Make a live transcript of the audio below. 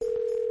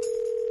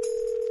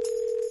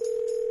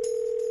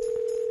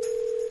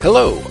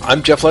Hello,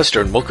 I'm Jeff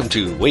Lester, and welcome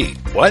to Wait,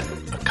 What?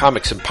 A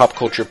comics and pop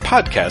culture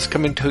podcast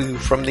coming to you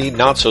from the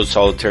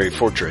not-so-solitary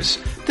fortress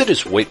that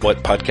is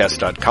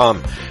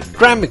waitwhatpodcast.com.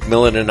 Graham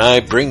McMillan and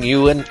I bring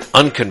you an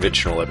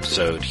unconventional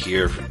episode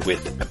here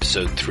with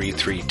episode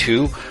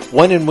 332,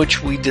 one in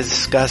which we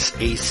discuss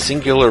a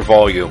singular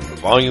volume,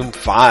 Volume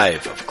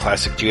 5 of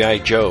Classic G.I.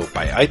 Joe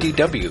by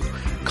IDW,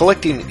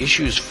 collecting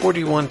issues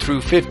 41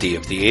 through 50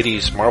 of the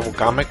 80s Marvel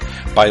comic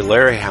by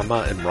Larry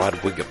Hama and Rod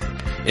Whigham.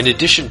 In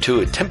addition to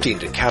attempting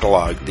to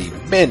catalog the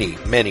many,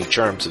 many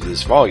charms of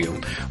this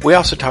volume, we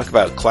also talk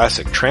about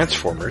classic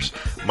Transformers,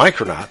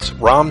 Micronauts,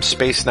 ROM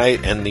Space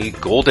Knight, and the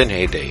golden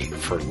heyday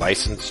for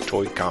licensed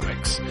toy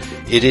comics.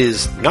 It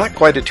is not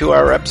quite a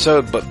 2-hour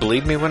episode, but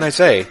believe me when I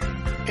say,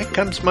 it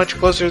comes much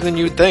closer than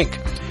you'd think.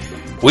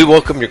 We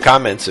welcome your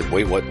comments at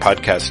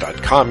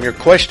waitwhatpodcast.com, your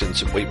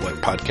questions at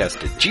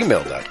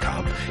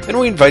waitwhatpodcast@gmail.com, and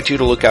we invite you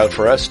to look out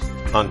for us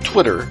on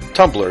Twitter,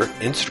 Tumblr,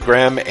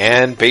 Instagram,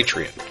 and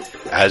Patreon.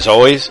 As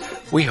always,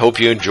 we hope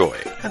you enjoy,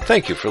 and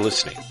thank you for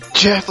listening.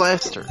 Jeff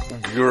Lester.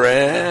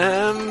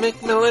 Graham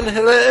McMillan,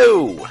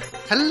 hello.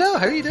 Hello,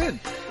 how are you doing?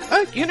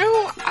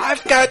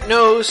 I've got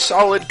no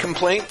solid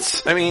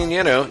complaints. I mean,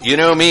 you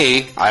know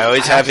me. I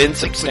always have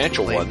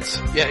insubstantial ones.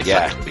 Yeah,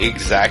 exactly. Yeah,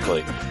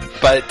 exactly.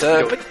 But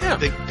yeah.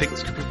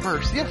 Things could be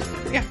worse, yeah.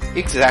 Yeah,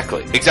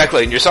 exactly.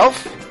 Exactly. And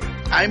yourself?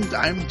 I'm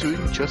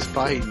doing just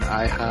fine.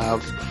 I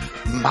have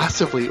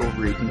massively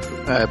overeaten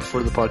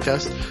before the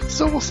podcast,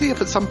 so we'll see if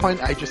at some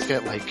point I just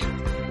get,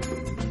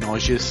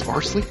 nauseous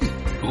or sleepy.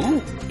 Ooh,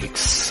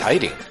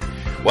 exciting.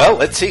 Well,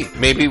 let's see.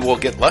 Maybe we'll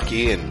get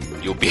lucky and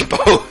you'll be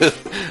both.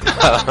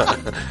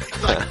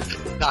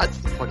 That's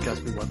the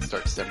podcast we want to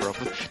start December off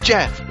with.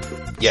 Jeff!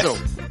 Yes. So,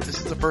 this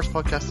is the first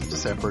podcast of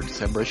December.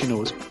 December, as you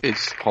know,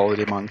 is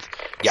holiday month.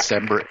 Yeah.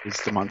 December is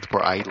the month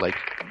where I,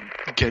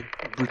 get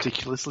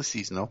ridiculously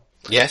seasonal.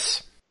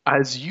 Yes.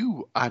 As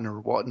you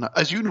know,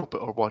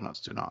 but or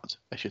whatnots do not,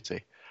 I should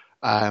say.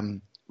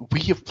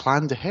 We have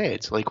planned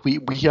ahead.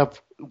 We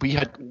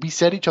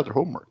set each other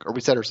homework, or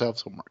we set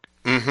ourselves homework.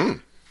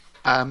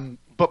 Mm-hmm.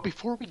 But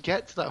before we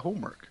get to that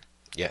homework,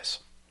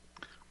 yes,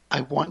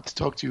 I want to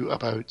talk to you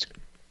about.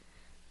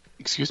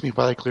 Excuse me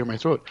while I clear my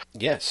throat.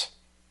 Yes,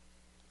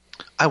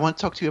 I want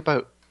to talk to you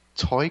about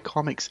toy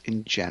comics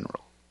in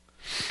general,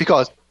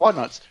 because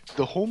whatnots.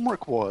 The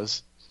homework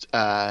was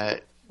a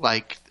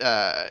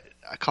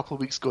couple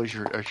of weeks ago,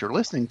 as you're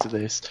listening to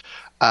this,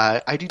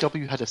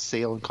 IDW had a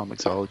sale in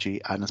Comixology,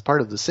 and as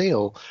part of the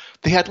sale,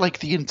 they had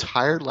the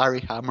entire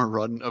Larry Hama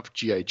run of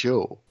G.I.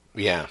 Joe.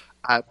 Yeah.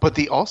 But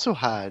they also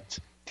had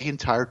the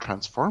entire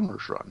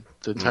Transformers run,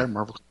 the entire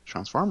Marvel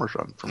Transformers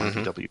run from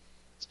IDW.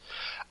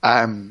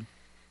 And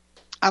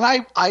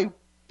I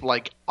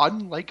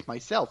unlike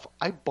myself,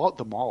 I bought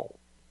them all.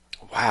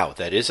 Wow,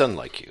 that is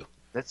unlike you.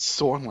 That's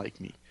so unlike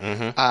me.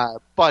 Mm-hmm.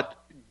 But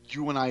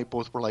you and I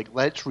both were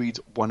let's read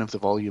one of the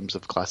volumes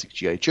of Classic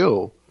G.I.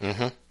 Joe,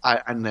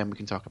 and then we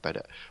can talk about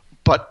it.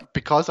 But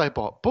because I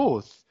bought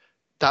both,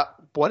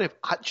 what I've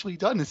actually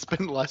done is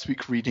spend the last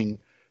week reading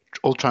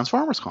old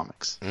Transformers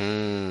comics.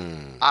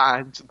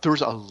 And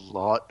there's a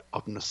lot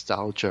of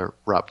nostalgia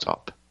wrapped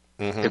up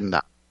in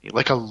that.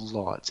 A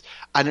lot.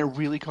 And it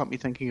really got me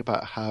thinking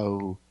about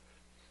how,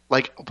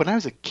 when I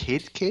was a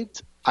kid,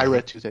 I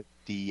read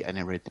 2000D, and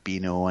I read the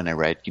Beano, and I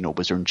read,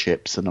 Wizard and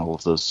Chips and all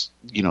of those,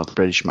 the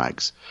British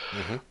mags.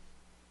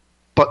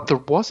 But there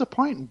was a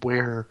point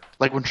where,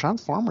 when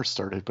Transformers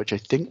started, which I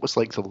think was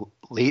the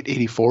late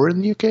 84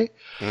 in the UK,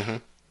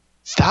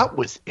 that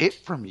was it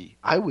for me.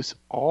 I was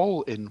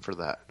all in for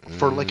that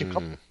for a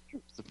couple of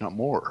years, if not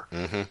more.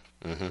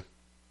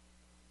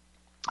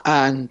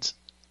 And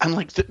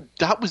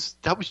that was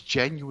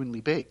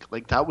genuinely big.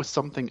 That was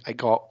something I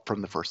got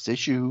from the first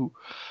issue,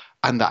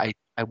 and that I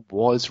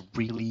was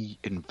really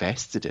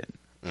invested in,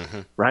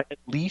 right? At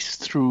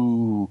least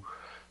through,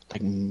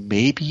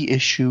 maybe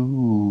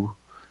issue,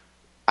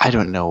 I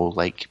don't know,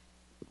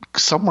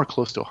 somewhere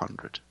close to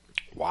 100.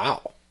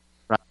 Wow.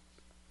 Right.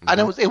 And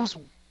it was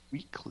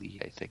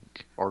weekly, I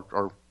think,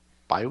 or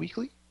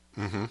bi-weekly.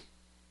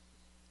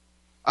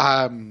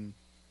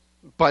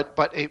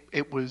 But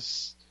it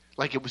was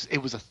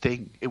it was a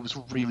thing. It was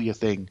really a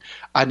thing.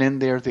 And in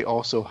there, they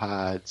also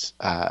had.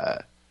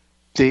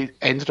 They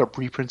ended up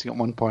reprinting at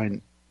one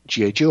point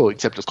G.I. Joe,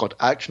 except it's called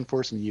Action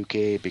Force in the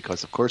UK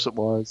because, of course, it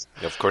was.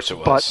 Of course, it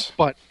was.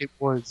 But it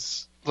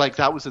was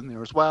that was in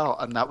there as well,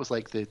 and that was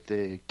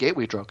the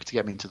gateway drug to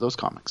get me into those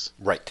comics.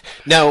 Right.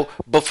 Now,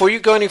 before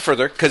you go any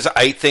further, because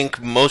I think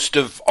most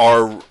of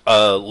our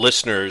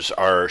listeners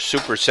are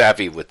super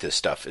savvy with this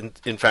stuff.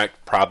 In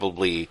fact,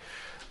 probably,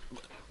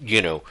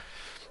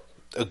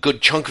 a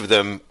good chunk of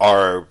them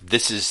are.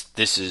 This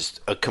is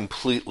a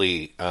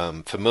completely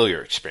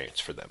familiar experience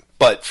for them.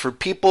 But for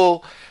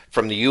people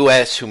from the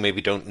U.S. who maybe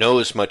don't know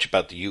as much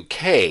about the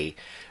U.K.,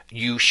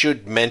 you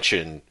should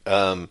mention,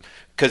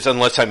 because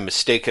unless I'm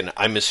mistaken,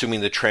 I'm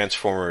assuming the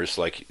Transformers,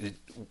 like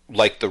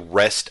the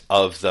rest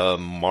of the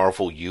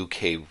Marvel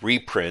UK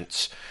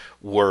reprints,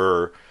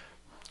 were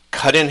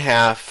cut in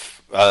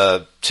half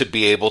to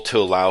be able to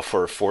allow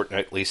for a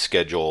fortnightly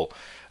schedule.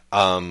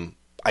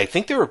 I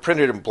think they were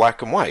printed in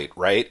black and white,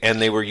 right?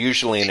 And they were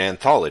usually an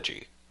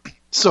anthology.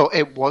 So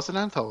it was an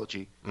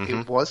anthology.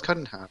 It was cut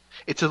in half.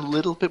 It's a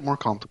little bit more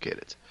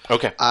complicated.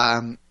 Okay.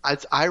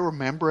 As I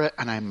remember it,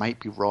 and I might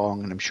be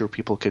wrong, and I'm sure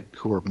people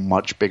who are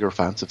much bigger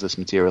fans of this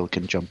material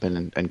can jump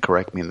in and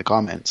correct me in the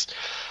comments.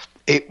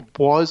 It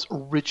was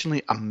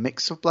originally a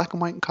mix of black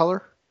and white and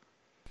color,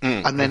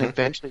 and then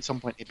eventually at some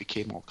point it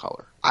became all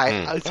color.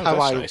 That's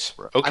how I nice.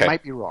 remember it. Okay. I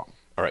might be wrong.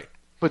 All right.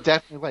 But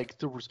definitely, like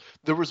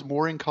there was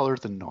more in color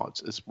than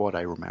nods, is what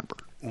I remember.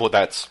 Well,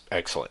 that's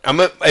excellent.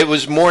 It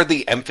was more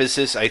the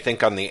emphasis, I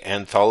think, on the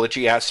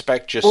anthology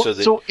aspect, just so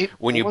that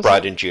when you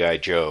brought in G.I.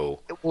 Joe...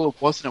 Well, it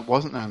wasn't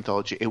an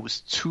anthology. It was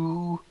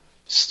 2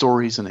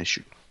 stories an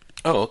issue.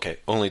 Oh, okay.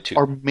 Only 2.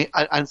 Or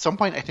at some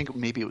point, I think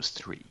maybe it was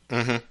 3.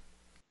 Mm-hmm.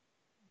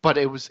 But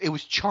it was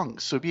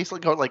chunks. So it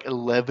basically got like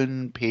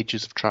 11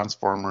 pages of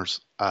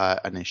Transformers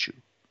an issue.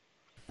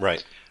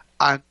 Right.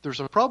 And there's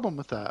a problem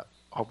with that,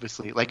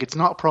 obviously. Like, it's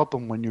not a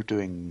problem when you're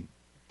doing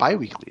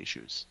bi-weekly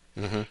issues.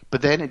 Mm-hmm.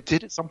 But then it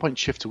did at some point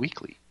shift to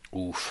weekly.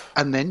 Oof.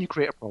 And then you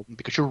create a problem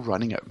because you're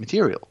running out of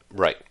material.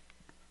 Right.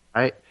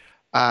 Right?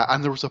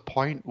 And there was a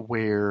point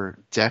where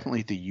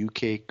definitely the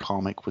UK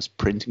comic was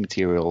printing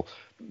material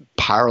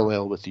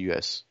parallel with the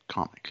US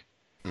comic.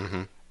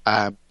 Mm-hmm.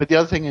 But the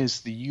other thing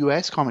is the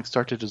US comic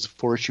started as a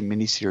 4-issue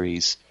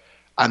miniseries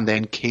and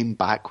then came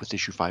back with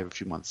issue 5 a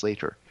few months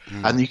later.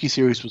 Mm-hmm. And the UK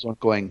series was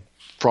ongoing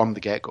from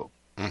the get-go.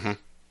 Mm-hmm.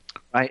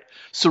 Right?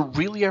 So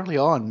really early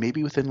on,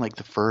 maybe within like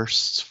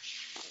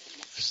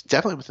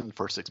definitely within the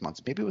first 6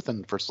 months, maybe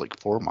within the first like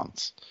 4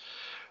 months,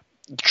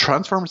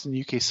 Transformers in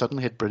the UK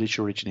suddenly had British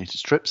originated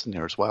strips in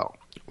there as well.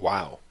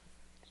 Wow.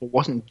 So it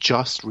wasn't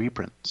just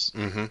reprints.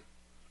 Mm-hmm.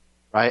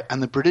 Right?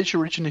 And the British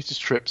originated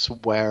strips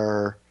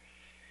were...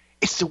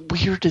 It's the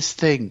weirdest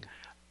thing.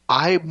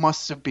 I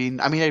must have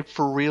been... I mean, I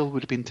for real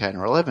would have been 10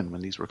 or 11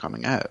 when these were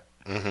coming out.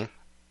 Mm-hmm.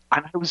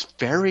 And I was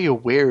very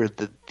aware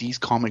that these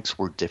comics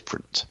were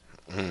different.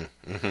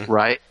 Mm-hmm.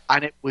 Right?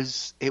 And it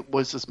was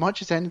as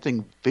much as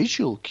anything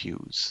visual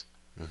cues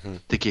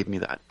that gave me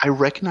that. I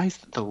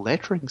recognized that the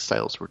lettering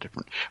styles were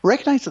different. I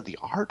recognized that the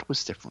art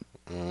was different.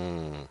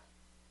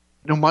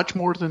 Much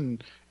more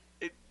than...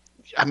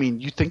 I mean,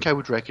 you'd think I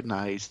would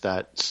recognize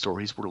that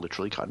stories were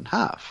literally cut in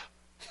half.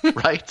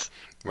 Right?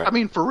 Right? I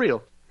mean, for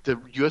real. The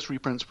US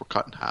reprints were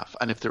cut in half.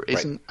 And if there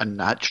isn't a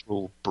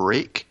natural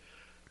break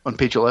on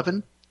page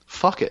 11,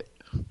 fuck it.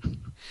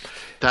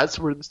 That's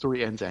where the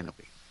story ends anyway.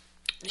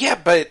 Yeah,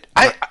 but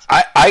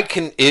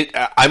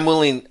I'm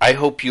willing. I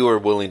hope you are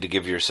willing to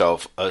give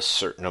yourself a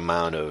certain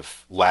amount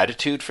of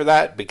latitude for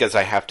that, because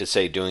I have to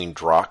say, doing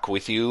Drock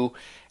with you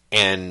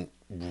and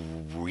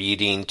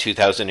reading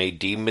 2000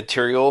 AD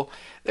material,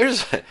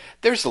 there's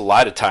a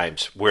lot of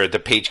times where the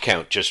page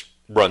count just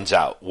runs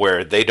out,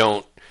 where they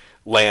don't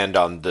land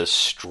on the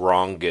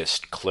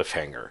strongest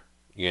cliffhanger.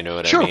 You know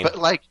what I mean?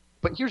 Sure,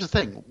 but here's the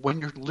thing: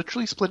 when you're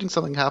literally splitting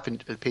something in half in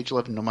page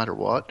 11, no matter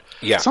what,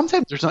 yeah,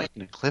 sometimes there's not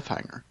even a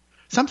cliffhanger.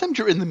 Sometimes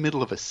you're in the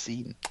middle of a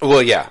scene.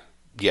 Well, yeah,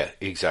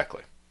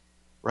 exactly.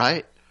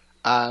 Right?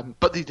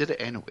 But they did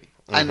it anyway.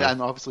 Mm-hmm.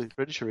 And obviously the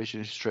British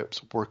original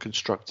strips were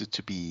constructed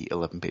to be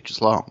 11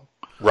 pages long.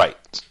 Right.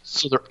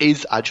 So there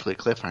is actually a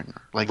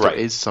cliffhanger. There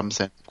is some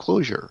sense of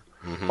closure.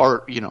 Mm-hmm.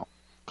 Or,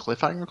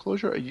 cliffhanger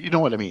closure? You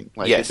know what I mean?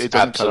 Yes, it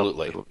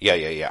absolutely.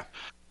 Yeah.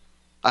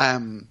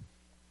 And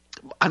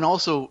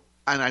also...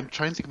 And I'm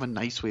trying to think of a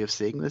nice way of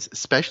saying this,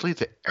 especially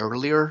the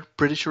earlier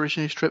British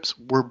original strips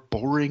were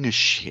boring as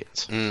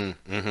shit.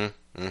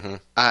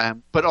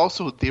 But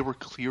also, they were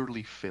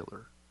clearly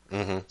filler.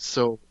 Mm-hmm.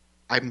 So,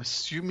 I'm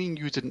assuming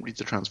you didn't read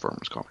the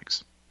Transformers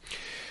comics.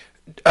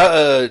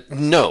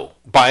 No.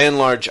 By and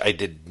large, I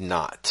did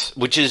not.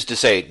 Which is to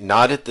say,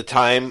 not at the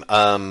time.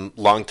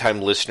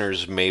 Longtime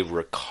listeners may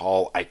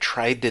recall I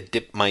tried to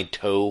dip my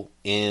toe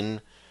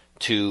in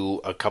to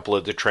a couple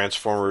of the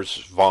Transformers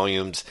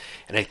volumes,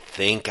 and I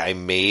think I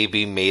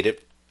maybe made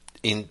it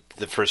in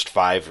the first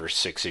 5 or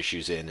 6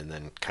 issues in, and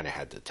then kind of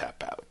had to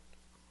tap out.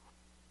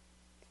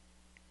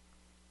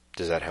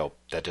 Does that help?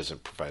 That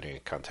doesn't provide any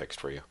context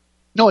for you?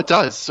 No, it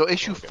does. So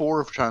issue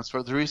 4 of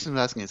Transformers, the reason I'm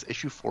asking is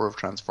issue 4 of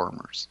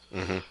Transformers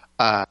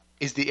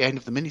is the end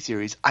of the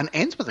miniseries and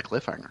ends with a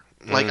cliffhanger.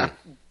 Like a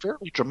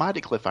fairly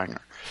dramatic cliffhanger.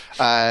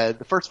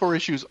 The first 4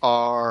 issues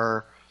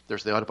are...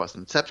 There's the Autobots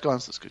and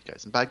Decepticons, there's good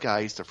guys and bad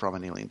guys. They're from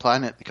an alien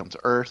planet. They come to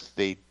Earth.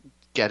 They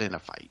get in a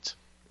fight,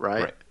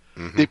 right?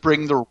 Mm-hmm. They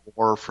bring their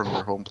war from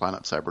their home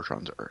planet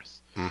Cybertron to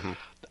Earth. Mm-hmm.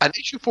 And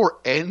issue 4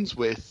 ends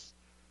with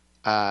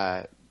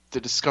the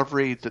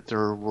discovery that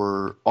there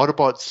were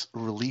Autobots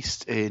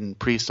released in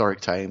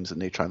prehistoric times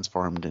and they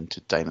transformed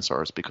into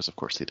dinosaurs because, of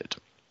course, they did.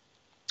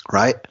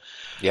 Right?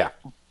 Yeah.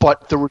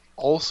 But there was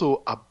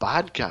also a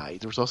bad guy.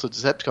 There was also a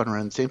Decepticon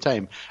around the same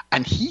time.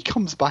 And he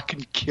comes back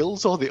and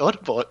kills all the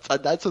Autobots.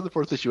 And that's how the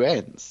 4th issue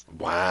ends.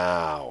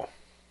 Wow.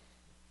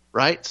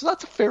 Right? So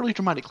that's a fairly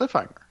dramatic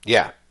cliffhanger.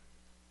 Yeah.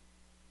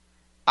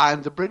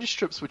 And the British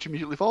strips which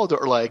immediately followed it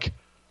are like,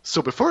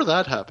 so before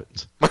that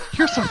happened,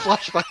 here's some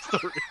flashback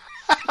stories.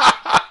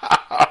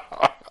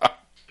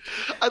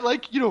 And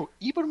like,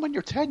 even when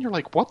you're 10, you're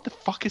like, what the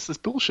fuck is this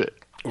bullshit?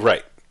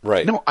 Right.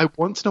 No, I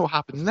want to know what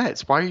happens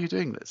next. Why are you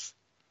doing this?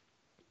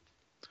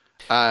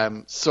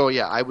 So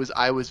yeah, I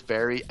was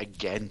very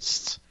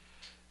against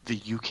the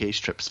UK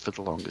strips for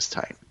the longest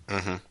time.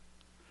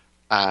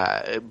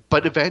 Mm-hmm.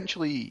 But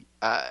eventually,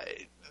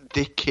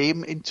 they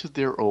came into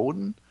their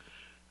own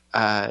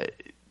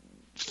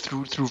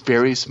through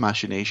various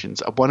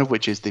machinations. One of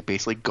which is they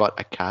basically got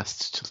a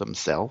cast to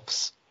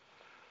themselves.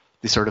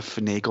 They sort of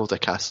finagled a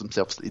cast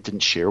themselves that they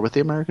didn't share with the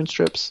American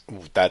strips.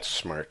 Ooh, that's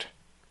smart.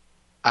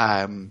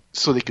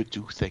 So they could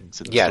do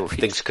things. In the stories.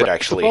 Things could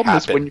actually the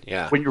happen.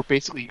 Is when you're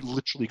basically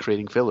literally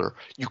creating filler,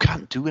 you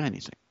can't do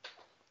anything.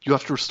 You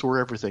have to restore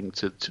everything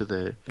to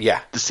the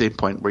same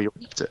point where you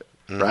left it,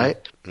 right?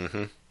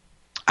 Mm-hmm.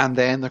 And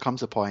then there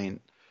comes a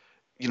point,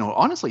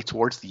 honestly,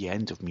 towards the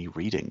end of me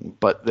reading,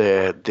 but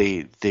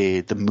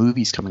the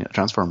movie's coming out, the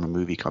Transformer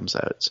movie comes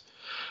out.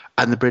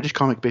 And the British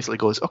comic basically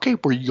goes, okay,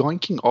 we're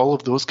yoinking all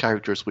of those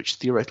characters, which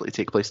theoretically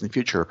take place in the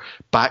future,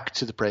 back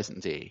to the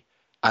present day.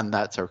 And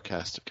that's our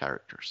cast of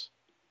characters.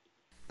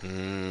 So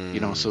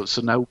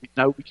now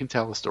we can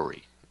tell a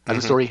story. And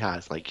the story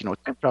has,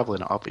 time travel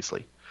in it,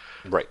 obviously.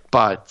 Right.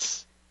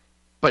 But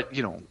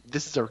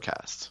this is our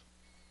cast.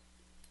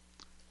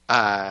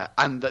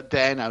 And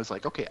then I was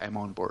like, okay, I'm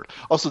on board.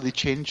 Also, they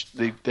changed.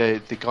 They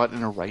got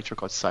in a writer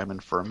called Simon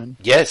Furman.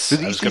 Yes,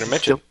 I was going to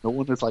mention. Still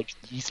known as like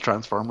the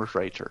Transformers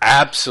writer.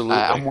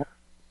 Absolutely.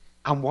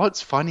 And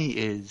what's funny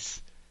is,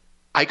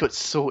 I got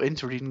so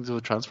into reading the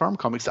Transformers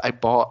comics that I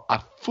bought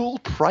a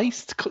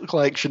full-priced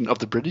collection of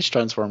the British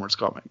Transformers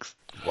comics.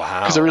 Wow.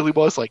 Because it really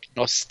was like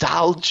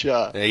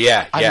nostalgia.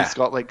 Yeah. And it's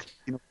got like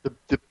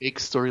the big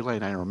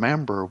storyline I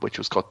remember, which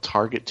was called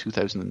Target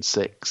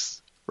 2006.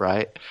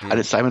 Right? And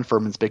it's Simon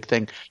Furman's big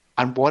thing.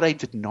 And what I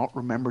did not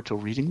remember till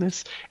reading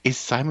this is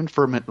Simon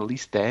Furman, at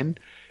least then,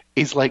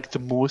 is like the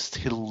most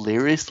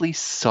hilariously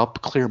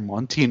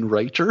sub-Claremontian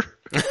writer.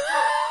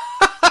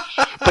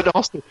 But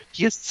also,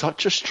 he has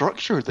such a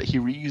structure that he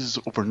reuses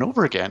over and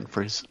over again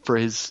for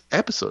his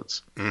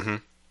episodes. Mm-hmm.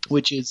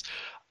 Which is,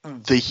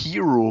 the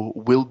hero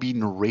will be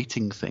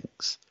narrating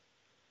things.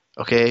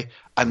 Okay?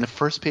 And the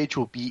first page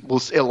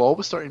it'll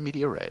always start in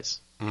media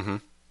res. Mm-hmm.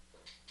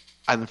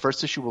 And the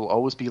first issue will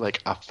always be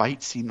like a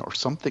fight scene or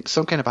something,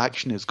 some kind of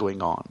action is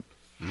going on.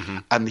 Mm-hmm.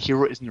 And the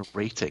hero is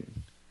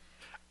narrating.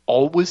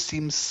 Always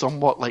seems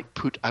somewhat like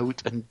put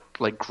out and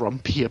like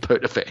grumpy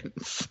about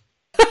events.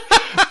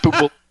 But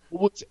will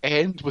always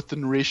end with the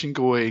narration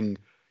going,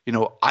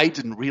 I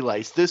didn't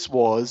realize this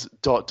was ...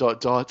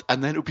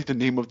 and then it'll be the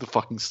name of the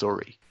fucking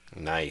story.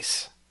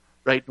 Nice.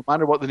 Right? No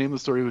matter what the name of the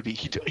story would be.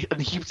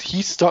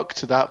 He stuck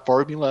to that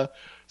formula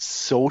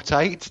so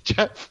tight,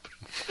 Jeff.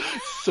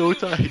 So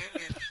tight.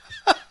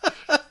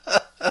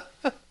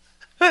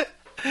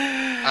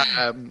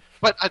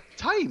 But at the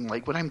time,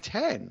 like when I'm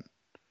 10,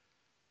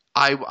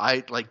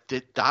 I like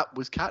that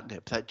was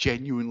catnip. That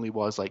genuinely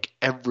was like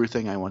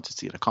everything I want to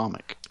see in a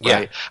comic,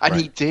 right? And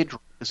he did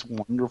this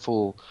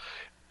wonderful,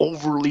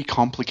 overly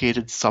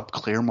complicated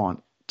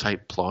sub-Claremont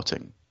type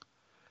plotting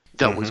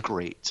that was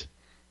great,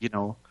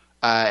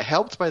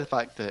 helped by the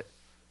fact that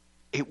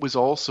it was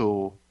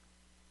also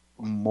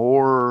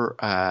more.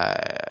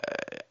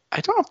 I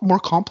don't know if more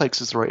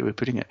complex is the right way of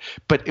putting it,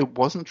 but it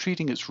wasn't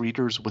treating its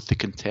readers with the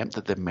contempt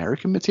that the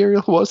American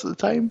material was at the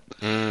time.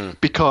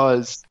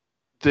 Because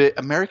the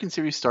American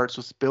series starts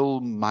with Bill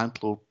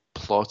Mantlo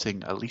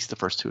plotting at least the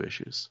first 2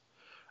 issues.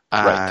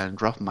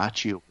 And Ralph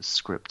Macchio was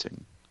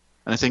scripting.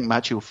 And I think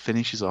Macchio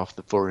finishes off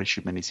the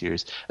 4-issue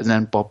miniseries, and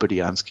then Bob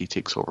Budiansky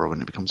takes over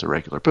when it becomes a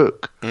regular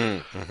book.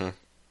 Mm-hmm.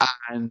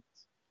 And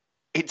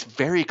it's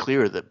very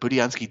clear that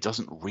Budiansky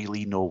doesn't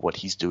really know what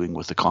he's doing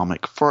with the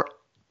comic for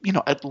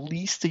at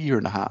least a year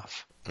and a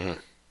half.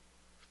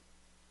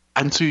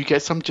 And so you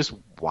get some just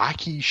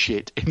wacky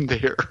shit in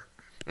there.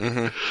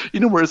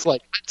 Mm-hmm. Where it's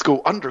like, let's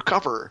go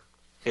undercover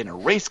in a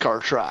race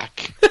car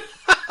track.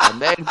 And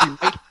then we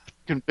might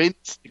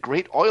convince the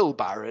great oil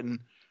baron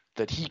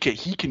that he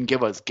can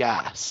give us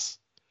gas.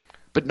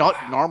 But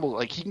not normal,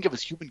 like he can give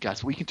us human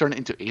gas. We can turn it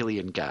into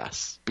alien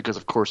gas, because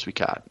of course we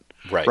can.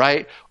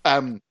 Right?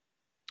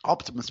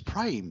 Optimus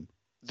Prime,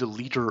 the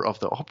leader of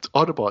the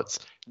Autobots,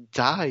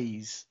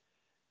 dies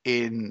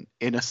in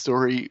a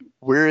story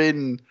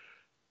wherein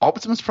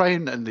Optimus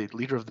Prime and the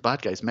leader of the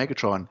bad guys,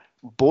 Megatron,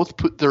 both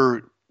put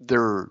their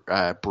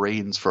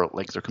brains, for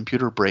like their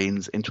computer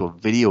brains, into a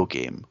video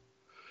game,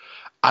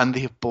 and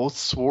they have both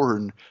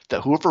sworn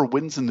that whoever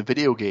wins in the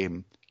video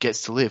game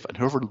gets to live, and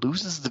whoever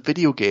loses the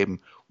video game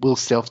will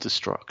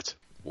self-destruct.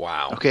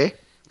 Wow. Okay?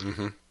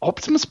 Mm-hmm.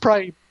 Optimus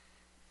Prime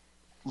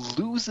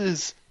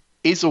loses,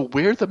 is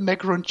aware that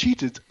Megatron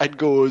cheated, and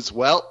goes,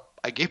 well,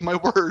 I gave my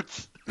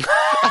words.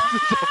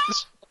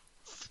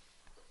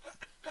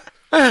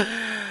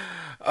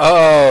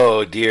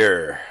 Oh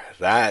dear,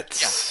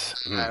 that's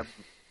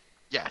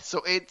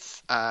so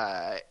it's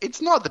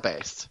not the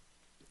best.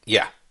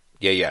 Yeah.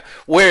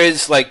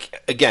 Whereas,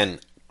 like, again,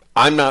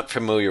 I'm not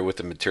familiar with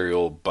the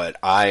material, but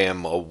I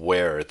am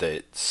aware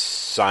that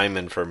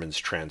Simon Furman's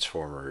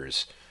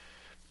Transformers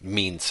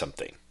means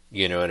something.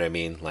 You know what I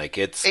mean? Like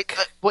It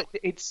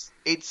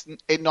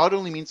not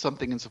only means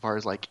something insofar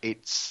as like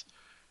it's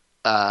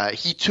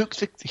he took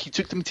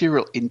the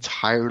material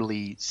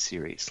entirely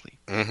seriously,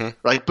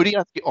 right? But he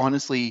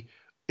honestly,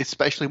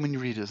 especially when you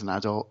read it as an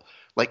adult,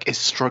 like is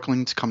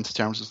struggling to come to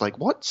terms with like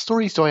what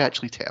stories do I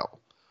actually tell?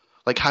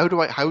 Like how do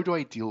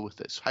I deal with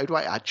this? How do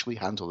I actually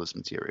handle this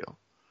material?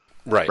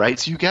 Right.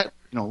 So you get,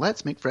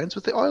 let's make friends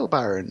with the oil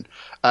baron.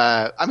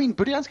 I mean,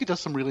 Budiansky does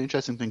some really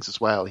interesting things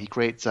as well. He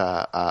creates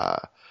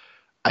a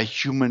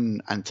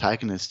human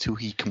antagonist who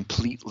he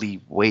completely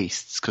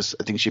wastes because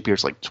I think she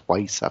appears like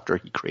twice after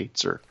he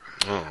creates her.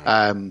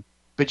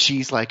 But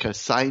she's like a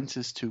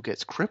scientist who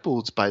gets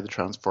crippled by the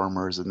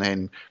Transformers and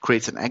then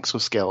creates an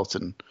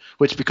exoskeleton,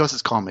 which because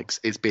it's comics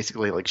is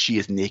basically like she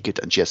is naked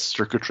and she has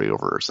circuitry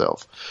over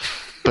herself.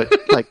 But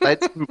like,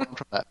 let's move on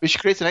from that. But she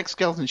creates an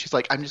exoskeleton and she's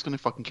like, I'm just going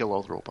to fucking kill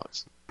all the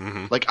robots.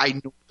 Like, I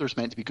know there's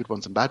meant to be good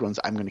ones and bad ones.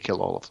 I'm going to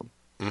kill all of them.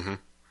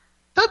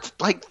 That's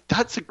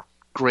a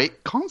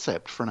great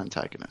concept for an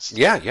antagonist.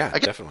 Yeah,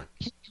 definitely.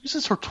 He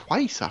uses her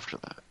twice after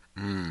that.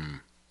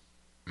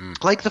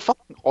 Like the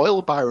fucking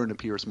oil baron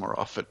appears more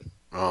often.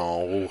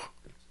 Oh.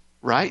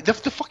 Right? The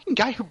fucking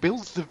guy who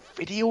builds the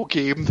video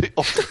game that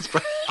Optimus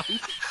Prime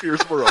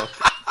appears more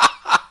often.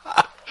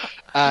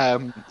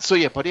 So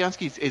yeah,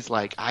 Budiansky is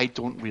like, I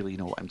don't really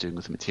know what I'm doing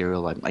with the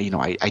material.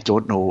 I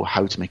don't know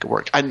how to make it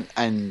work.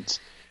 And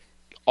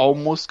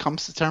almost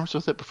comes to terms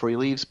with it before he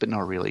leaves, but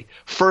not really.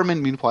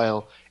 Furman,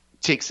 meanwhile,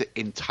 takes it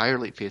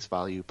entirely at face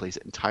value, plays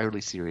it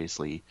entirely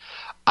seriously.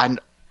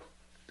 And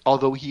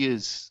although he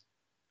is,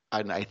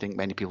 and I think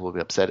many people will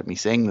be upset at me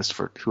saying this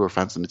for who are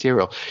fans of the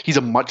material, he's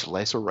a much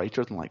lesser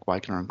writer than like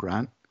Wagner and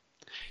Grant.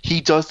 He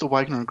does the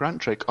Wagner and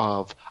Grant trick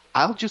of,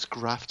 I'll just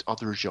graft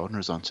other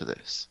genres onto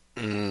this.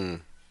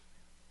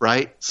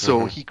 Right?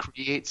 So he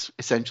creates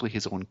essentially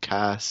his own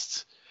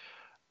cast,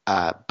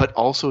 but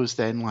also is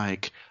then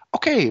like,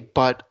 okay,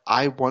 but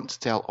I want to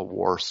tell a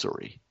war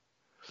story.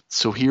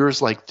 So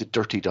here's like the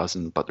Dirty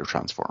Dozen, but they're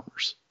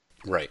Transformers.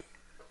 Right.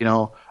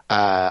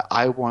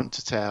 I want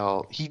to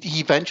tell.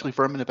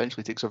 Furman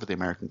eventually takes over the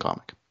American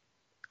comic,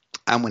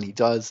 and when he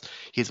does,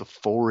 he has a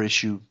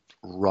 4-issue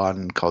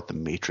run called the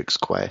Matrix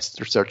Quest.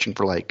 They're searching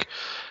for I think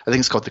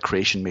it's called the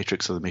Creation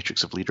Matrix or the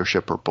Matrix of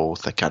Leadership or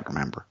both. I can't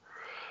remember.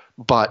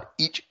 But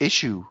each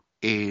issue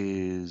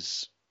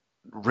is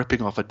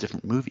ripping off a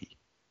different movie.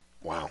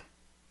 Wow.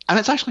 And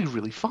it's actually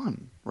really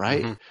fun,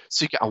 right?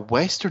 So you get a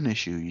Western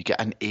issue, you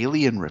get an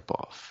Alien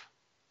ripoff.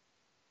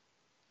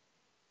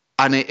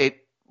 And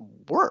it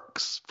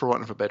works, for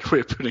want of a better way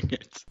of putting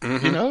it.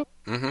 And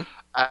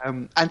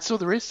so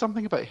there is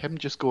something about him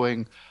just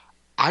going,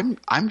 I'm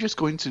just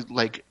going to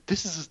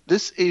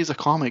this is a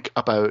comic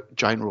about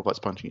giant robots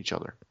punching each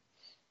other.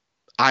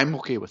 I'm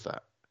okay with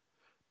that.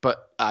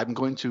 But I'm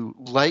going to,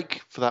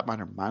 for that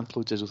matter,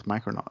 Mantlo did with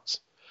Micronauts.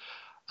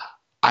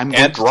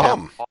 And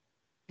Rom.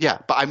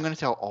 But I'm going to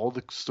tell all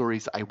the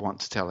stories I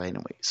want to tell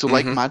anyway. So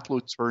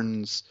Mantlo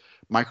turns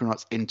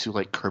Micronauts into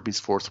Kirby's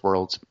Fourth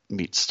World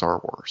meets Star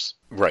Wars.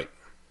 Right.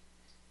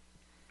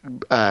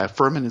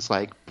 Furman is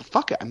like,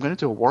 fuck it, I'm going to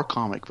do a war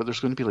comic, but there's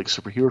going to be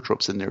superhero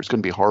tropes in there. There's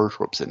going to be horror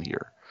tropes in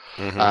here.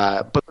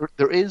 But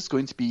there is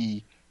going to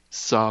be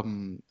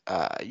some,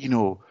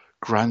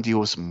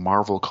 grandiose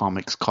Marvel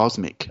Comics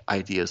cosmic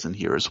ideas in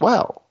here as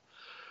well.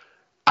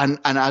 And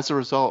as a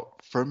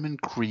result, Furman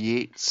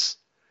creates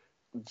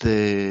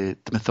the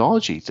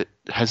mythology that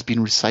has been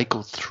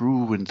recycled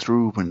through and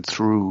through and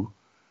through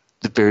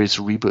the various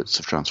reboots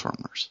of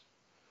Transformers.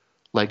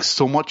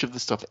 So much of the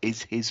stuff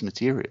is his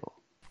material.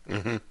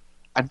 And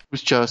it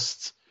was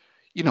just,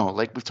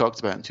 like we've talked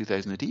about in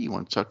 2000 AD,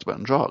 when we talked about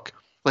in Rock,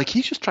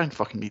 he's just trying to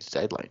fucking meet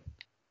the deadline.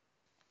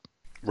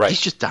 Right.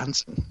 He's just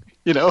dancing,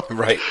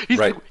 Right.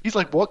 He's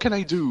like, what can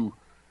I do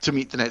to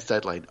meet the next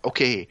deadline?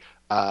 Okay,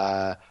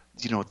 there's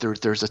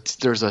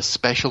a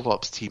special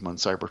ops team on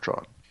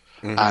Cybertron.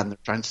 And they're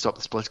trying to stop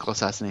this political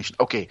assassination.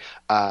 Okay,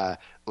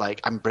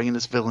 I'm bringing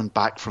this villain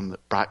back from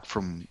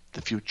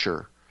the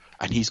future,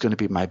 and he's going to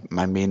be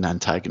my main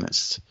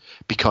antagonist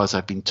because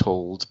I've been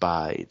told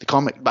by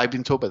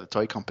the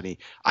toy company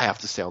I have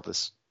to sell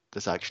this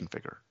action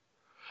figure.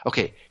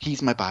 Okay,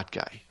 he's my bad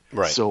guy.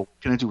 Right. So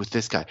what can I do with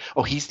this guy?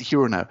 Oh, he's the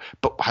hero now,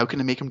 but how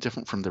can I make him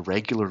different from the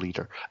regular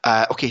leader?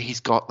 Okay, he's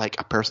got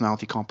a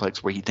personality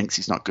complex where he thinks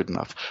he's not good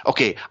enough.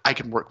 Okay, I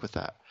can work with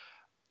that.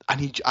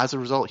 And as a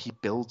result, he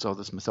builds all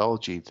this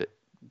mythology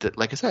that,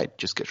 like I said,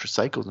 just gets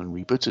recycled and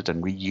rebooted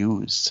and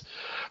reused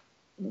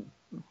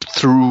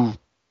through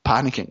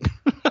panicking.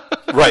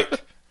 Right.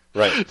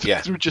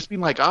 Yeah. Through just being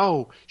like,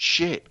 oh,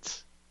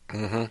 shit.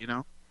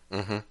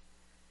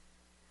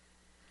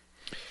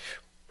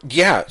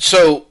 Yeah,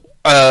 so...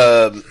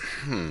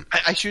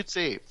 I should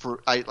say,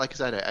 like I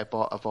said, I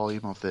bought a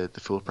volume of the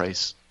full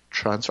price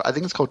transfer. I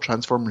think it's called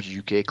Transformers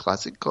UK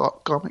Classic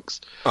Comics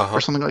or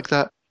something like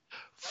that.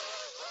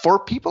 For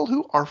people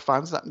who are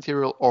fans of that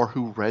material or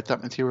who read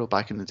that material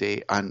back in the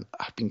day and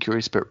have been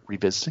curious about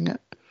revisiting it,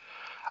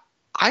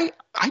 I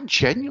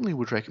genuinely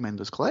would recommend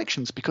those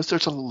collections because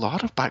there's a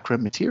lot of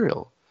background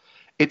material.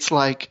 It's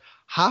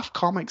half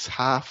comics,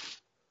 half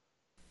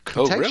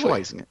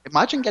contextualizing really? it.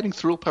 Imagine getting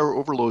Thrill Power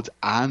Overload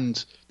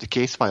and the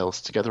case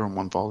files together in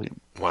one volume.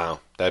 Wow,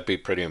 that'd be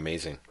pretty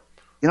amazing.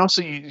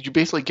 So you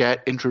basically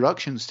get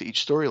introductions to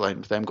each storyline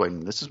with them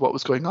going, this is what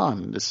was going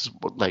on. This is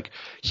what, like,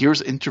 here's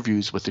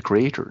interviews with the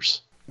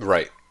creators.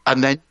 Right.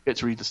 And then you get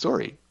to read the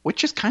story,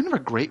 which is kind of a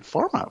great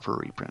format for a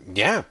reprint.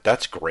 Yeah,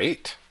 that's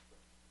great.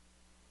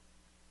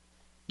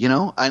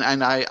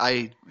 And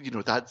I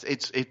that's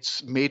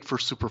it's made for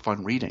super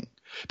fun reading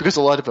because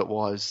a lot of it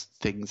was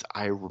things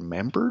I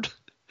remembered,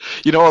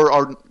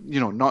 or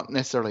not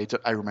necessarily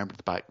I remembered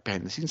the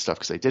behind the scenes stuff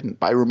because I didn't,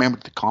 but I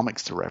remembered the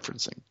comics they're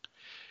referencing.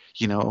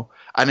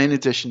 And in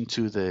addition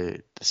to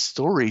the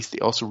stories, they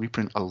also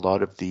reprint a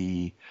lot of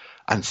the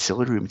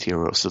ancillary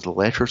material, so the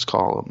letters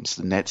columns,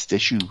 the next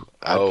issue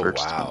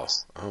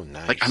advertisements. Oh, wow. Oh,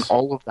 nice. And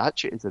all of that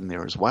shit is in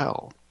there as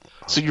well.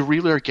 So you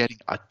really are getting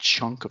a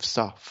chunk of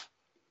stuff,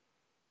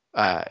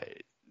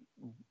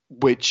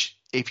 which,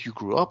 if you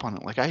grew up on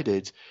it like I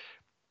did,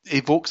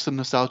 evokes the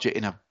nostalgia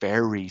in a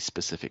very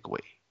specific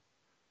way.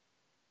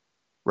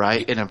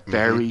 Right? In a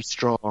very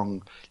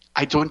strong...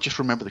 I don't just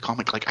remember the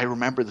comic. Like, I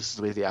remember this is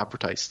the way they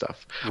advertise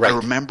stuff. Right. I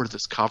remember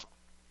this cover.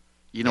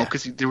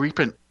 Because they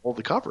reprint all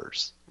the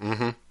covers.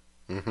 And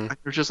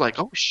you're just like,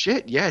 oh,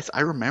 shit, yes,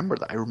 I remember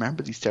that. I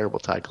remember these terrible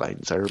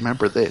taglines. I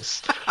remember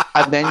this.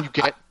 And then you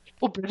get...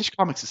 Well, British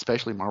comics,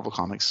 especially Marvel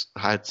Comics,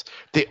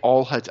 they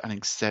all had an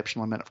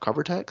exceptional amount of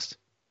cover text.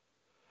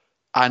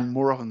 And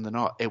more often than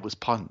not, it was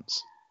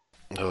puns.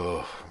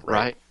 Oh,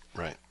 right.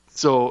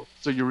 So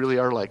you really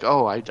are like,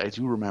 oh, I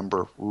do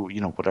remember,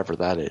 whatever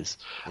that is.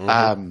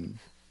 But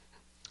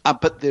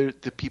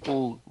the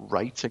people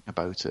writing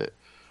about it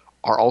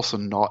are also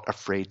not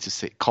afraid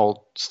to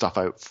call stuff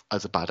out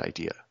as a bad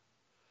idea.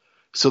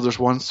 So there's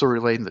one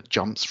storyline that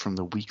jumps from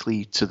the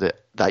weekly to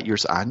that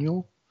year's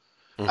annual.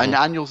 And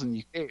annuals in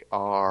the UK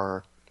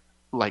are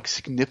like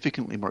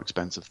significantly more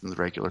expensive than the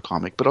regular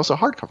comic, but also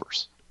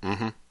hardcovers.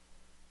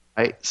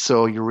 Right?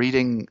 So you're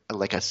reading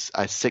like a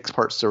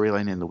 6-part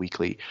storyline in the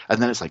weekly,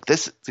 and then it's like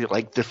this,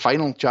 like the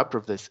final chapter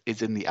of this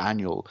is in the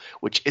annual,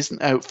 which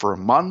isn't out for a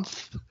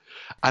month,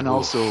 and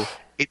also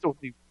it's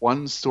only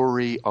one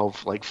story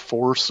of like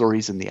 4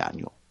 stories in the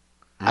annual,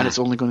 and it's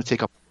only going to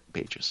take up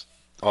pages.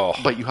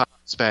 But you have to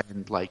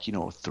spend like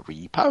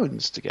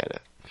 £3 to get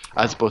it,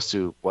 as opposed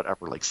to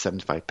whatever, like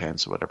 75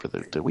 pence or whatever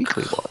the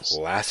weekly was.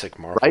 Classic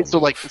Marvel. Right?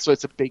 So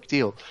it's a big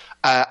deal,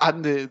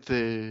 and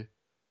the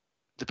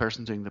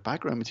person doing the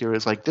background material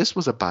is like, this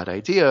was a bad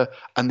idea,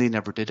 and they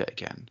never did it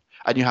again.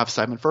 And you have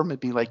Simon Furman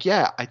be like,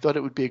 yeah, I thought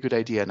it would be a good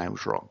idea, and I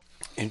was wrong.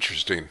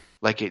 Interesting.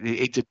 Like,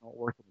 it did not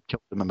work, and it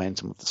killed the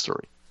momentum of the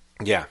story.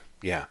 Yeah.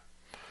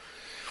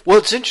 Well,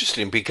 it's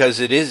interesting because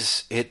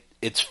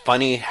it's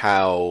funny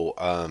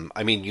how,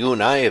 you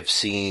and I have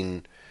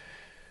seen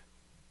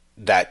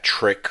that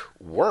trick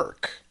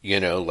work,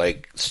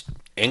 like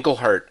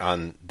Englehart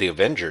on The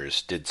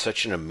Avengers did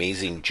such an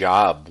amazing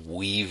job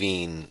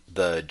weaving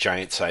the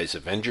giant-size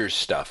Avengers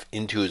stuff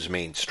into his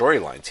main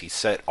storylines. He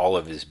set all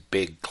of his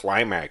big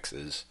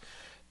climaxes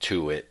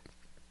to it.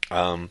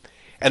 And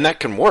that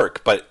can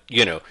work, but,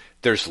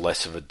 there's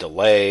less of a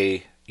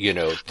delay.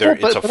 It's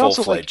a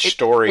full-fledged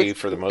story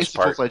for the most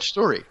part. It's a full-fledged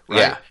story, right?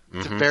 Yeah.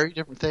 It's a very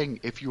different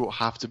thing if you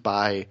have to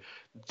buy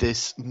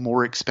this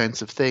more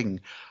expensive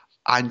thing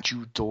and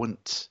you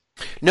don't...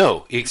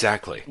 No,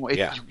 exactly. You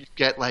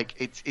get like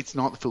it's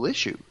not the full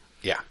issue.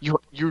 Yeah,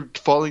 you're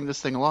following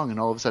this thing along, and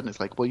all of a sudden it's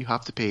like, well, you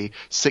have to pay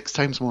 6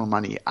 times more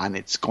money, and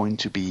it's going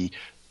to be,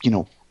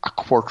 a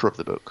quarter of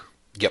the book.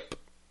 Yep.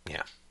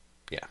 Yeah.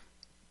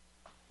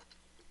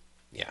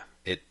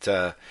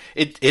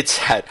 It's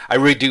sad. I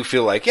really do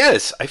feel like I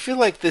feel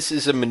like this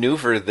is a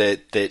maneuver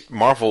that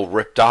Marvel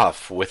ripped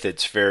off with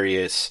its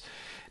various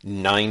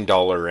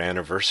 $9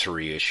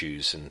 anniversary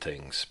issues and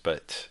things,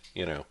 but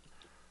Yeah,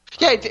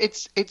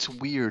 it's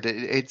weird.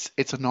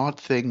 It's an odd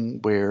thing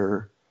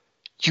where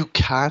you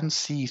can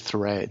see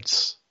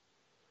threads,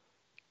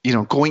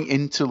 going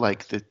into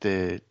like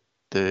the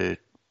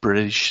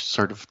British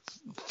sort of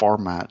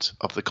format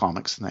of the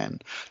comics then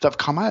that have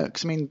come out.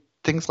 Because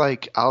things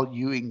like Al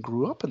Ewing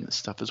grew up in this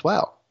stuff as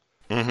well.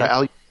 Right?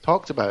 Al Ewing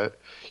talked about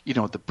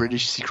the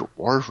British Secret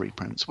Wars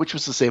reprints, which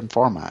was the same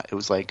format. It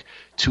was like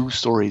 2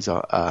 stories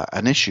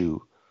an issue,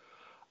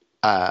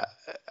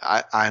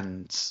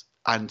 and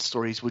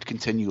stories would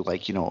continue,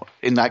 like,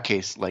 in that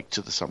case, like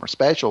to the summer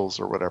specials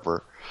or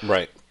whatever.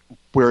 Right.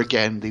 Where,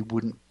 again, they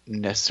wouldn't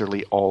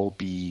necessarily all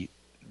be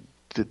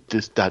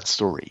that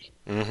story,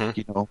 and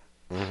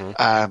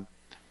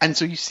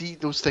so you see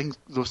those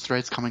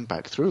threads coming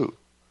back through.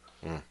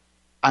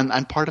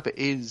 And part of it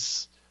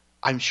is,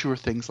 I'm sure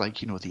things like,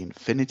 the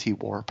Infinity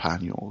War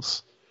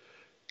panels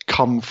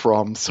come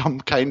from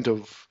some kind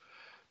of,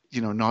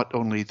 not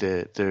only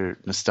the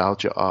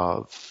nostalgia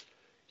of,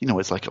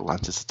 it's like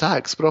Atlantis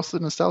Attacks, but also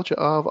the nostalgia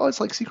of,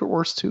 it's like Secret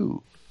Wars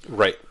 2.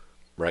 Right.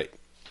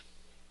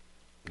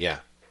 Yeah,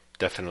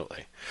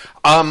 definitely.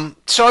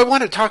 So I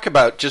want to talk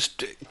about,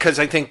 just because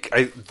I think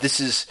this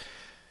is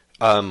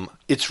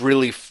It's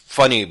really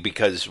funny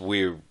because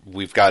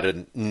we've got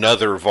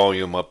another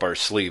volume up our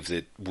sleeve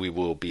that we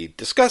will be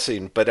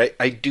discussing, but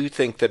I do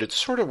think that it's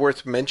sort of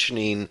worth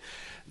mentioning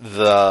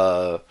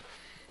the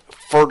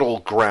fertile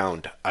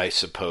ground, I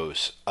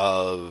suppose,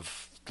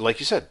 of, like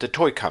you said, the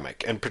toy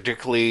comic, and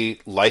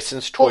particularly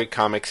licensed toy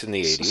comics in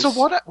the 80s. So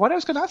what I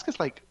was going to ask is,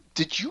 like,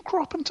 did you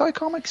grow up in toy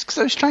comics? Because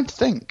I was trying to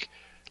think.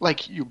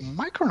 Like, you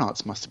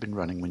Micronauts must have been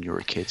running when you were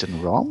a kid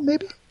in ROM,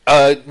 maybe?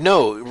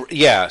 No,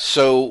 yeah.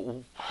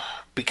 So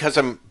because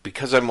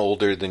I'm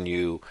older than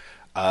you,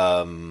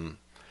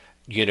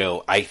 you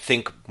know, I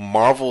think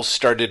Marvel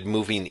started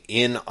moving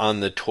in on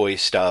the toy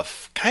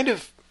stuff. Kind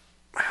of,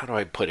 how do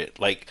I put it?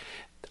 Like,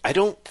 I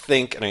don't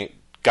think, and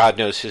God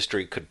knows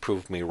history could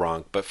prove me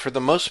wrong, but for the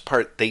most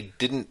part, they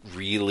didn't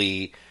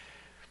really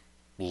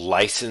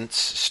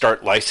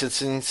start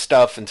licensing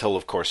stuff until,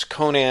 of course,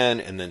 Conan,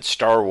 and then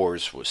Star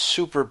Wars was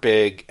super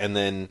big, and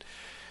then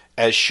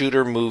as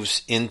Shooter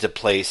moves into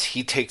place,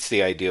 he takes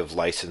the idea of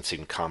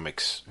licensing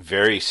comics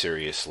very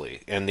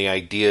seriously, and the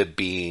idea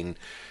being,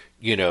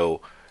 you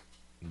know,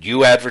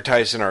 you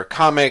advertise in our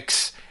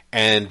comics,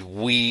 and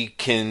we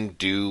can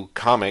do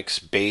comics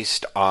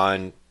based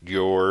on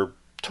your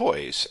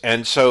toys.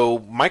 And so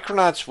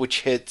Micronauts,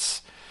 which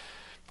hits,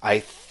 I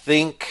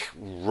think,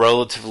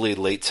 relatively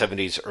late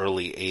 70s,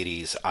 early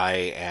 80s, I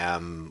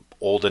am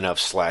old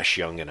enough /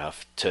 young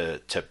enough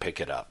to pick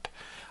it up.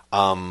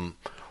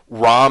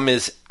 ROM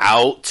is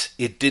out.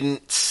 It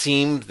didn't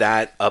seem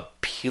that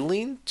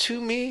appealing to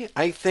me,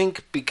 I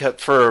think, because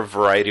for a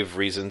variety of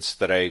reasons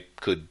that I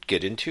could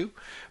get into.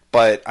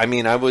 But I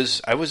mean, I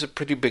was a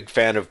pretty big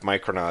fan of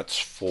Micronauts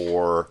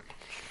for,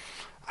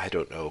 I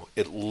don't know,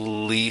 at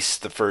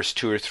least the first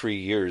 2 or 3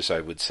 years, I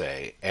would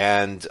say.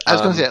 And I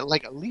was going to say,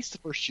 like, at least the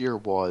first year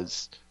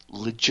was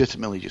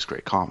legitimately just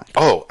great comics.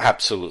 Oh,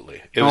 absolutely.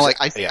 It was, like,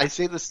 I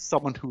say this as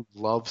someone who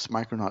loves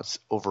Micronauts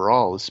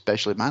overall,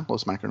 especially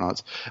Mantlo's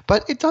Micronauts,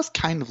 but it does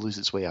kind of lose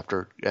its way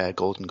after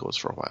Golden goes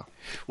for a while.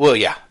 Well,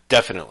 yeah,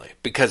 definitely,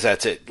 because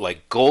that's it.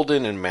 Like,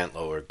 Golden and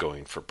Mantlo are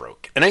going for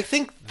broke. And I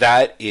think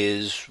that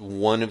is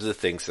one of the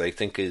things that I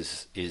think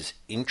is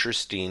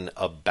interesting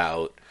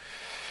about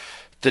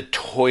the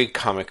toy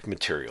comic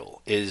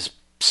material, is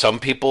some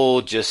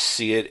people just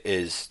see it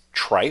as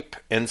tripe,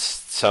 and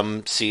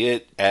some see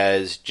it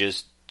as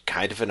just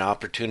kind of an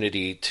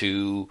opportunity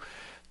to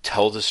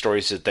tell the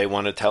stories that they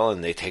want to tell,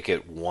 and they take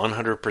it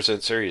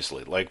 100%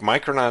 seriously. Like,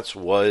 Micronauts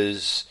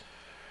was,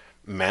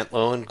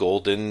 Mantlo and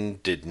Golden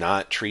did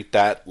not treat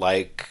that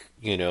like,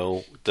 you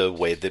know, the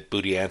way that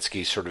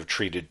Budiansky sort of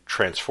treated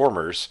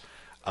Transformers.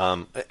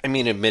 I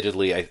mean,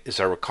 admittedly, as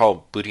I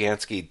recall,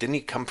 Budiansky, didn't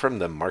he come from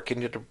the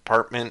marketing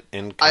department?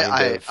 And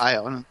I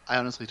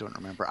honestly don't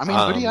remember. I mean,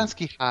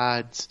 Budiansky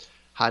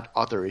had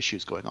other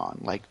issues going on.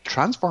 Like,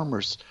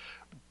 Transformers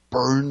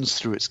burns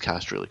through its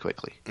cast really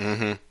quickly.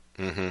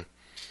 Mm-hmm. Mm-hmm.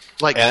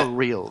 Like, for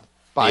real.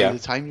 By the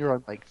time you're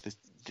on, like,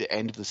 the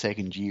end of the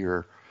second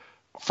year,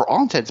 for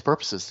all intents and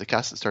purposes, the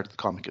cast that started the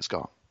comic is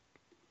gone.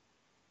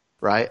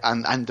 Right?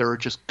 And there are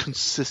just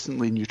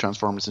consistently new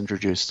Transformers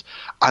introduced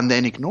and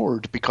then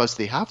ignored because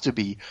they have to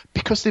be,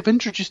 because they've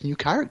introduced new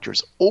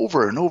characters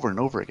over and over and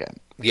over again.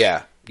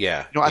 Yeah,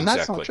 and exactly.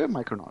 That's not true in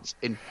Micronauts,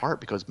 in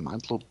part because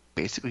Mantlo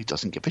basically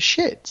doesn't give a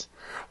shit.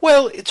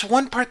 Well, it's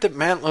one part that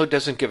Mantlo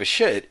doesn't give a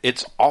shit.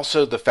 It's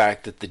also the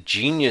fact that the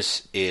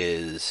genius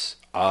is,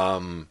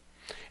 and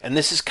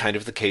this is kind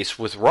of the case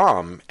with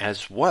ROM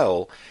as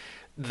well,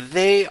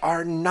 they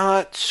are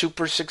not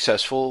super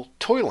successful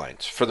toy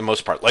lines for the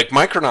most part. Like,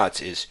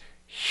 Micronauts is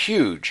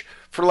huge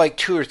for like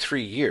 2 or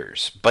 3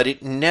 years, but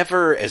it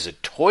never, as a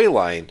toy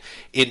line,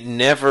 it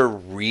never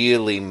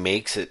really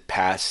makes it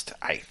past,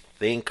 I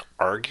think,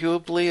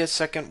 arguably a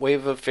second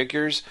wave of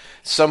figures,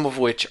 some of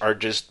which are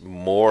just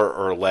more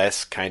or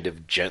less kind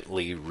of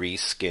gently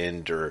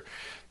reskinned or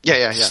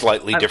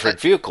slightly different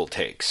vehicle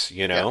takes,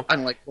 you know? Yeah,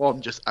 and like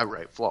one just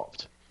outright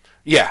flopped.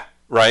 Yeah.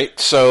 Right,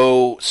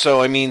 so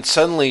I mean,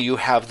 suddenly you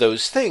have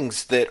those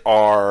things that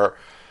are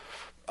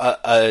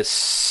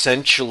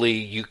essentially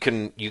you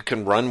can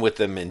run with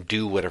them and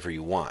do whatever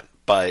you want.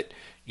 But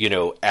you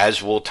know,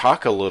 as we'll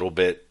talk a little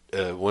bit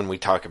when we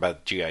talk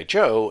about G.I.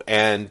 Joe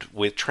and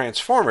with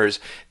Transformers,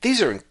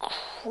 these are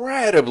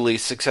incredibly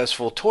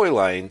successful toy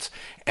lines,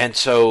 and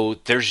so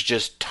there's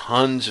just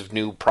tons of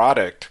new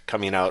product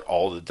coming out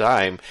all the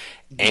time,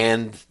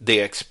 and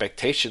the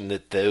expectation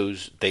that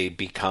they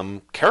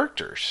become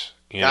characters.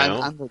 You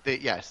know? And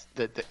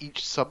that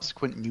each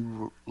subsequent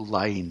new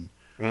line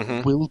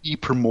will be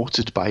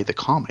promoted by the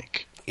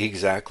comic.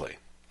 Exactly.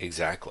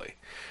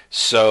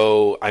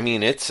 So, I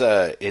mean, it's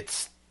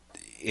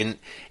in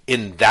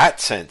that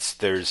sense,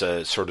 there's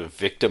a sort of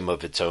victim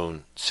of its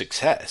own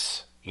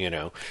success. You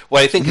know,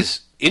 what I think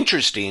is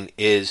interesting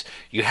is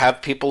you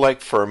have people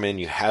like Furman,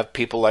 you have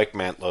people like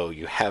Mantlo,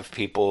 you have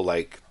people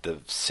like the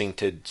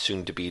sainted,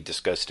 soon to be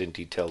discussed in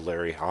detail,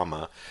 Larry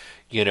Hama.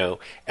 you know.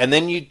 And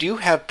then you do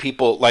have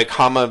people like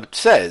Hama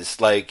says,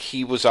 like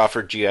he was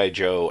offered G.I.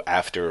 Joe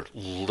after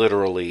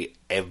literally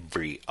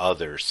every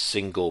other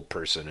single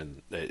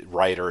person and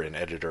writer and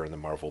editor in the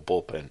Marvel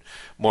bullpen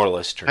more or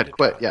less turned it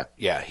quit, down.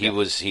 yeah. He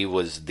was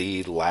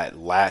the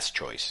last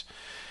choice.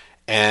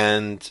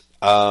 And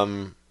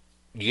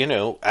you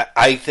know,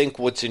 I think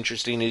what's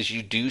interesting is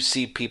you do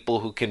see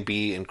people who can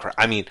be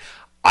I mean,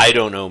 I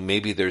don't know,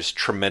 maybe there's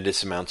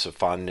tremendous amounts of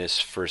fondness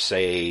for,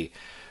 say,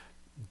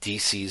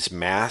 DC's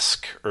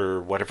Mask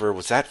or whatever.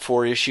 Was that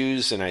 4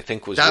 issues and I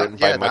think was written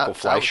by Michael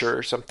Fleischer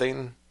or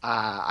something?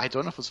 I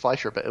don't know if it was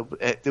Fleischer, but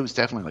it was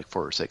definitely like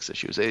 4 or 6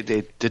 issues.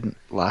 It didn't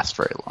last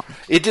very long.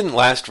 It didn't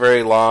last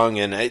very long,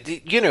 and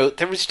you know,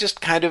 there was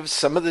just kind of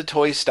some of the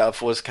toy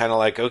stuff was kind of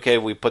like, okay,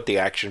 we put the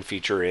action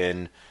feature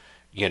in,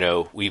 you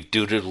know, we've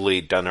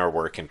dutifully done our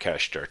work and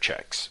cashed our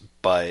checks.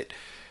 But,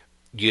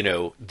 you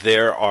know,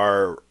 there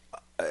are,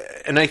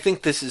 and I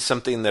think this is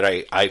something that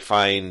I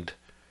find,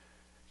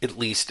 at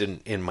least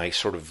in my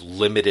sort of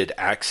limited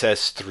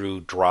access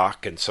through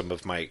Drock and some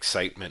of my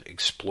excitement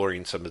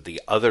exploring some of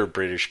the other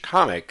British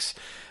comics,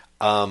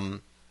 and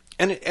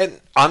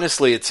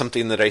honestly, it's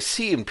something that I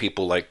see in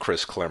people like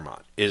Chris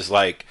Claremont, is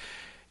like,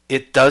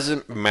 it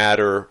doesn't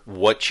matter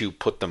what you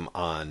put them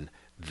on,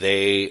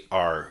 they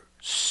are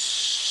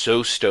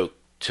so stoked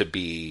to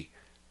be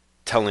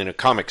telling a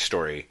comic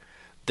story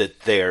that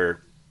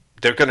they're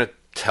going to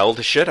tell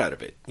the shit out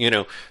of it. You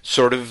know,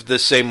 sort of the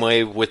same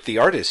way with the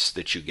artists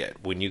that you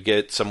get. When you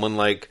get someone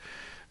like,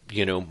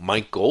 you know,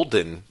 Mike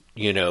Golden,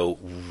 you know,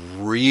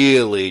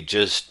 really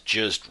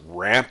just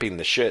ramping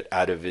the shit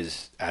out of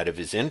his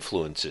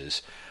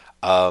influences.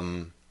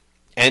 And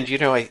you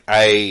know,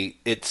 I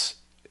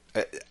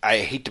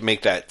hate to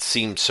make that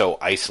seem so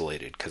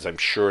isolated, because I'm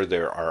sure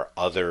there are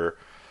other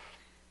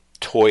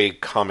toy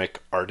comic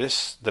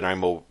artists that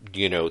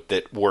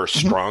that were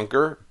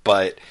stronger,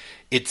 but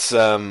it's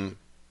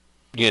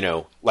you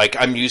know, like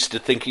I'm used to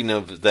thinking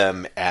of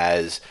them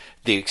as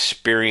the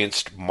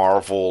experienced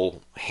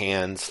Marvel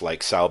hands,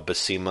 like Sal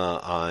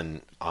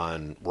Buscema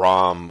on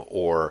ROM,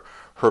 or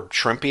Herb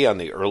Trimpe on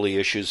the early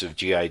issues of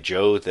G.I.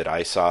 Joe that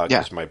I saw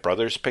because my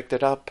brothers picked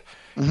it up.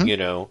 You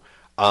know,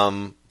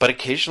 but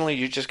occasionally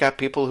you just got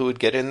people who would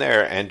get in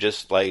there and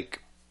just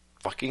like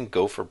fucking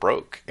go for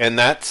broke, and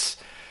that's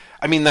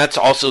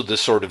also the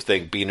sort of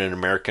thing, being an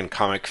American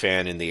comic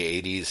fan in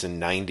the 80s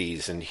and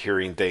 90s and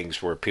hearing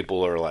things where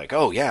people are like,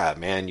 oh yeah,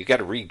 man, you got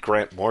to read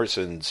Grant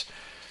Morrison's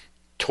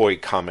toy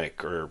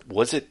comic, or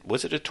was it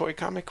a toy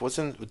comic?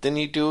 Didn't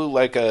he do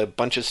like a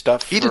bunch of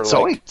stuff? He did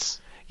Zoids.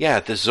 Yeah,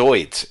 the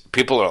Zoids.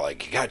 People are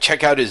like, you got to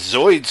check out his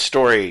Zoids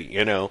story,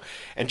 you know?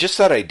 And just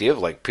that idea of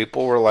like,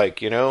 people were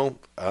like, you know,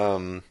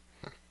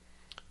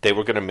 they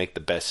were going to make the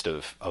best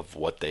of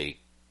what they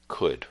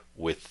could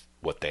with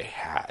what they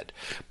had.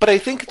 But I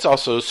think it's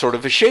also sort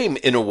of a shame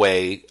in a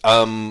way,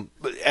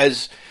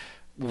 as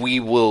we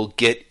will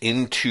get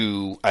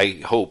into,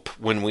 I hope,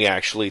 when we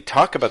actually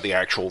talk about the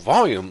actual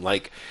volume,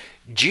 like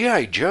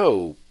G.I.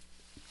 Joe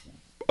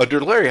under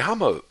Larry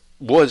Hama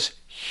was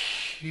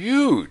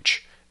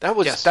huge. That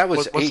was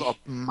a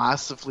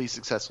massively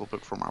successful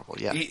book for Marvel.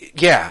 Yeah.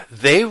 Yeah,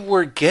 they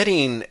were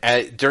getting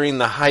during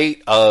the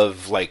height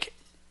of like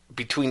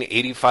between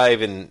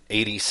 85 and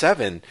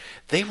 87,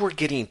 they were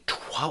getting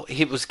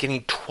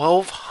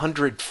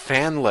 1,200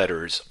 fan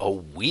letters a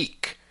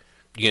week.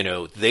 You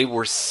know, they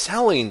were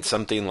selling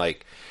something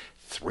like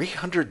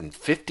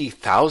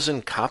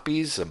 350,000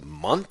 copies a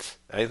month,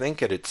 I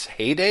think, at its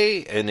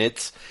heyday. And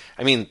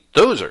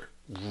those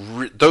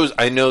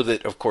I know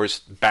that, of course,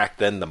 back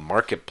then the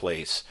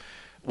marketplace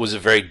was a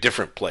very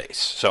different place.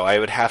 So I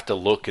would have to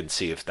look and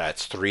see if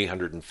that's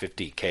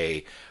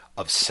 350K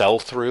of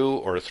sell-through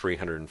or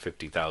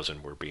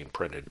 350,000 were being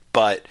printed.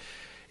 But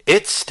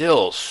it's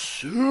still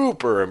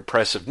super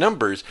impressive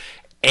numbers.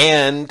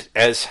 And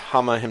as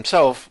Hama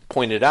himself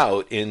pointed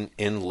out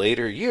in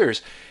later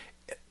years,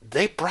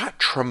 they brought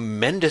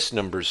tremendous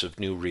numbers of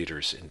new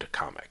readers into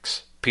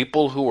comics.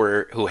 People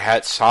who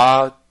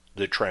saw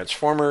the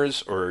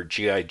Transformers or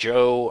G.I.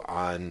 Joe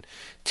on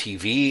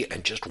TV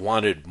and just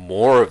wanted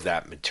more of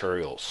that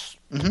material,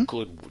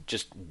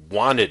 just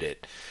wanted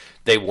it.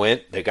 They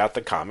got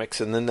the comics,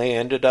 and then they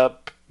ended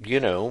up, you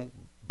know,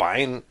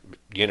 buying,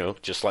 you know,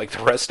 just like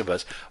the rest of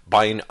us,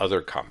 buying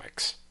other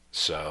comics.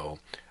 So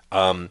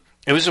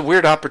it was a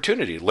weird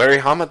opportunity. Larry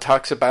Hama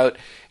talks about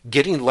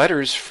getting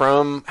letters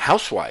from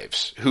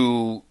housewives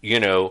who, you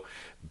know,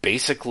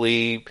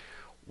 basically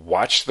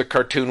watched the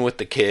cartoon with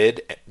the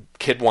kid.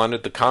 Kid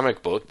wanted the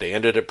comic book. They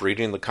ended up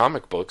reading the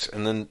comic books,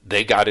 and then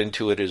they got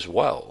into it as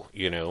well,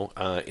 you know,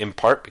 in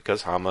part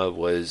because Hama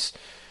was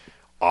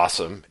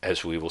awesome,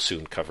 as we will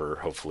soon cover,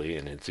 hopefully,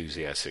 in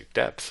enthusiastic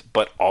depth.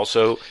 But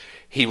also,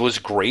 he was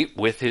great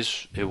with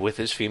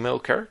his female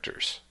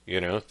characters.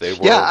 You know, they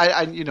were.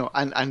 Yeah,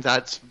 and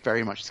that's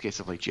very much the case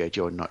of like G.I.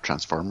 Joe and not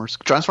Transformers.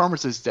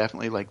 Transformers is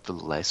definitely like the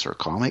lesser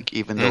comic,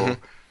 even though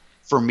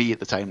for me at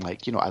the time,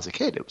 like, you know, as a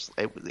kid,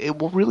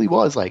 it really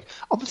was like,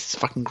 oh, this is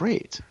fucking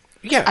great.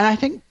 Yeah, and I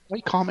think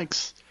like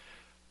comics,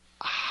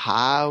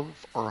 have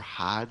or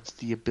had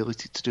the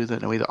ability to do that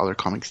in a way that other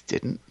comics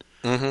didn't.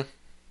 Mm-hmm.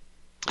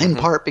 In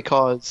part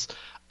because,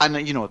 and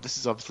this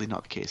is obviously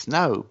not the case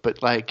now,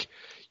 but like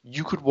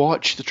you could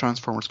watch the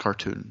Transformers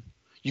cartoon,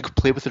 you could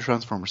play with the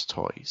Transformers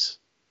toys,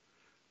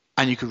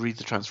 and you could read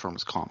the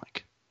Transformers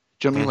comic.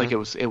 Do you know what I mean? Like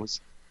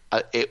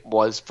it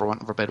was, for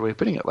want of a better way of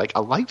putting it, like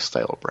a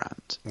lifestyle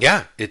brand.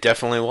 Yeah, it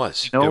definitely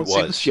was. It was.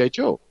 Same with G.I.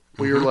 Joe,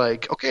 where you're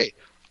like, okay,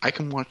 I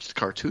can watch the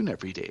cartoon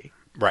every day.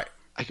 Right.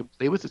 I can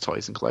play with the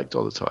toys and collect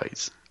all the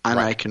toys, and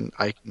Right.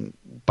 I can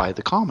buy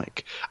the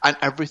comic, and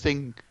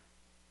everything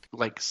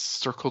like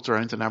circled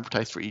around and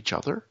advertised for each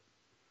other.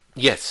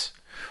 Yes.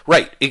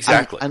 Right.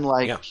 Exactly.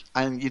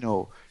 And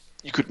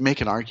you could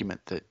make an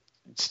argument that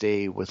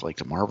stay with like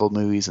the Marvel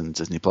movies and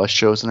Disney Plus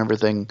shows and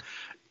everything.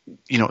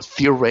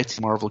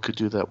 Theoretically, Marvel could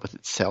do that with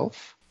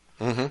itself.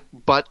 Mm-hmm.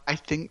 But I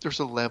think there's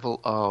a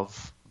level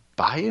of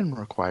buy-in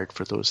required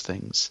for those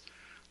things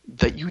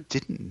that you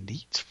didn't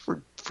need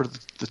for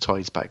the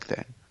toys back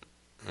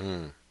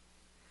then.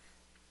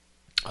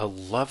 A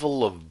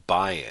level of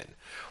buy-in.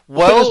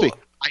 Well,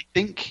 I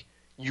think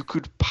you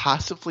could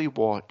passively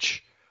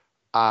watch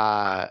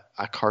a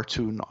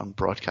cartoon on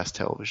broadcast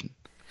television.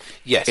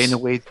 Yes. In a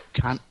way you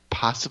can't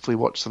passively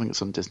watch something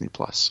that's on Disney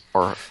Plus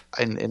or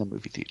in a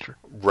movie theater.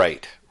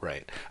 Right.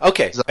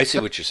 Okay, I see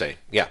what you're saying.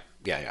 Yeah.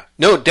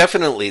 No,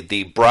 definitely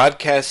the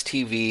broadcast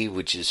TV,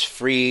 which is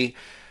free,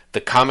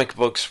 the comic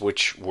books,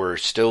 which were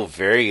still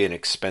very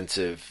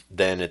inexpensive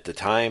then at the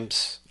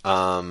times,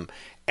 and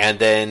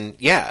then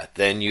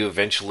you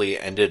eventually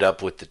ended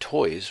up with the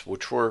toys,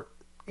 which were,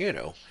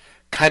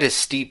 kind of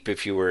steep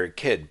if you were a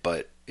kid,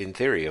 but in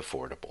theory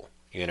affordable,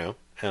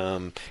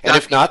 And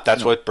if not,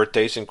 that's what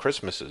birthdays and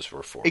Christmases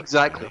were for.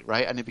 Exactly,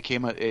 right? And it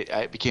became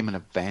an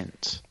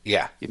event.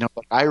 Yeah.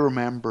 I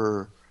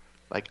remember,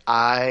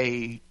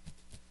 I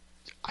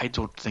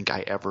don't think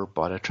I ever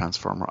bought a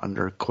Transformer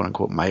under quote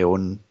unquote my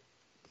own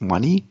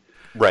money.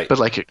 Right. But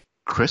like at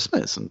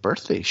Christmas and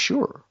birthday,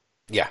 sure.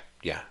 Yeah,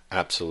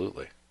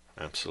 absolutely.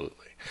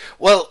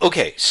 Well,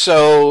 okay,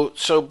 so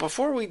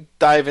before we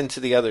dive into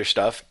the other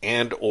stuff,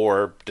 and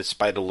or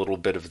despite a little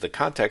bit of the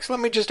context, let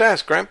me just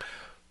ask, Graham,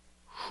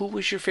 who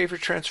was your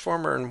favorite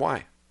Transformer and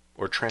why?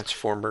 Or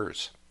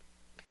Transformers?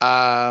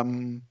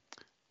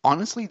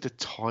 Honestly, the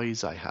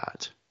toys I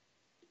had.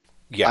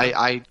 Yeah.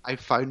 I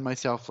found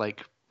myself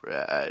like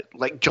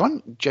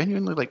John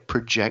genuinely like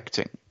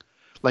projecting.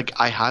 Like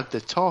I had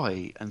the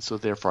toy, and so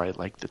therefore I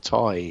liked the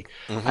toy,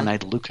 and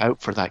I'd look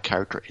out for that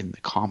character in the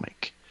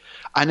comic.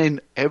 And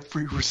in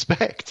every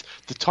respect,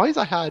 the toys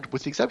I had,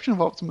 with the exception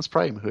of Optimus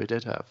Prime, who I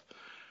did have,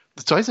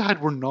 the toys I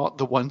had were not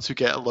the ones who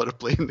get a lot of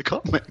play in the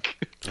comic.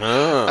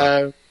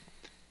 Oh.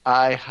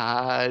 I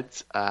had,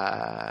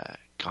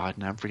 God,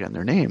 now I'm forgetting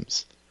their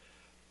names.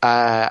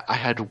 I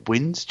had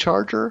Wind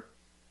Charger,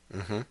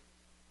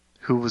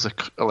 who was an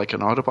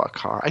Autobot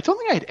car. I don't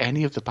think I had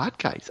any of the bad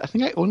guys. I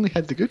think I only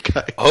had the good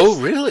guys. Oh,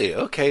 really?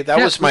 Okay, that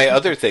was my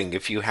other thing.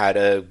 If you had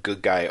a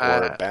good guy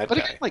or a bad but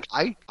guy,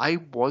 again, I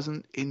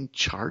wasn't in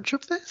charge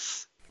of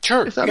this.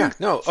 Sure. Yeah.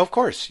 No. Of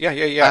course.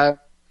 Yeah.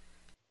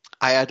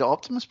 I had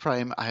Optimus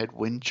Prime. I had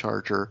Wind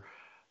Charger.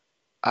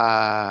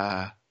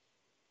 I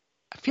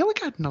feel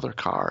like I had another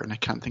car, and I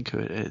can't think who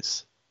it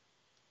is.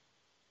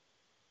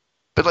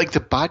 But like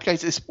the bad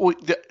guys is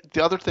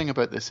the other thing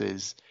about this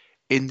is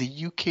in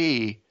the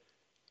UK,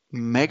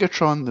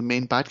 Megatron, the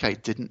main bad guy,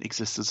 didn't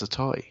exist as a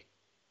toy.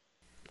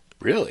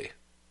 Really?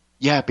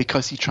 Yeah,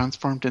 because he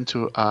transformed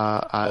into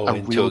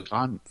a real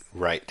gun.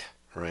 Right.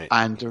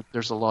 And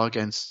there's a law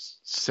against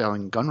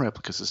selling gun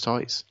replicas as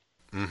toys.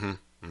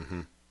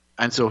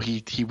 And so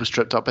he was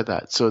tripped up by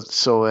that.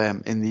 So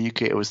in the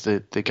UK, it was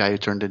the guy who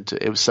turned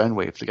into, it was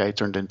Soundwave, the guy who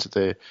turned into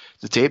the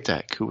tape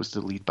deck, who was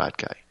the lead bad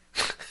guy.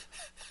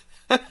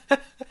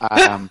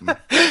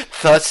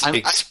 Thus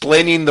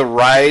explaining the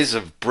rise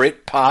of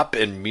Britpop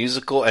and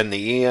musical and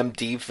the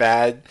EMD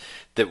fad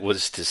that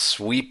was to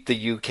sweep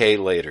the UK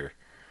later.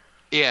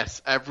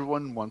 Yes,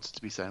 everyone wants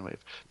to be Soundwave.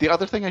 The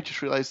other thing I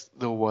just realized,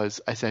 though,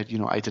 was I said,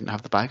 I didn't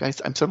have the bad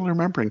guys. I'm suddenly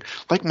remembering,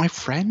 like, my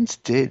friends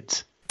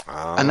did.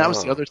 Oh. And that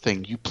was the other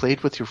thing. You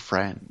played with your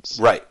friends.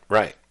 Right.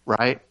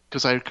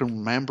 Because I can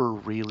remember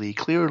really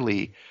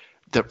clearly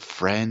that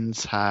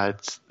friends had,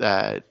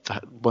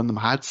 one of them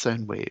had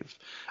Soundwave,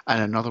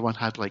 and another one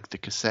had, like, the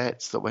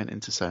cassettes that went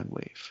into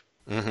Soundwave.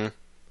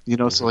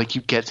 So, like,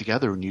 you'd get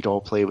together and you'd all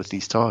play with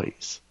these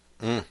toys.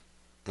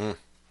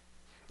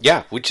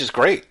 Yeah, which is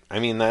great. I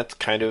mean, that's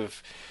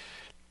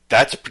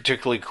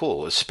particularly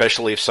cool,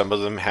 especially if some of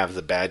them have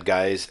the bad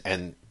guys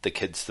and the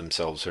kids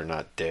themselves are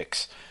not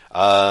dicks.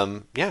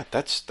 Yeah,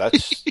 that's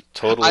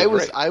totally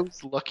great. I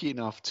was lucky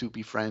enough to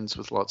be friends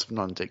with lots of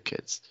non-dick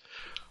kids.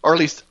 Or at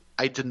least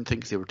I didn't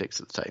think they were dicks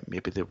at the time.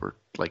 Maybe they were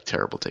like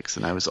terrible dicks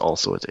and I was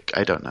also a dick.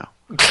 I don't know.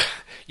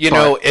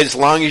 As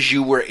long as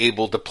you were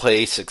able to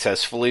play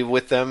successfully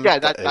with them, I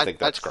think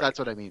that's great. That's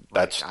what I mean.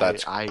 That's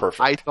perfect.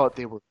 I thought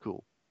they were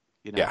cool.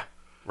 Yeah,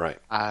 right.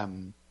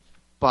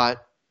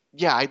 But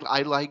yeah,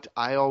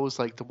 I always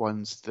liked the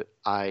ones that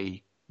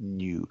I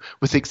knew,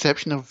 with the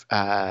exception of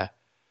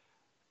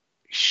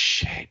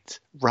shit,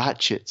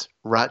 Ratchet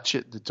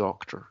the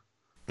Doctor.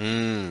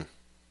 Mm.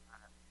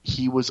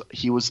 He was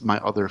my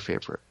other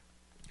favorite.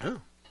 Oh.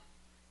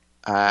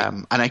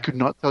 And I could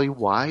not tell you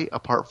why,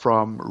 apart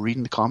from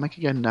reading the comic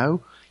again now.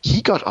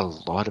 He got a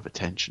lot of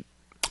attention.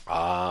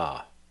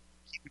 Ah.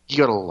 He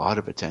got a lot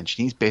of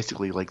attention. He's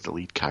basically like the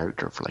lead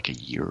character for like a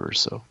year or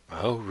so.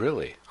 Oh,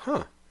 really?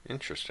 Huh.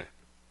 Interesting.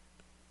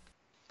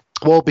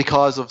 Well,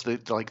 because of the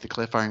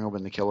cliffhanger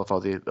when they kill off all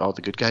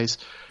the good guys,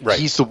 right.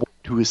 He's the one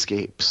who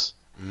escapes.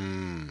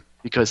 Mm.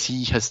 Because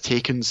he has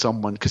taken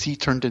someone, because he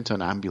turned into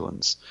an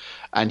ambulance,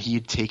 and he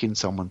had taken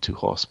someone to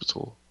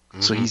hospital.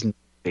 Mm-hmm. So he's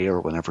there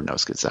whenever everyone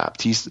else gets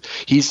zapped.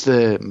 He's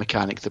the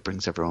mechanic that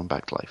brings everyone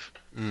back to life.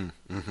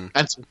 Mm-hmm.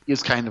 And so he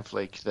is kind of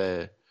like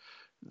the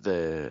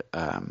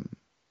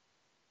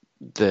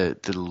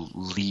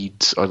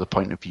lead or the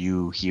point of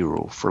view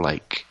hero for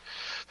like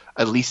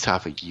at least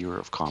half a year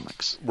of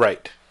comics.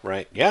 Right.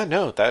 Yeah,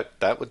 no,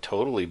 that would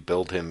totally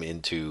build him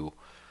into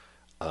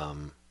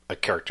a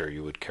character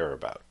you would care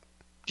about.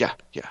 Yeah.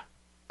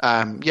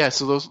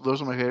 So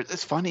those are my favorites.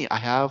 It's funny,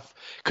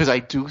 because I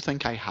do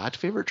think I had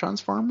favorite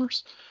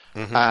Transformers,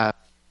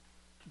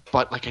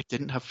 but like I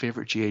didn't have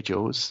favorite G.I.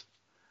 Joes,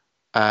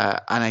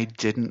 and I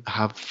didn't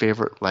have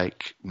favorite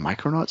like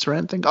Micronauts or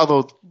anything.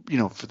 Although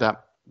for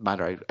that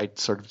matter, I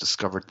sort of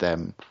discovered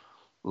them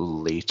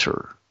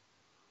later.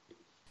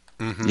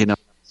 Mm-hmm.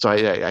 So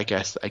I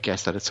guess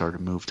that it sort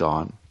of moved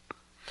on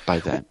by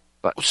then.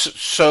 But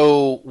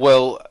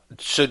so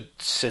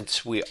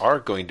since we are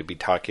going to be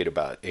talking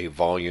about a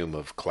volume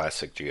of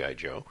classic G.I.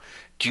 Joe,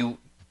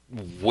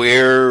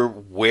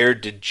 where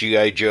did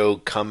G.I. Joe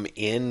come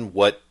in?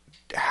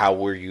 How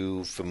were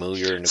you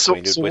familiar and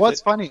acquainted with it? So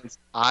what's funny is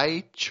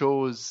I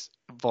chose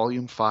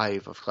volume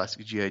 5 of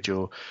classic G.I.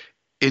 Joe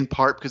in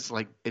part because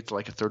it's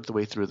like a third of the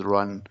way through the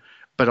run,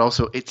 but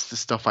also it's the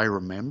stuff I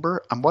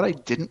remember. And what I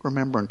didn't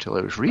remember until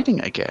I was reading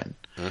it again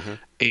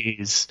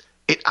is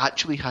it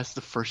actually has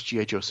the first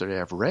G.I. Joe story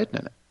I ever read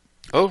in it.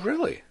 Oh,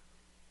 really?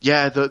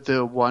 Yeah,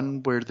 the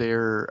one where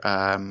they're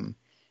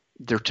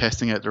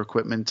testing out their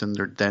equipment and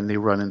then they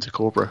run into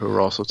Cobra, who are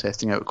also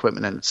testing out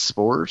equipment, and it's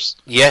spores.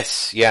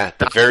 Yes, yeah,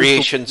 the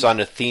variations on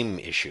a theme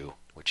issue,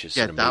 which is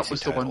an amazing that was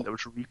title. the one that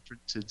was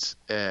reprinted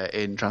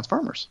in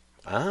Transformers.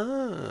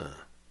 Ah.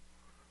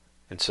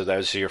 And so that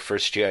was your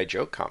first G.I.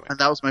 Joe comic. And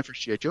that was my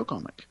first G.I. Joe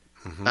comic.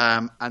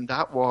 Mm-hmm. And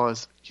that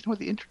was,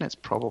 the internet's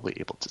probably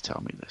able to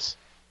tell me this.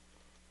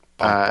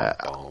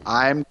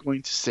 I'm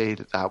going to say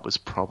that was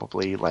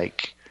probably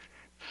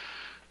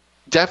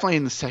definitely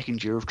in the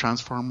second year of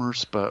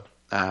Transformers, but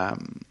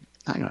hang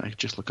on, I can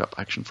just look up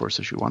Action Force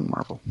issue 1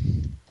 Marvel.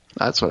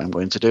 That's what I'm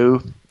going to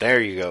do. There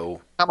you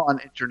go. Come on,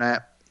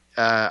 internet.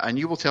 And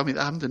you will tell me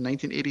that happened in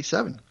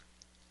 1987.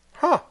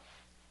 Huh.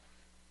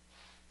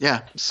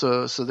 Yeah,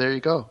 so there you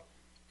go.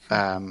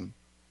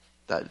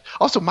 That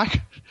also,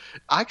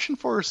 Action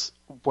Force,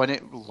 when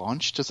it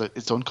launched as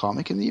its own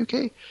comic in the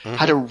UK,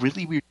 had a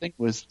really weird thing,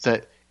 was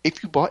that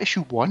if you bought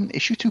issue 1,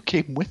 issue 2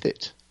 came with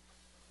it.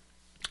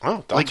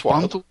 Oh, that's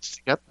wild. Bundled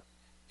together.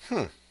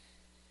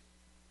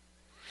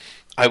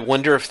 I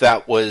wonder if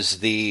that was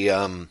the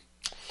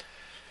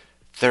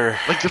their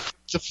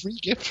the free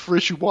gift for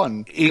issue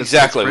 1.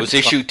 Exactly, it was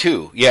issue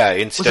 2. Yeah,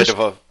 instead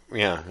of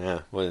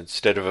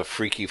a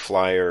freaky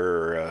flyer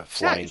or a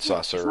flying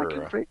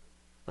saucer.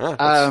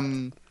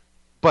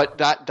 But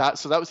that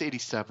was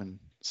 87.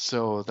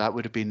 So that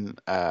would have been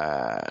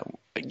I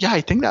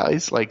think that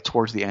is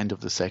towards the end of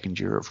the second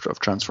year of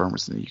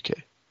Transformers in the UK.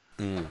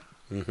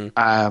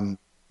 Mm-hmm.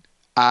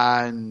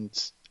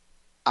 And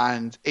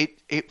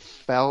it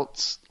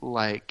felt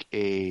like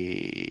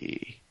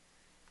a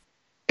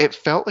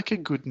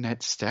good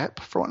next step,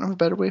 for want of a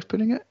better way of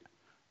putting it.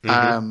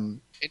 Mm-hmm.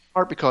 In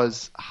part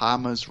because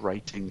Hama's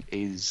writing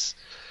is,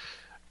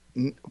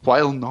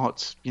 while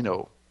not,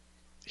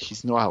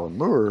 he's no Alan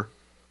Moore,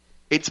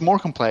 it's more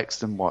complex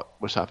than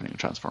what was happening in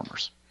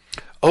Transformers.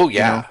 Oh,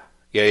 yeah.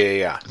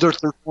 Yeah. There's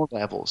more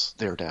levels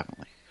there,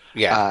 definitely.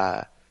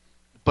 Yeah.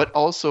 But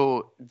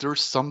also, there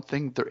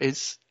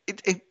is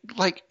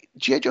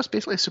G.I. Joe's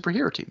basically a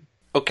superhero team.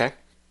 Okay.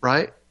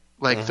 Right?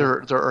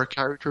 There are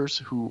characters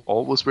who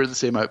always wear the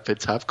same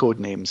outfits, have code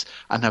names,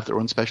 and have their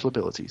own special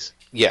abilities.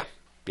 Yeah.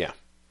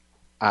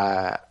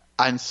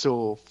 And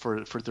so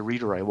for the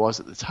reader I was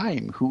at the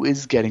time, who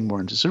is getting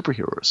more into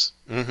superheroes,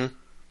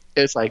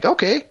 it's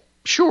okay,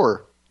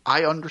 sure,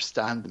 I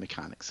understand the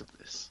mechanics of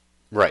this.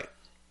 Right.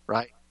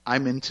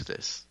 I'm into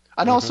this.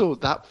 And also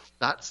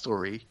that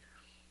story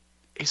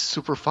is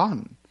super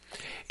fun.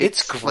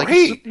 It's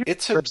great.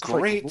 It's a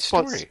great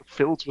story.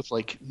 Filled with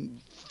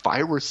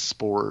virus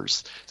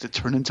spores that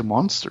turn into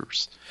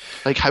monsters.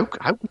 How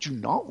would you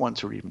not want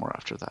to read more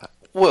after that?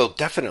 Well,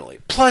 definitely.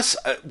 Plus,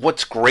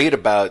 what's great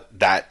about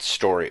that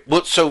story...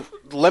 Well, so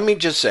let me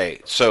just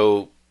say,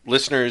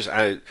 listeners,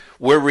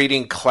 we're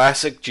reading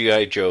Classic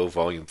G.I. Joe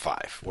Volume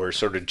 5. We're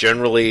sort of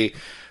generally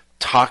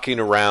talking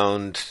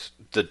around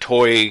the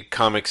toy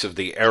comics of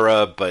the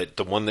era, but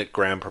the one that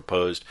Graham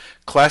proposed,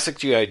 Classic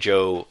G.I.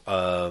 Joe,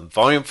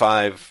 Volume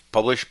 5,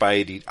 published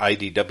by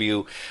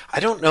IDW. I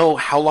don't know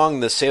how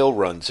long the sale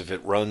runs. If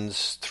it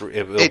runs through,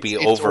 it will be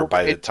over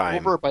by the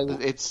time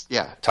this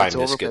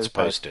gets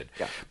posted.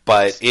 Yeah.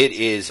 But it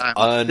is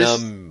an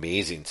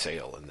amazing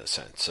sale in the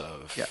sense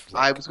of... Yeah,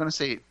 I was going to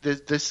say,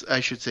 this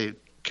I should say,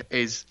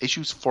 is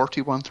issues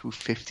 41 through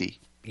 50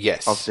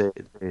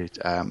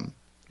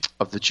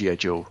 of the G.I.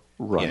 Joe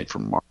run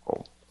from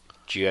Marvel.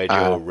 G.I.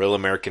 Joe, Real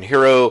American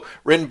Hero,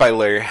 written by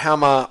Larry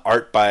Hama,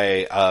 art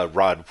by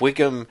Rod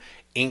Wiggum,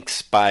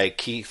 inks by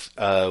Keith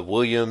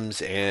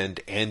Williams and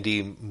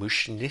Andy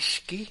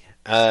Mushinishki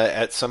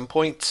at some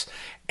points.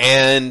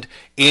 And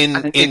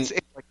it's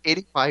like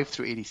 85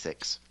 through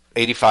 86.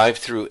 85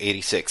 through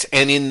 86.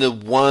 And in the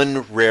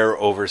one rare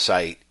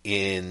oversight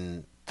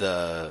in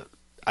the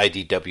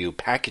IDW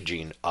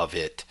packaging of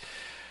it,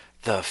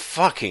 the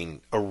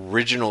fucking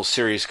original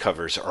series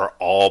covers are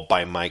all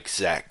by Mike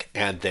Zeck,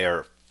 and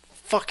they're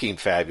fucking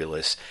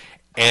fabulous.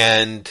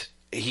 And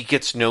he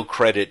gets no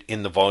credit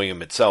in the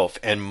volume itself.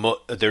 And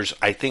there's,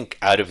 I think,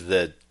 out of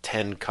the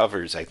 10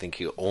 covers, I think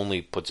he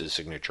only puts his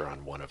signature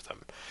on one of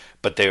them.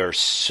 But they are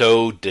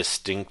so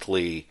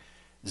distinctly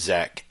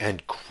Zeck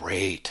and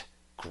great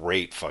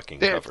fucking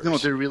covers. No,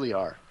 they really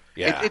are.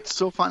 Yeah. It's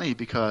so funny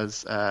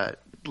because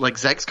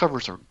Zeck's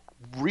covers are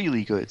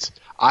really good.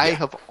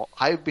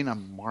 I've been a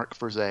mark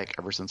for Zeck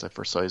ever since I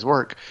first saw his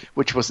work,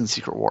 which was in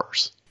Secret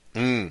Wars.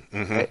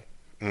 Right?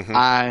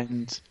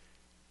 And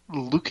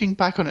looking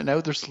back on it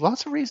now, there's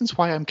lots of reasons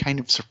why I'm kind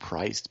of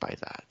surprised by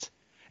that,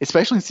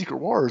 especially in Secret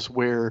Wars,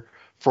 where,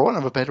 for want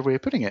of a better way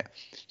of putting it,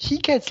 he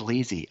gets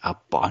lazy a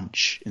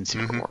bunch in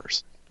Secret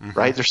Wars.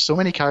 Right? There's so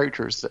many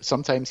characters that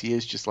sometimes he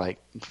is just like,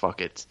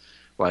 fuck it,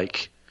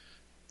 like,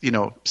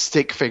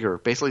 stick figure,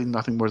 basically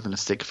nothing more than a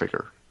stick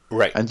figure.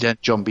 Right. And then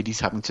John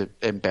Beatty's having to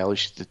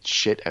embellish the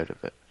shit out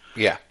of it.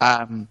 Yeah.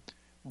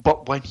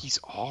 But when he's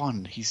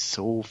on, he's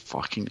so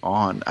fucking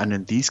on. And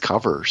in these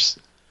covers,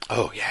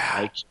 oh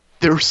yeah,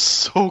 they're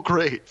so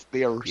great.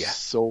 They are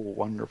so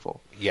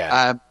wonderful.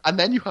 Yeah. And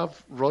then you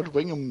have Rod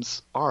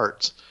Wingham's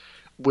art,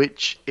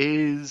 which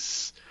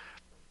is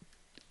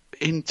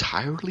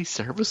entirely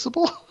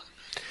serviceable.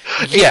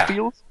 Yeah. It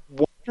feels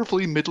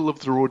wonderfully middle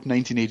of the road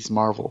 1980s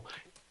Marvel.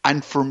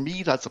 And for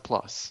me, that's a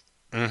plus.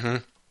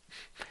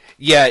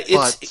 Yeah,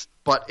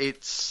 but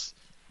it's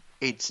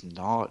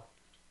not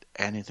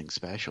anything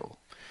special.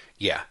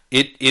 Yeah,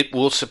 it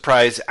will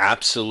surprise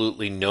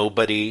absolutely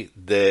nobody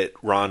that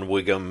Ron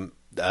Wiggum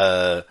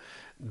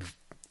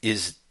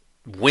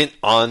went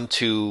on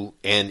to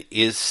and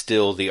is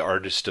still the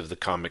artist of the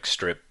comic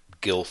strip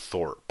Gil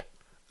Thorpe.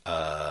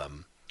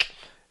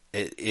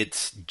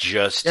 It's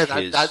just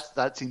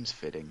that seems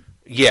fitting.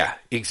 Yeah,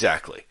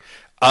 exactly.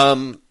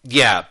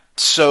 Yeah.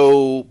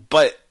 So,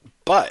 but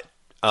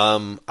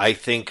I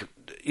think,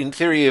 in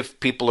theory, if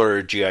people are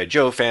a G.I.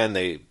 Joe fan,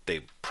 they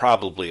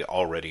probably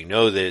already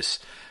know this.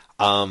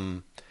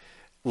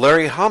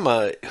 Larry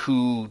Hama,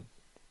 who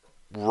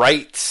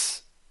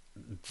writes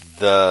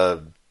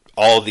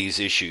all these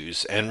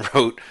issues and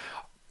wrote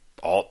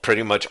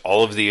pretty much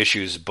all of the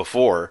issues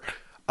before,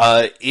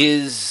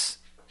 is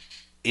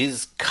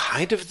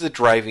kind of the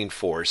driving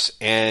force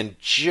and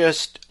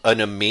just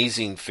an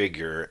amazing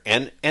figure,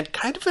 and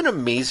kind of an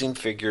amazing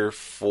figure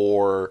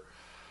for,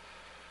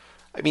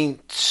 I mean,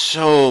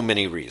 so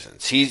many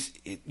reasons. He is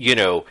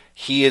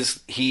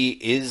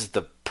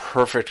the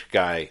perfect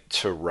guy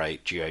to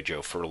write G.I.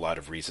 Joe for a lot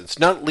of reasons,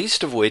 not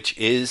least of which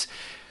is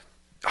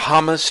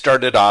Hama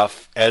started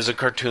off as a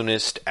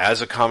cartoonist,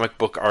 as a comic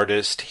book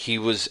artist. He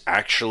was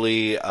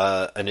actually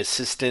an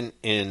assistant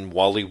in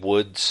Wally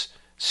Wood's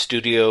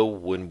studio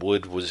when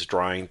Wood was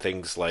drawing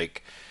things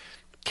like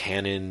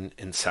Cannon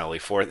and Sally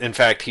Forth. In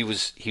fact, he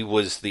was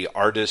the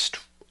art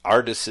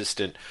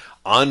assistant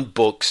on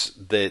books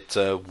that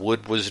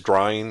Wood was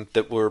drawing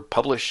that were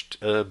published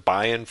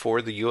by and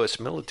for the U.S.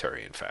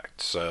 military, in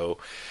fact. So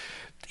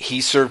he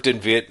served in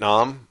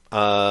Vietnam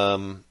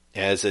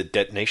as a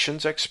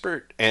detonations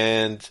expert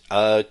and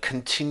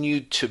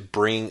continued to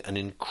bring an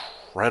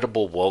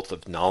incredible wealth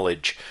of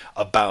knowledge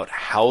about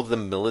how the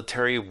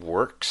military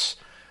works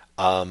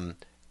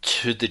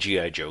to the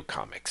G.I. Joe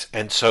comics.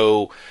 And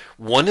so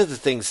one of the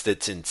things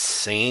that's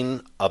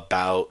insane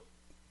about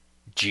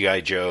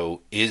G.I.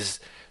 Joe is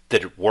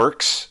that it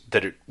works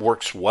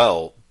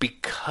well,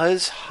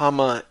 because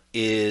Hama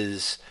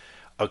is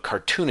a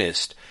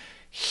cartoonist.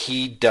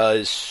 He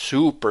does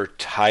super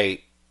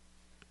tight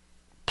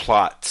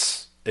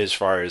plots, as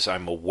far as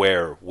I'm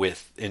aware,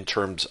 in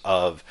terms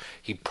of,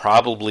 he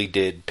probably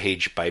did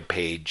page by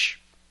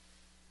page,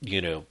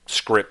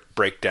 script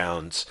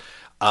breakdowns.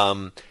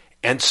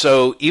 And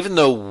so even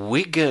though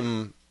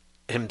Wiggum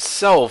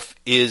himself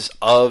is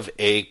of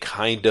a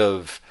kind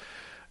of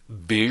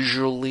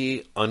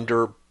visually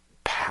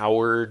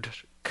underpowered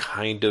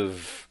kind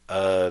of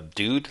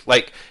dude,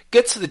 like,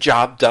 gets the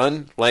job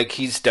done. Like,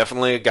 he's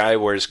definitely a guy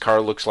where his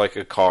car looks like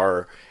a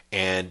car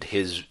and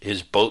his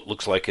boat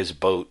looks like his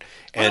boat.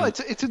 And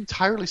it's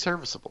entirely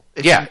serviceable.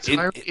 It's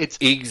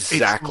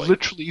exactly. It's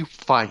literally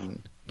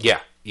fine. Yeah,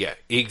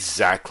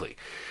 exactly.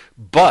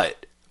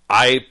 But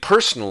I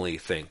personally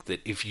think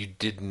that if you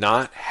did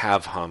not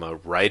have Hama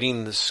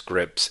writing the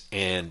scripts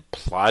and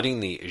plotting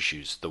the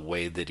issues the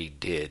way that he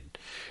did,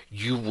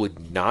 you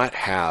would not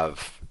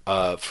have...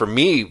 for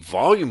me,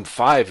 Volume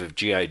 5 of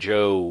G.I.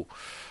 Joe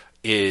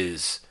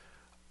is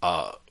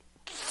a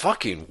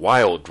fucking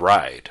wild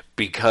ride,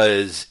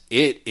 because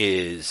it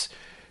is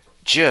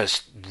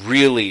just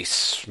really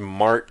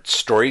smart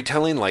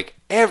storytelling. Like,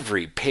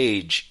 every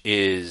page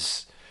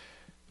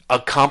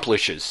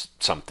accomplishes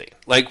something.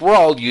 Like, we're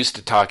all used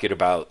to talking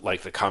about,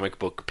 like, the comic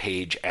book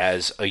page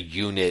as a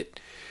unit.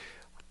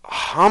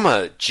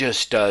 Hama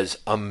just does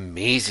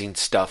amazing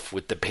stuff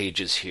with the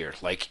pages here.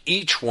 Like,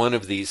 each one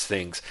of these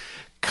things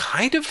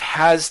kind of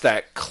has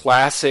that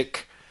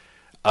classic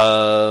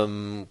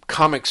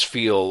comics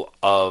feel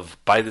of,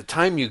 by the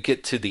time you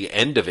get to the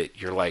end of it,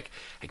 you're like,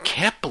 I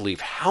can't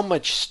believe how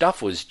much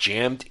stuff was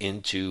jammed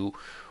into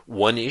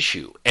one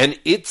issue. And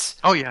it's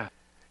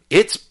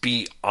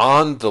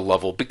beyond the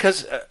level,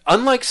 because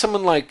unlike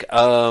someone like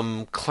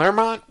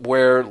Claremont,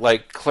 where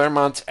like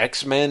Claremont's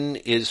X-Men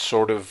is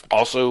sort of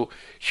also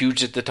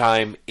huge at the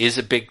time, is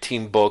a big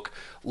team book,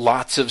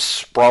 lots of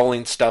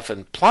sprawling stuff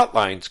and plot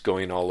lines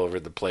going all over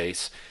the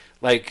place.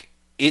 Like,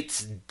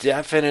 it's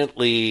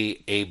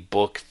definitely a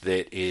book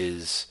that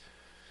is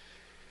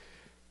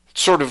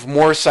sort of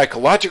more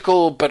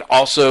psychological, but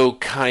also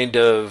kind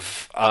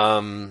of,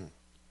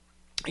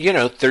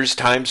 there's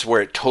times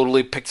where it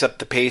totally picks up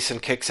the pace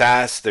and kicks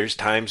ass. There's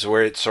times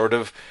where it sort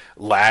of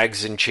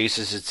lags and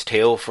chases its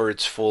tail for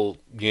its full,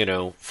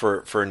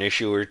 for an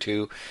issue or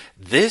two.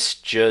 This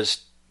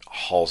just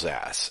hauls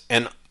ass.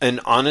 And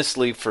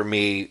honestly, for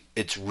me,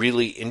 it's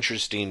really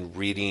interesting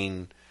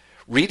reading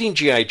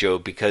G.I. Joe,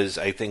 because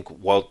I think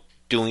while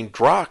doing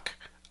Drock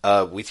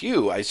with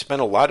you, I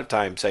spent a lot of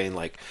time saying,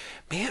 like,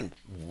 man,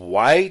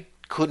 why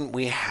couldn't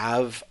we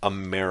have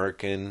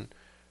American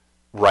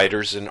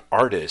writers and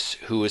artists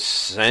who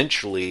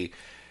essentially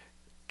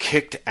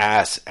kicked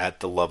ass at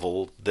the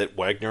level that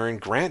Wagner and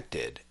Grant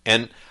did?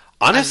 And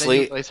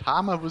honestly,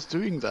 Hama was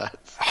doing that.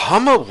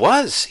 Hama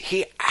was.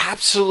 He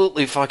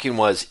absolutely fucking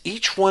was.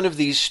 Each one of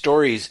these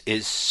stories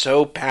is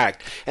so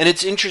packed. And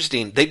it's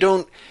interesting. They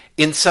don't...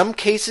 In some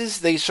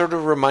cases, they sort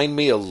of remind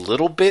me a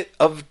little bit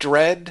of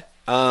Dredd,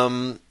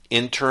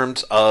 in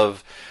terms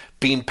of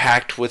being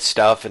packed with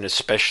stuff, and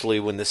especially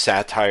when the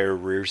satire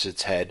rears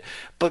its head.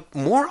 But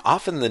more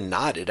often than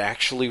not, it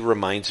actually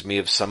reminds me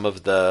of some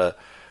of the,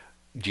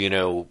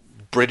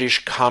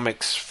 British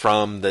comics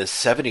from the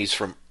 70s,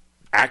 from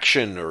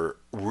Action or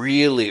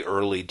really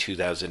early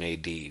 2000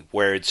 AD,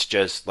 where it's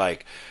just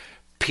like,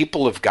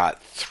 people have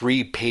got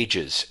 3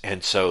 pages,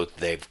 and so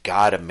they've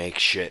got to make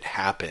shit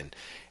happen.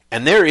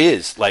 And there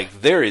is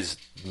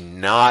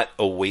not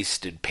a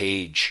wasted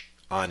page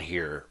on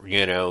here.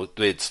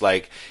 It's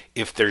like,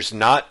 if there's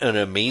not an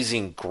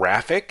amazing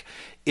graphic,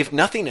 if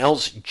nothing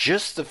else,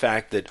 just the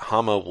fact that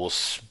Hama will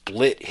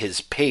split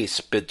his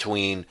pace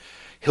between,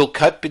 he'll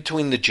cut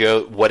between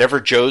whatever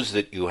Joes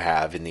that you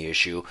have in the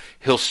issue,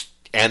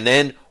 and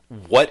then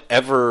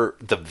whatever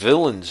the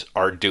villains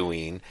are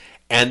doing,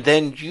 and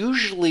then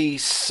usually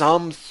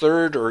some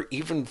third or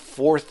even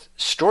fourth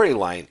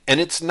storyline. And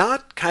it's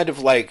not kind of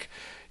like,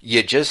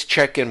 you just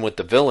check in with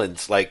the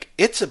villains. Like,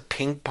 it's a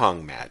ping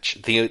pong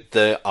match.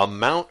 The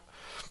amount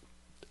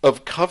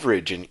of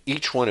coverage in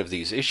each one of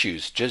these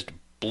issues just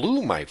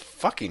blew my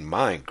fucking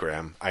mind,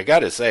 Graham. I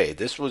gotta say,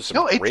 this was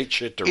some great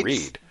shit to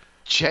read.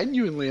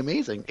 Genuinely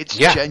amazing. It's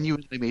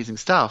genuinely amazing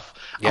stuff.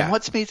 Yeah. And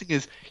what's amazing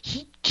is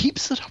he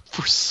keeps it up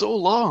for so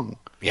long.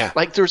 Yeah.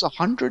 Like, there's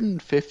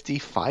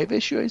 155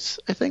 issues,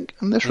 I think,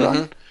 in this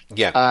run.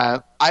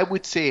 Yeah. I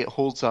would say it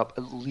holds up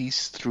at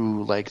least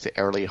through, like, the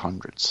early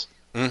hundreds.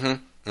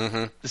 Mm-hmm.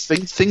 Mm-hmm.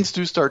 Things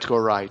do start to go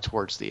awry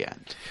towards the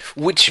end,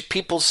 which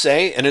people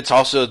say, and it's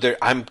also there.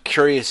 I'm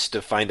curious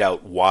to find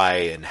out why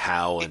and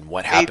how and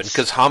what happened,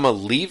 because Hama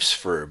leaves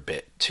for a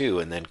bit too,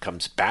 and then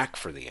comes back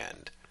for the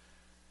end.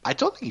 I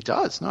don't think he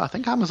does. No, I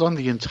think Hama's on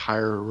the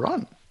entire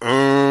run.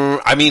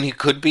 I mean, he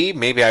could be.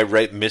 Maybe I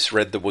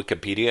misread the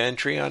Wikipedia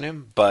entry on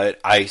him, but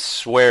I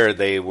swear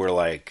they were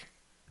like,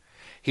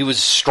 he was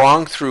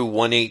strong through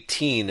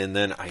 118, and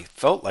then I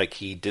felt like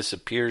he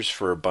disappears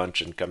for a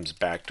bunch and comes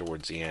back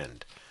towards the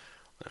end.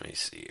 Let me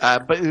see.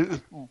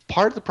 But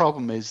part of the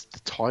problem is the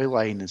toy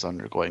line is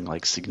undergoing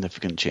like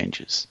significant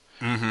changes.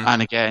 Mm-hmm.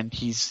 And again,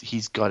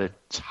 he's got to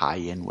tie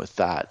in with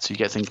that. So you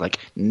get things like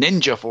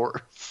Ninja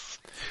Force.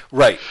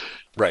 Right.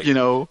 But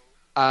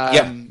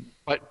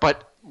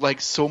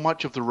like, so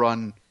much of the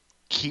run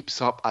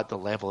keeps up at the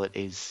level it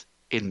is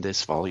in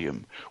this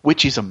volume,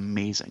 which is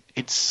amazing.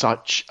 It's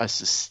such a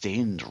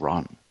sustained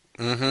run.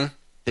 Mm-hmm.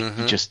 That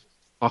he just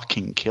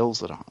fucking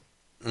kills it on.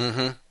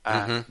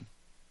 Mm-hmm.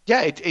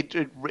 Yeah, it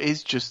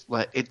is just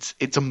like,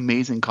 it's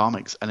amazing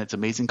comics, and it's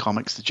amazing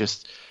comics that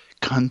just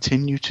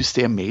continue to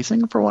stay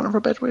amazing, for want of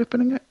a better way of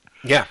putting it.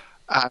 Yeah.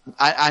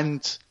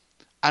 And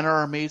and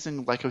are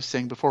amazing, like I was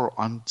saying before,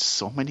 on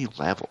so many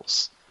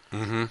levels.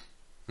 Mm-hmm.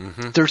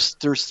 Mm-hmm.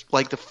 There's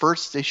like the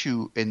first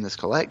issue in this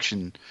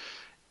collection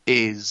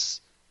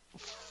is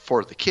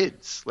for the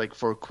kids, like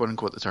for quote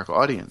unquote the target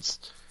audience.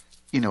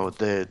 You know,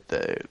 the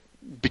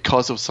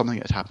because of something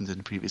that happened in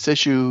the previous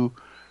issue,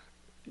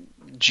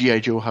 G.I.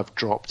 Joe have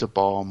dropped a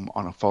bomb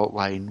on a fault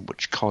line,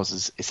 which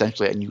causes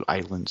essentially a new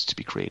island to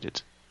be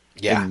created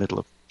in the middle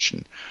of the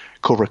ocean.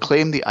 Cobra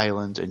claim the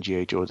island, and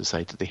G.I. Joe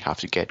decide that they have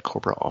to get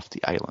Cobra off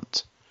the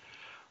island.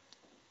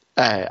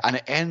 And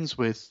it ends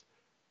with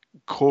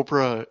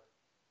Cobra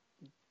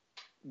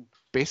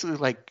basically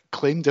like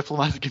claim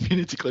diplomatic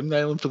immunity, claim the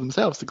island for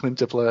themselves to claim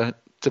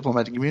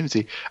diplomatic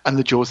immunity, and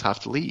the Joes have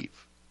to leave.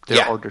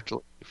 They're ordered to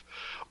leave.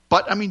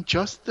 But I mean,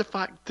 just the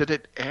fact that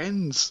it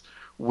ends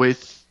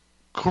with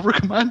Cobra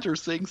Commander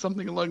saying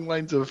something along the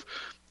lines of,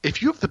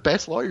 "If you have the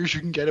best lawyers,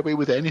 you can get away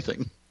with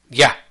anything."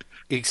 Yeah,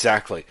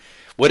 exactly.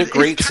 What a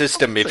great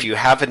system. If you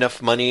have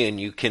enough money and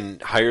you can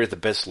hire the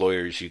best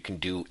lawyers, you can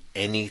do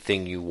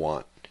anything you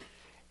want.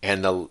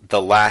 And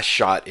the last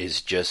shot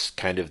is just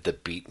kind of the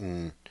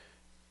beaten,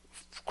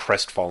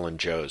 crestfallen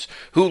Joes,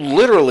 who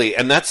literally,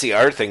 and that's the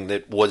other thing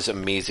that was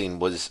amazing,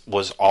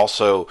 was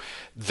also,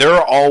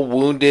 they're all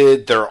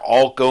wounded, they're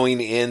all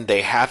going in,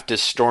 they have to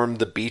storm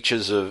the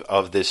beaches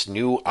of this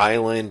new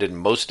island, and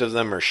most of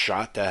them are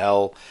shot to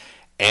hell,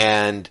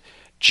 and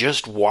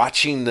just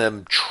watching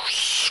them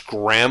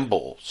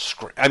scramble.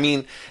 I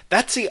mean,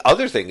 that's the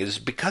other thing, is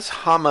because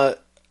Hama,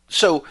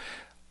 so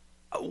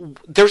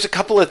there's a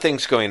couple of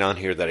things going on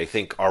here that I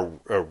think are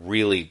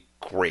really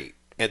great.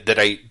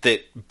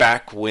 That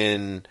back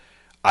when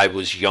I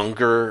was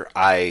younger,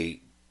 I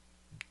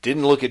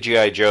didn't look at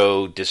G.I.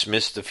 Joe,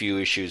 dismissed the few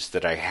issues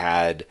that I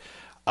had.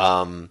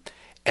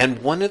 And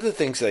one of the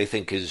things that I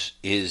think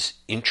is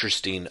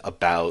interesting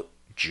about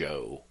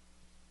Joe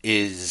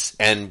is,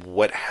 and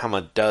what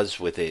Hama does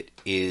with it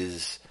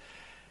is,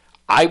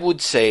 I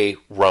would say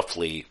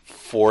roughly,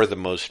 for the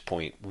most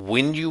part,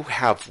 when you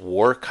have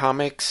war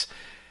comics,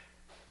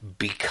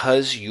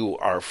 because you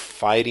are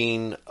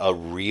fighting a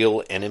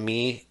real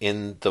enemy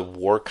in the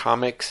war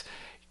comics,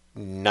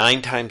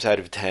 9 times out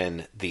of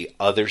 10, the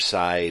other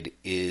side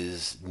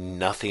is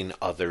nothing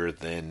other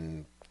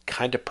than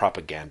kind of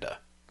propaganda.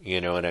 You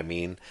know what I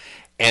mean?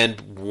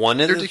 And one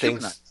of the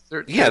things,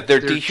 they're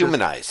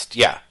dehumanized.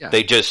 Yeah.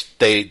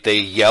 They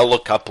yell a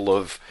couple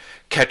of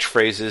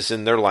catchphrases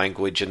in their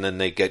language, and then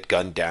they get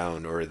gunned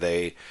down, or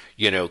they,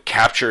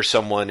 capture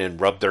someone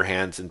and rub their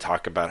hands and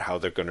talk about how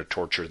they're going to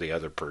torture the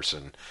other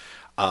person.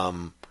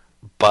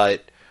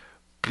 But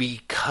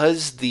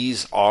because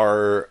these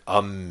are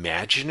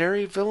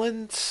imaginary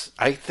villains,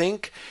 I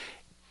think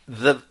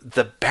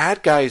the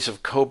bad guys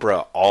of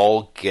Cobra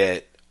all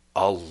get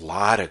a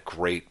lot of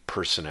great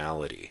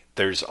personality.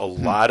 There's a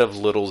lot of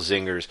little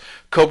zingers.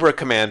 Cobra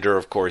Commander,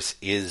 of course,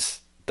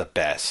 is the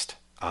best.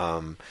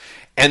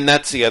 And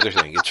that's the other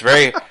thing.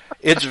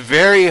 It's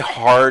very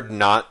hard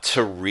not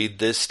to read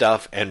this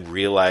stuff and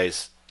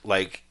realize,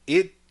 like,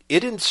 it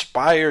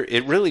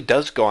really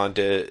does go on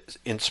to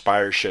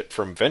inspire shit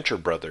from Venture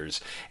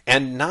Brothers,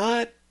 and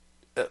not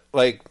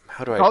like,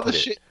 how do I put it?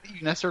 Shit that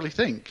you necessarily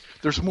think.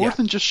 There's more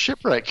than just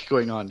shipwreck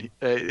going on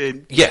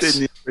in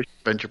the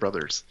Venture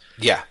Brothers.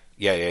 Yeah.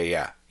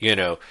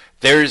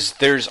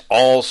 There's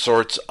all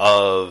sorts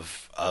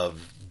of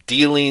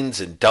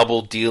dealings and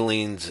double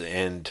dealings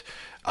and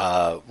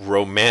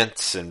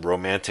romance and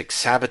romantic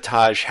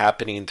sabotage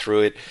happening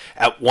through it.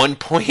 At one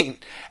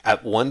point,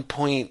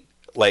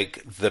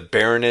 like, the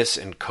Baroness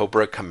and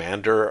Cobra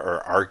Commander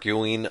are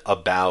arguing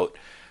about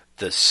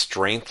the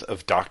strength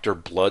of Dr.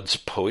 Blood's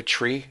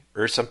poetry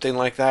or something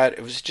like that.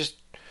 It was just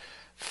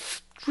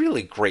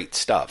really great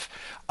stuff.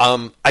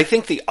 I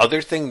think the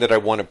other thing that I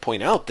want to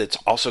point out that's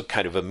also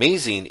kind of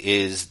amazing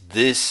is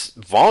this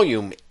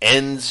volume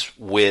ends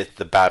with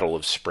the Battle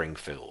of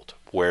Springfield,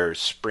 where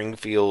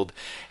Springfield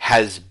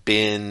has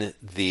been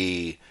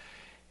the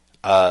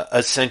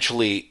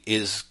essentially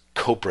is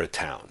Cobra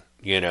Town.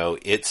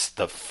 It's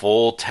the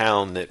full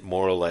town that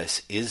more or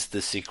less is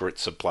the secret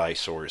supply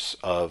source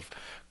of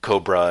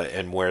Cobra,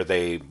 and where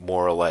they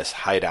more or less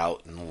hide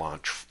out and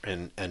launch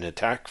an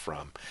attack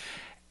from.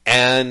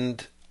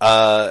 And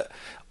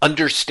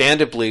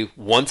understandably,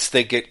 once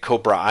they get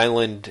Cobra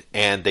Island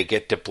and they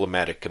get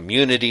diplomatic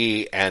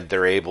immunity and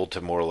they're able to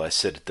more or less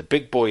sit at the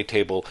big boy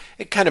table,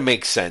 it kind of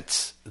makes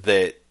sense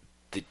that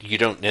you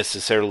don't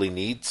necessarily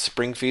need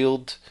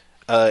Springfield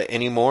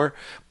anymore.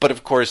 But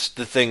of course,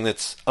 the thing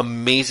that's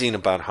amazing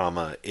about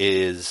Hama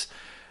is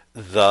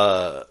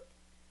the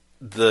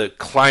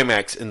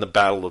climax in the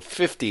Battle of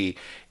 50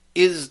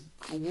 is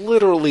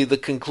literally the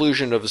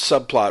conclusion of a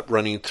subplot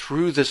running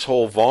through this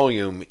whole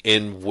volume,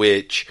 in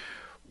which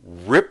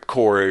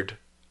Ripcord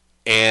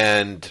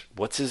and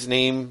what's his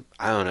name?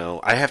 I don't know.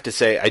 I have to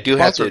say, I do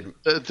have to.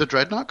 The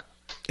Dreadnought?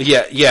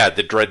 Yeah,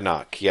 the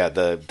Dreadnought. Yeah,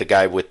 the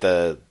guy with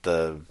the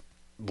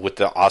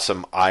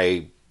awesome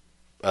eye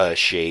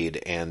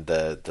shade and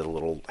the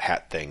little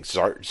hat thing.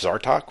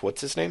 Zartok?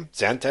 What's his name?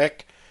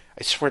 Zantek?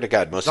 I swear to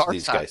God, most of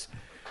these guys.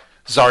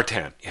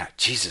 Zartan. Yeah,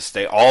 Jesus,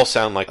 they all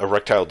sound like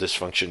erectile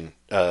dysfunction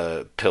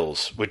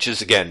pills, which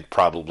is, again,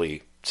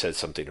 probably says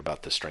something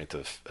about the strength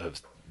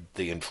of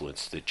the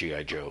influence that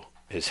G.I. Joe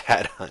has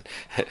had on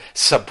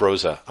Sub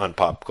Rosa on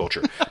pop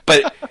culture.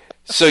 But,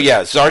 so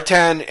yeah,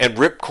 Zartan and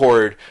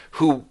Ripcord,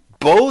 who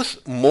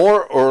both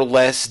more or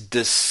less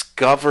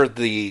discover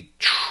the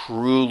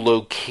true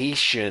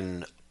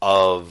location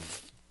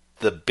of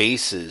the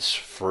bases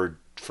for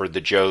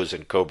the Joes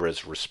and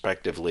Cobras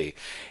respectively,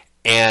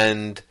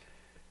 and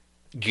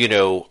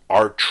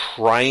are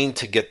trying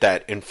to get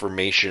that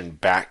information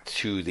back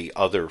to the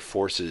other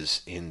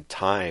forces in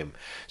time.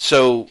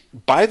 So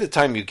by the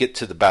time you get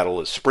to the Battle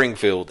of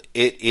Springfield,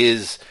 it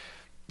is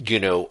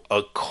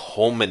a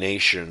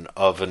culmination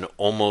of an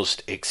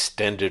almost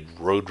extended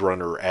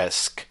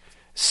Roadrunner-esque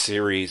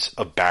series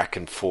of back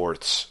and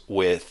forths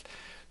with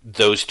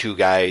those two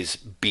guys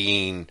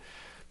being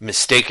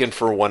mistaken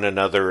for one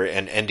another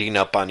and ending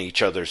up on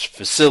each other's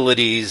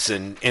facilities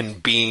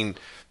and being,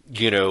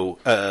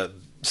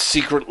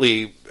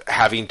 secretly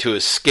having to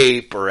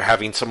escape or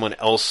having someone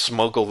else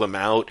smuggle them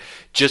out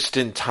just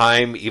in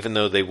time, even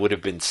though they would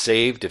have been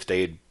saved if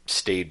they had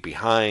stayed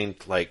behind.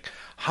 Like,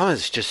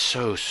 Hama's just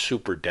so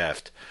super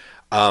deft.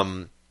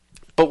 But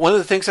one of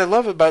the things I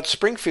love about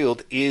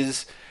Springfield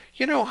is,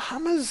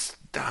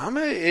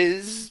 Hama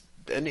is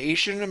an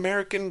Asian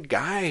American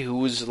guy who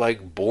was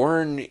like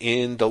born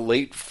in the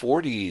late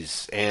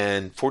 40s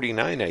and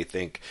 49, I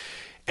think,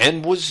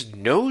 and was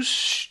no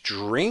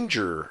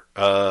stranger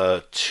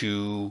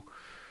to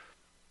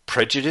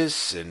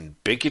prejudice and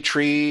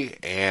bigotry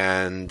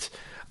and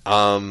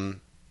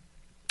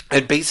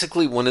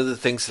basically one of the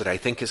things that I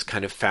think is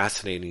kind of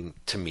fascinating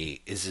to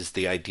me is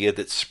the idea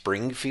that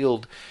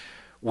Springfield,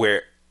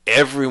 where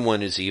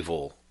everyone is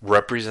evil,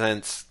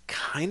 represents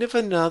kind of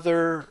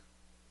another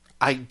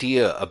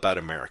idea about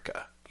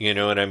America. You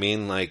know what I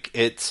mean? Like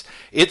it's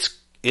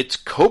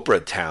Cobra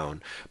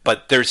Town,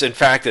 but there's in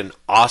fact an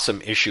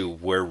awesome issue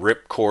where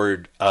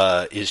Ripcord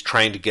is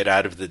trying to get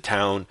out of the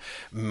town,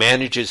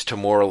 manages to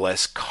more or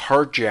less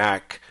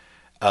carjack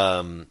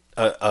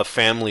a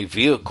family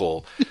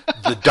vehicle.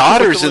 The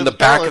daughter's in the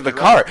back of the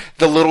car,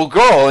 the little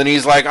girl, and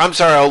he's like, "I'm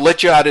sorry, I'll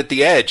let you out at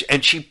the edge."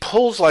 And she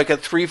pulls like a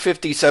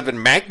 .357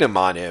 Magnum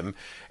on him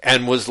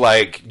and was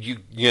like,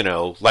 you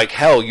know, like,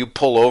 "Hell, you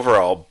pull over,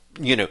 I'll,"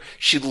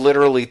 she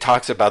literally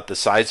talks about the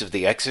size of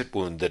the exit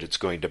wound that it's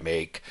going to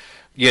make.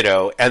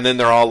 And then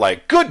they're all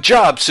like, "Good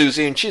job,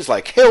 Susie," and she's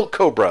like, "Hail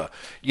Cobra,"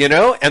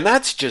 and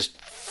that's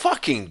just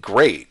fucking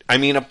great. I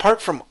mean,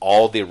 apart from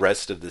all the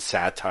rest of the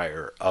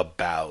satire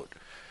about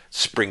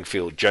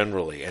Springfield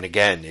generally, and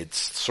again,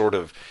 it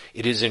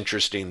is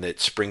interesting that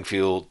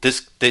Springfield,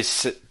 this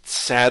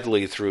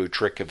sadly through a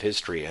trick of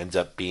history, ends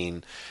up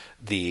being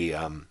the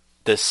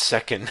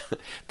second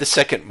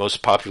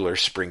most popular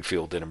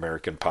Springfield in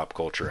American pop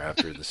culture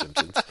after The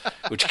Simpsons,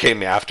 which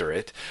came after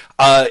it,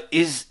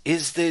 is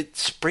that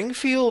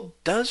Springfield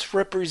does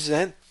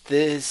represent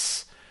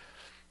this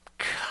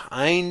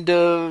kind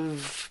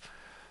of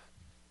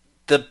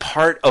the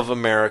part of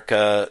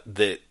America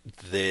that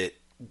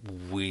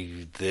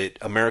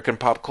American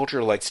pop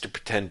culture likes to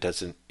pretend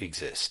doesn't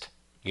exist.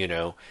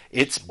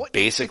 It's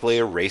basically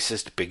a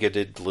racist,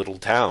 bigoted little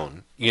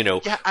town.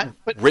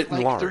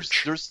 Written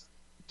large.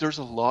 There's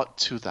a lot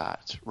to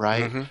that,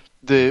 right?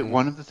 Mm-hmm.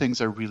 One of the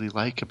things I really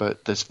like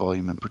about this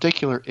volume in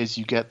particular is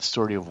you get the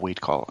story of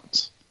Wade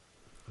Collins.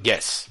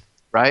 Yes.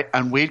 Right?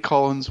 And Wade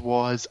Collins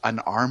was an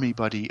army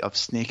buddy of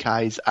Snake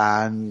Eyes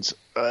and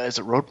is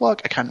it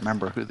Roadblock? I can't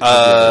remember who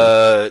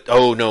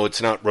oh no,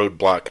 it's not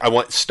Roadblock. I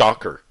want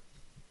Stalker.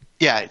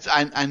 Yeah,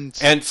 and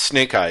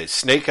Snake Eyes.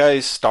 Snake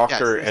Eyes,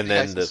 Stalker, and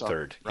then the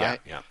third. Right?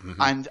 Yeah.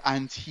 Mm-hmm.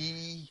 And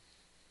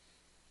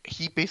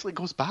he basically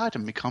goes bad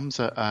and becomes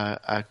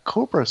a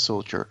Cobra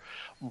soldier.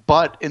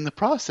 But in the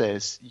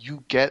process,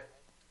 you get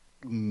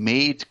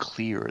made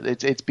clear.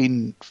 It's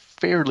been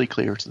fairly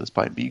clear to this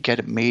point, but you get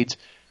it made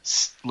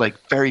like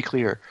very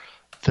clear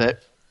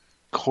that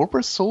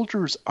Cobra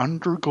soldiers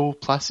undergo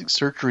plastic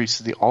surgery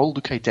so they all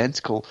look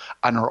identical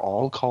and are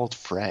all called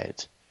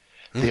Fred.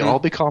 Mm-hmm. They all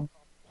become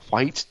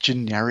white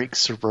generic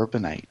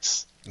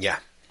suburbanites. Yeah.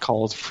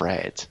 Called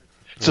Fred.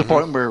 To the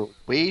point where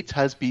Wade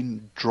has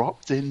been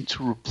dropped in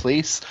to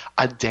replace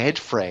a dead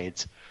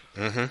Fred,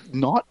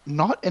 not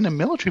in a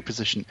military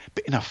position,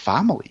 but in a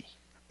family.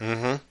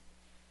 And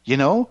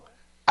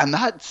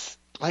that's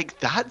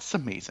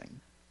amazing.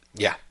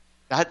 Yeah,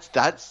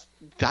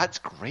 that's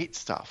great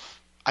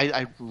stuff.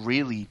 I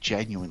really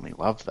genuinely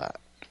love that.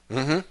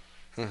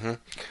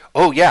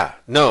 Oh yeah,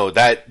 no,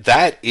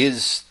 that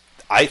is.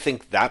 I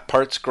think that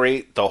part's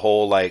great. The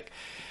whole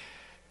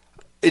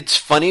it's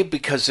funny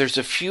because there's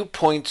a few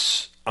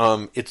points.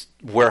 It's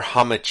where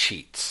Hama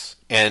cheats,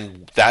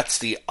 and that's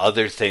the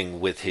other thing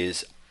with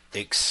his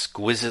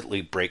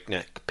exquisitely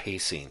breakneck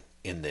pacing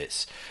in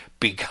this,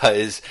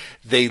 because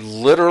they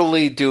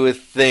literally do a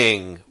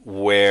thing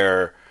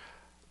where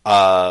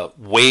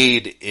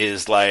Wade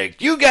is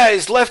like, you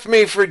guys left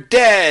me for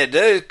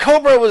dead.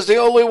 Cobra was the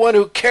only one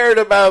who cared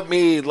about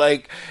me.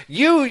 Like,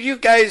 you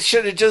guys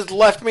should have just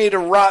left me to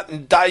rot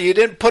and die. You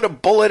didn't put a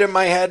bullet in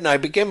my head, and I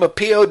became a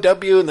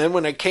POW, and then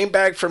when I came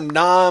back from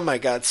Nam, I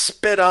got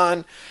spit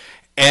on.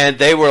 And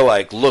they were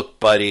like, look,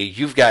 buddy,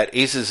 you've got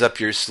aces up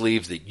your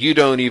sleeve that you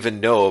don't even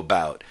know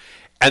about.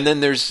 And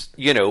then there's,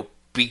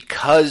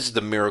 because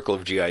the Miracle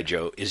of G.I.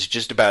 Joe is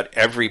just about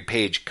every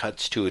page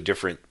cuts to a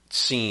different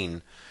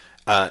scene,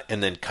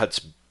 and then cuts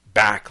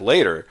back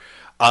later,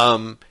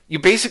 you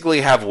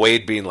basically have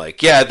Wade being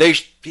like, yeah,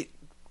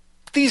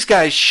 these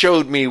guys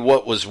showed me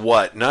what was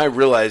what, and I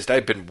realized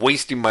I've been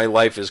wasting my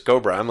life as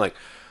Cobra. I'm like,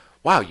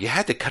 wow, you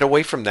had to cut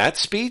away from that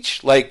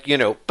speech? Like,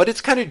 but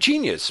it's kind of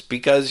genius,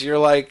 because you're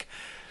like,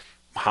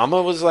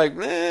 Hama was like,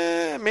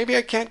 maybe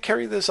I can't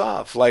carry this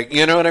off. Like,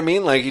 you know what I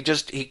mean? Like,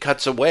 he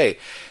cuts away.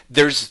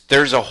 There's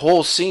a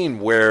whole scene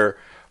where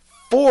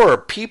 4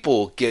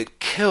 people get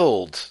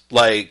killed,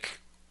 like,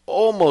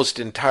 almost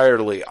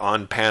entirely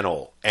on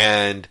panel,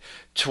 and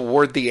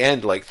toward the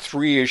end, like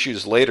 3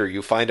 issues later,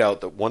 you find out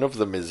that one of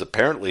them is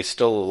apparently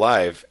still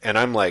alive, and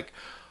I'm like,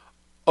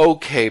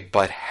 okay,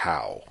 but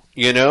how?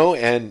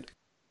 And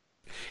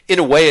in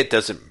a way it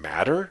doesn't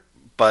matter,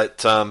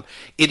 but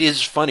it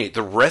is funny.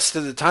 The rest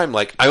of the time,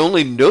 like, I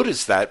only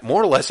noticed that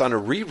more or less on a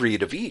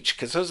reread of each,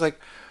 because I was like,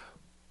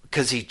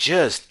 because he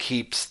just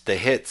keeps the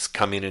hits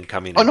coming and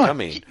coming and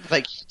coming. He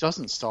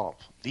doesn't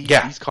stop.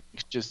 These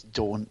comics just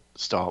don't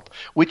stop,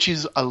 which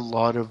is a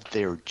lot of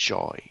their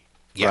joy,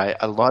 right?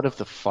 A lot of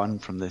the fun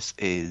from this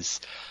is,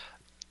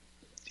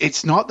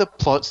 it's not that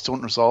plots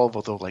don't resolve,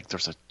 although, like,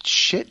 there's a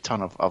shit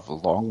ton of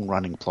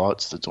long-running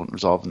plots that don't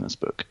resolve in this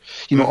book.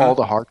 All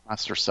the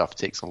Hardmaster stuff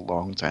takes a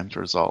long time to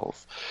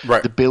resolve.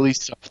 Right. The Billy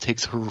stuff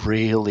takes a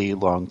really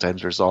long time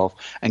to resolve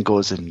and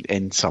goes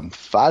in some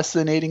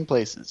fascinating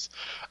places.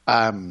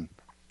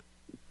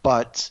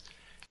 But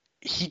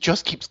he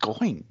just keeps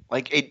going.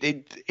 Like,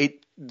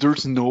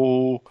 there's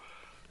no,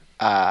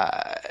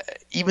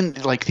 even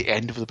like the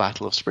end of the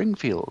Battle of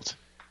Springfield.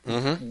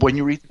 Mm-hmm. When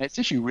you read the next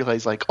issue, you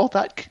realize, like, oh,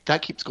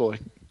 that keeps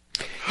going.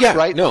 Yeah,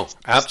 right. No,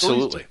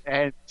 absolutely.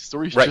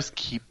 Stories just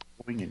keep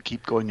going and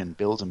keep going and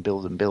build and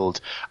build and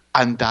build,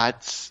 and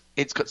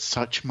it's got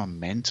such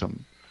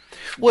momentum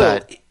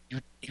that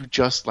you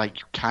just,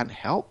 like, you can't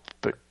help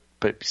but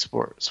be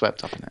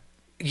swept up in it.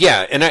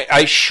 Yeah, and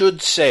I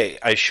should say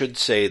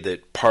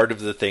that part of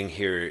the thing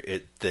here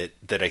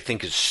that I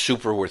think is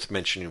super worth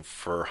mentioning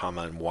for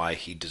Hama, and why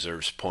he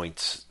deserves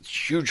points,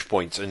 huge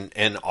points,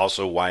 and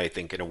also why I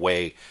think, in a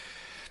way,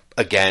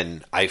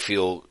 again, I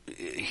feel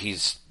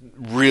he's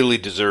really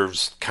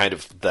deserves kind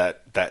of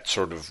that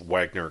sort of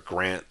Wagner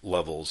Grant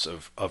levels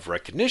of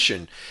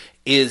recognition,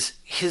 is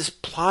his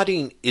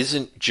plotting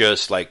isn't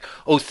just like,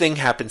 oh, thing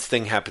happens,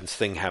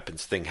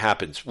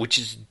 which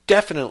is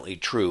definitely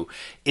true.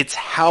 It's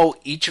how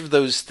each of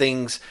those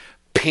things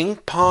ping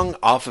pong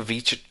off of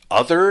each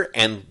other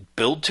and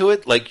build to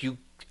it. Like, you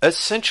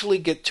essentially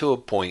get to a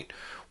point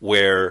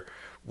where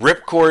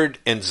Ripcord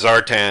and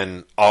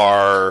Zartan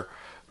are,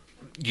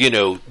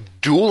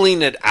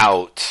 dueling it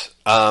out.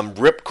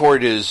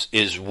 Ripcord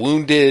is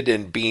wounded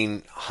and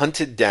being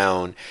hunted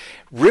down.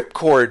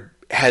 Ripcord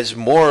has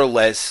more or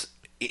less,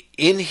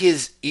 in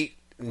his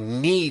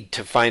need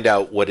to find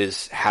out what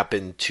has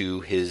happened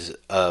to his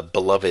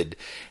beloved,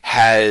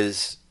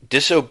 has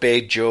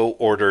disobeyed Joe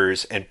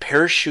orders and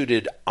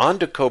parachuted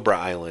onto Cobra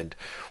Island,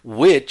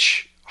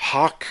 which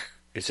Hawk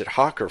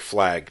or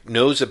Flag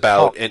knows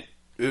about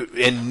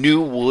and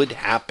knew would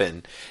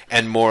happen,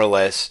 and more or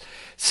less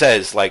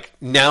says, like,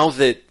 now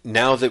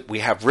that we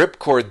have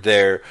Ripcord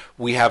there,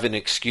 we have an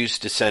excuse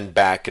to send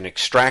back an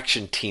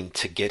extraction team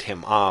to get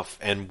him off.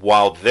 And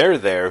while they're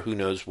there, who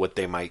knows what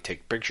they might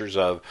take pictures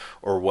of,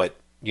 or what,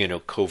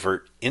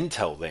 covert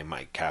intel they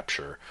might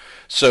capture.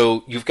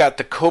 So you've got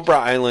the Cobra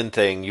Island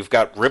thing, you've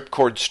got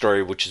Ripcord's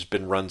story, which has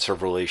been run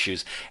several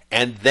issues,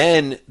 and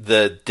then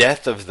the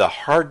death of the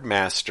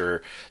Hardmaster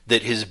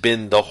that has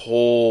been the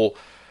whole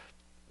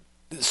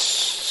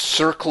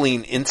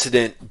circling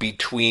incident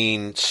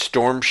between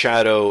Storm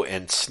Shadow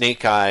and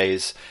Snake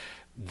Eyes.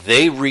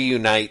 They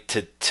reunite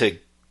to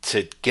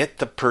get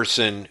the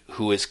person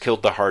who has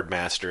killed the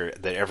Hardmaster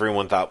that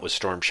everyone thought was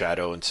Storm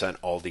Shadow and sent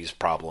all these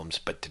problems,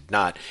 but did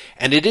not.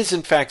 And it is,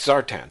 in fact,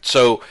 Zartan.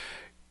 So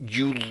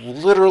you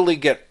literally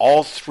get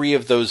all 3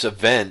 of those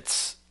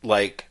events,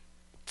 like,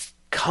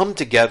 come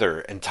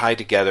together and tie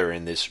together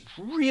in this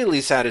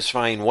really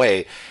satisfying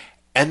way,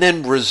 and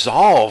then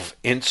resolve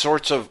in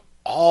sorts of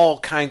all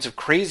kinds of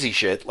crazy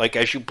shit, like,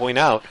 as you point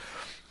out,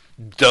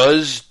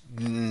 does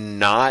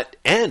not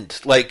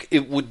end. Like,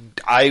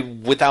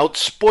 without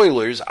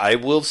spoilers, I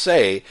will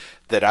say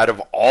that out of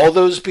all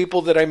those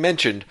people that I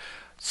mentioned,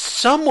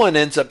 someone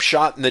ends up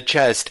shot in the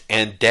chest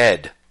and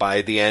dead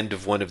by the end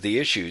of one of the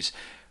issues.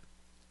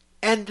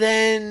 And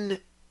then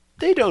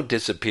they don't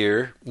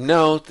disappear.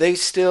 No, they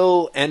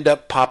still end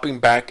up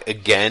popping back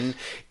again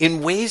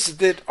in ways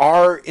that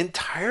are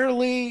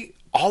entirely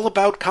all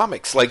about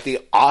comics, like the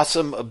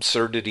awesome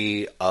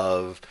absurdity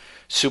of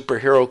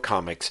superhero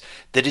comics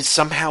that is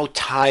somehow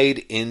tied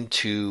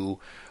into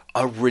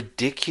a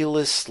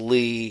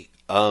ridiculously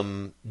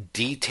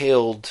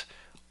detailed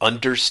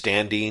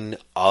understanding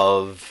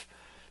of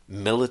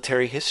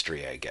military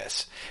history, I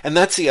guess. And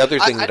that's the other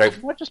thing that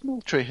I've... Not just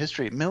military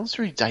history,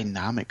 military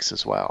dynamics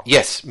as well.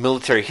 Yes,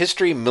 military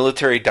history,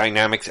 military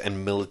dynamics,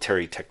 and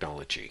military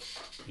technology.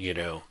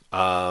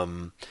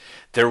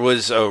 There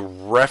was a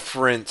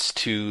reference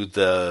to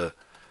the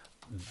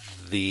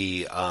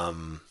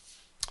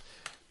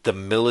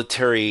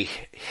military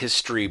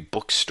history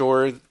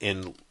bookstore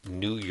in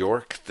New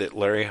York that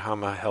Larry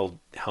Hama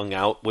hung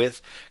out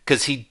with,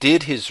 because he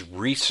did his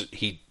research.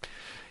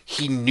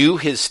 He knew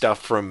his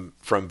stuff from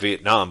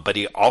Vietnam, but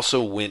he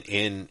also went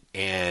in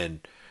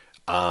and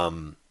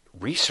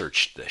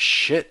researched the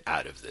shit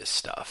out of this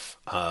stuff,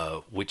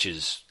 which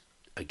is,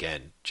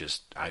 again,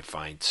 just I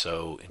find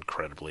so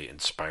incredibly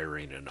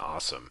inspiring and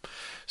awesome.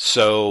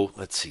 So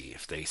let's see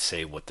if they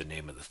say what the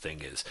name of the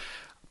thing is.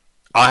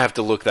 I'll have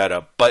to look that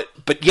up. But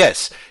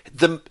yes,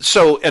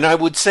 and I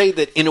would say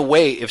that in a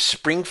way, if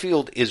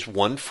Springfield is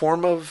one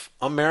form of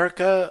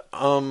America,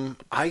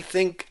 I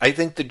think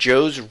the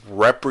Joes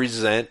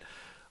represent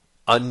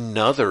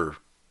another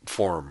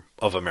form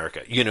of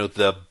America.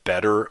 The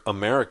better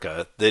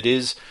America that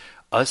is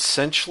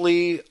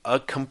essentially a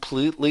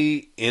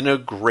completely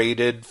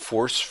integrated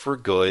force for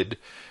good,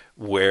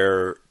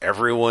 where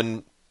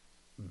everyone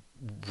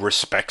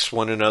respects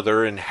one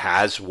another and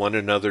has one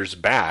another's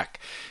back.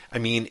 I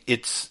mean,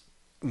 it's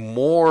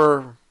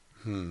more,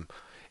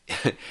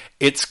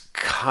 it's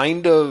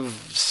kind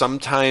of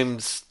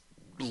sometimes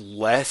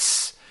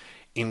less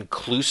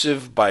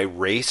inclusive by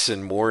race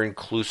and more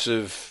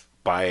inclusive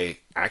by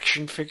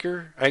action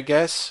figure, I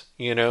guess,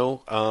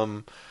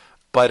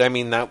 but I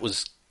mean, that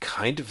was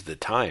kind of the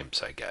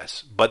times, I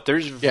guess. But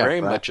there's very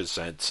much a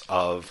sense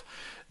of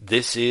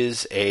this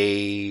is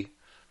a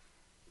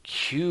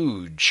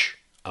huge,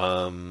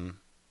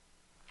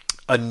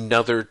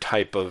 another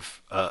type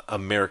of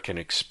American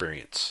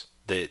experience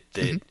that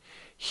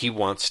he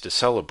wants to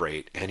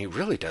celebrate, and he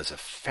really does a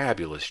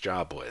fabulous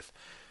job with.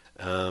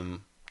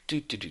 I'm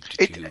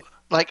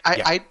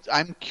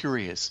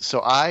curious.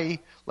 So I,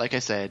 like I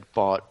said,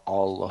 bought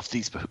all of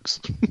these books.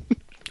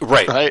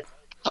 Right. Right.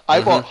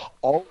 I bought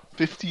all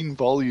 15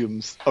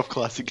 volumes of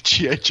classic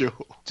G.I.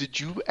 Joe. Did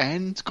you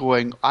end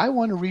going, I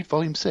want to read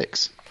volume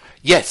 6?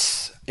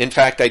 Yes. In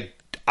fact,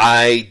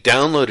 I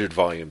downloaded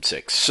volume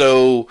 6.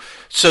 So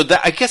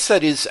that, I guess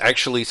that is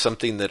actually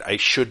something that I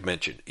should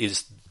mention,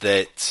 is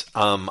that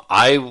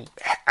I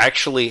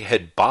actually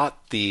had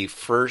bought the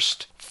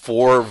first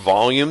 4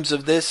 volumes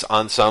of this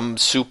on some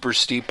super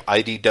steep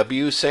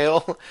IDW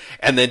sale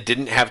and then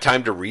didn't have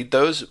time to read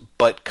those.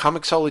 But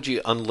Comixology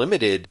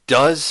Unlimited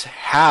does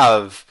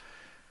have,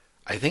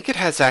 I think it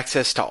has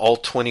access to all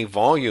 20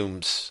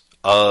 volumes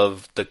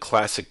of the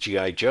classic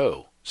G.I.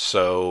 Joe.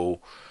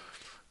 So,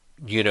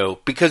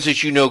 because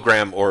as you know,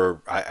 Graham,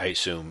 or I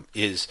assume,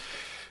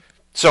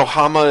 so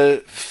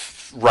Hama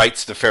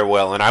writes the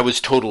farewell, and I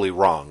was totally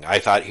wrong. I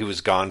thought he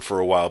was gone for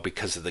a while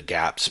because of the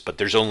gaps, but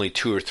there's only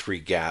 2 or 3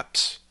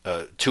 gaps,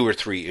 2 or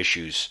 3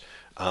 issues,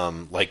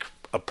 like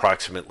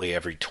approximately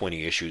every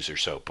 20 issues or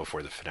so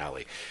before the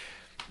finale.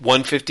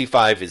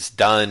 155 is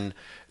done.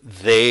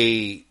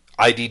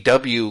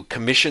 IDW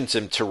commissions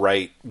him to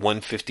write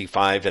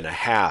 155 and a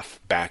half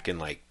back in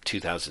like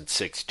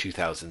 2006,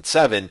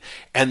 2007,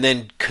 and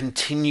then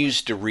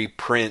continues to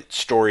reprint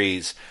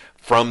stories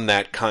from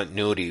that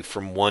continuity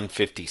from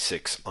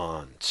 156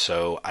 on.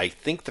 So I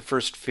think the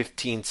first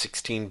 15,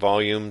 16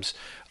 volumes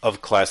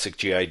of classic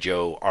G.I.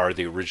 Joe are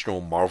the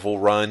original Marvel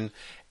run,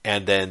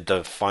 and then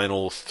the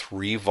final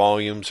 3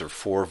 volumes or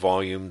 4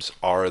 volumes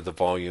are the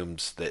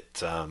volumes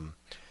that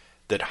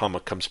Hama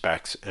comes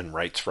back and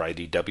writes for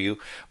IDW.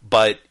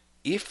 But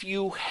if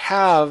you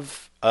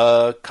have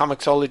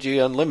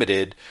Comixology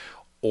Unlimited,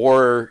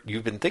 or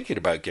you've been thinking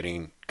about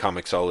getting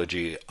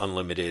Comixology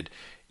Unlimited,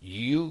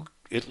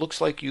 it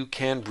looks like you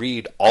can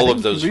read all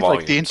of those volumes.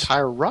 Like the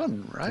entire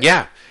run, right?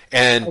 Yeah,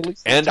 and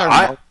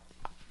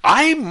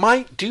I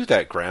might do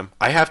that, Graham.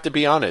 I have to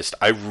be honest.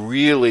 I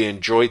really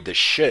enjoyed the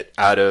shit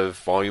out of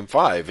Volume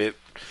 5.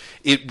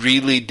 It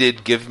really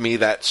did give me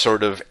that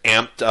sort of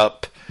amped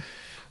up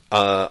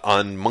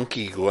on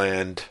Monkey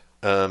Gland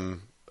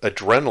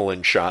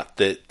adrenaline shot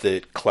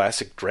that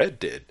Classic Dread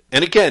did.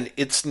 And again,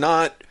 it's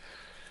not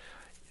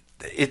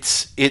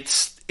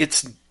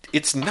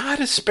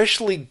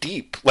especially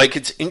deep. Like,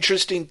 it's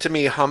interesting to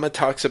me, Hama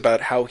talks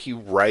about how he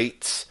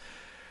writes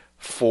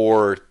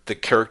for the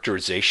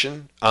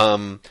characterization.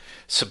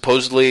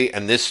 Supposedly,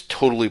 and this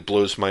totally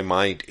blows my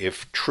mind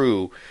if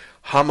true,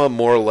 Hama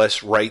more or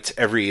less writes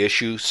every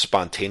issue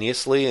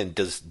spontaneously and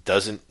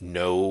doesn't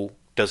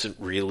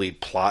really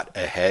plot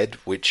ahead,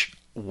 which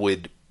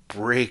would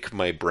break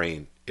my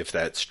brain if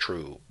that's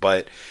true.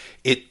 But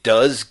it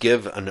does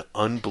give an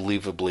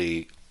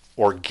unbelievably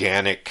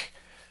organic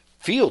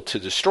feel to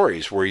the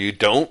stories where you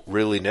don't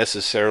really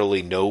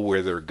necessarily know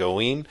where they're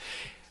going.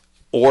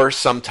 or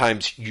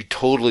sometimes you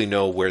totally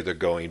know where they're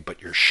going,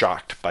 but you're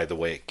shocked by the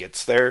way it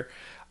gets there.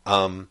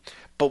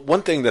 But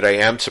one thing that I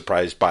am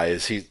surprised by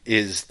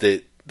is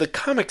that the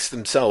comics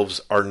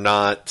themselves are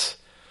not.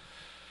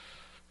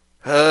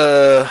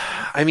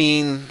 I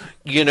mean,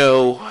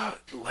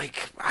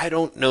 like, I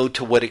don't know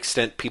to what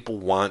extent people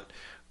want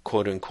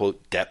quote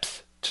unquote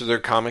depth to their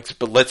comics,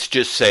 but let's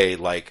just say,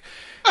 like,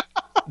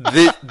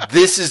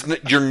 this is,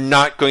 you're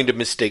not going to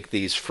mistake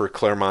these for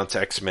Claremont's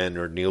X-Men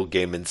or Neil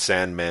Gaiman's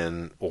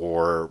Sandman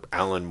or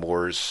Alan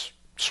Moore's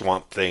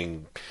Swamp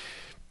Thing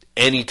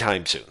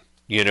anytime soon.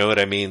 You know what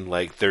I mean?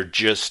 Like, they're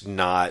just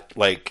not,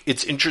 like,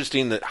 it's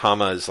interesting that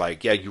Hama is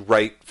like, yeah, you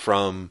write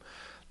from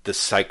the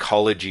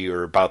psychology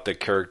or about the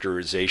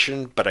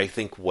characterization, but I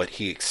think what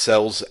he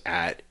excels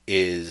at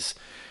is,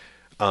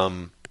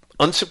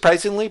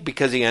 unsurprisingly,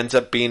 because he ends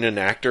up being an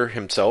actor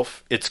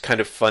himself, it's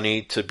kind of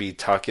funny to be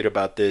talking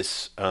about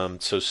this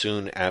so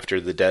soon after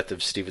the death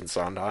of Stephen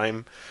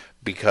Sondheim,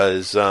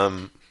 because,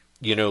 Hama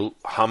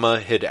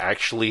had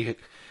actually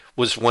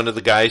was one of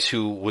the guys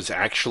who was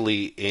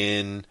actually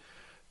in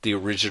the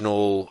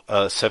original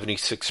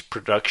 76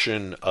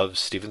 production of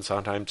Stephen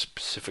Sondheim's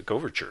Pacific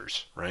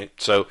Overtures, right?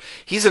 So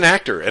he's an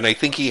actor, and I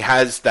think he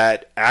has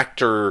that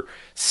actor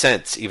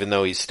sense, even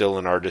though he's still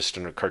an artist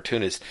and a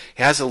cartoonist.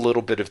 He has a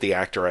little bit of the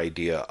actor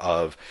idea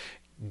of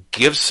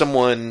give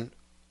someone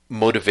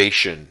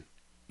motivation,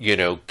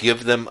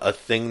 give them a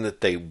thing that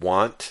they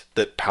want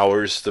that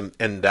powers them,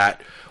 and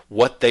that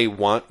what they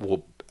want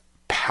will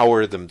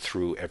power them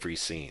through every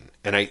scene.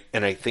 And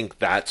I think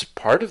that's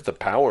part of the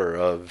power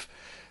of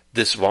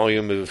this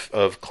volume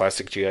of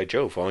Classic G.I.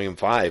 Joe, Volume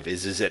 5,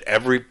 is at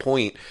every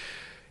point,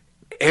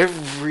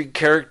 every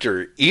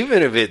character,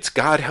 even if it's,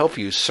 God help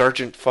you,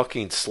 Sergeant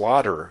fucking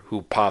Slaughter,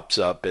 who pops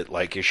up at,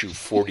 like, issue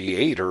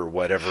 48 or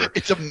whatever.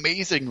 It's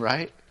amazing,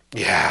 right?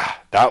 Yeah,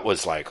 that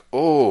was like,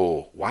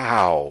 oh,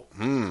 wow,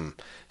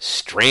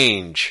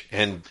 strange.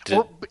 And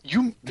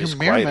you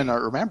may or may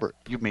not remember,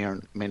 you may or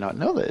may not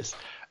know this,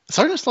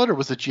 Sergeant Slaughter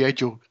was a G.I.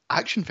 Joe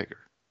action figure.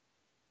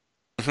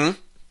 Mm-hmm.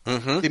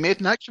 Mm-hmm. They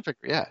made an action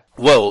figure, yeah.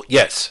 Well,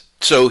 yes.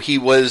 So he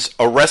was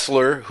a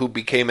wrestler who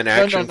became an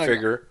action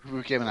figure. Who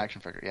became an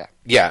action figure, yeah.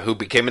 Yeah, who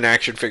became an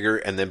action figure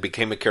and then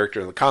became a character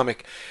in the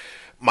comic.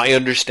 My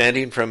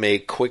understanding from a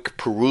quick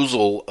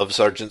perusal of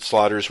Sergeant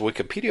Slaughter's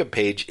Wikipedia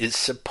page is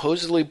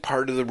supposedly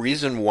part of the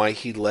reason why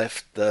he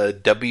left the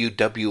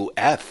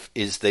WWF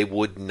is they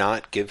would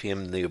not give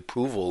him the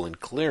approval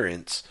and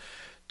clearance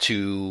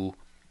to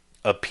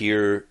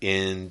appear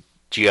in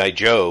G.I.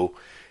 Joe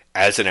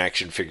as an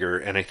action figure,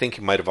 and I think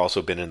he might have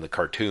also been in the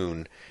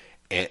cartoon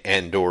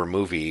and or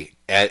movie,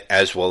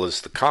 as well as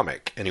the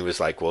comic. And he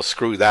was like, well,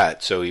 screw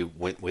that. So he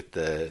went with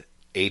the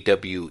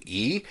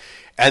AWE.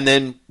 And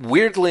then,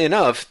 weirdly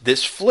enough,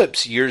 this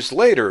flips years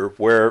later,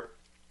 where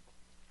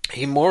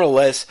he more or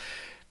less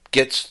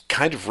gets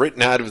kind of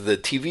written out of the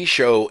TV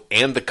show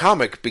and the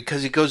comic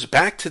because he goes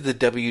back to the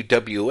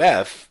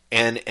WWF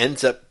and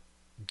ends up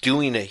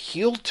doing a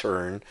heel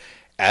turn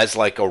as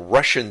like a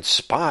Russian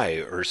spy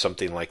or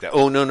something like that.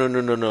 Oh, no.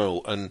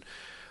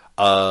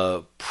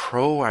 An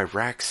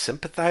pro-Iraq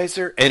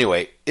sympathizer?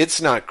 Anyway,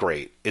 it's not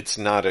great. It's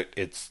not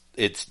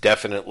it's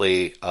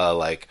definitely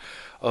like,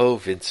 oh,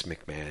 Vince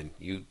McMahon,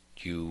 you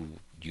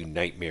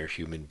nightmare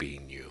human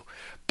being, you.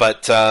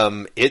 But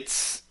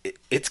it's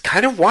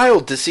kind of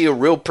wild to see a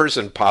real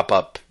person pop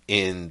up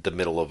in the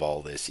middle of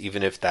all this,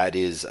 even if that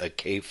is a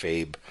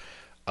kayfabe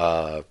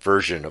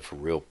version of a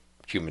real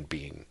human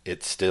being.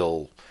 It's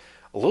still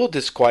a little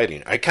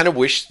disquieting. I kind of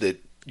wish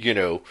that,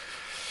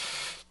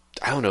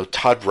 I don't know,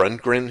 Todd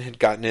Rundgren had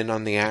gotten in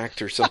on the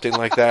act or something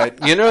like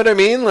that. You know what I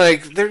mean?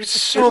 Like, there's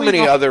so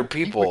many other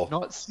people. He would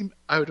not seem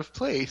out of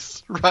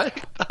place,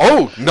 right?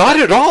 Oh, not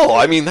at all.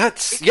 I mean,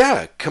 that's,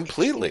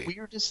 completely.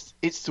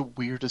 It's the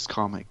weirdest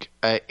comic.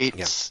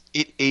 It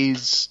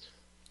is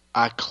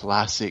a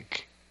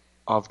classic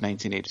of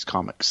 1980s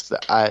comics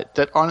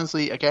that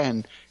honestly,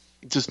 again,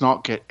 does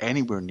not get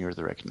anywhere near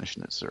the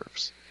recognition it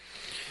deserves.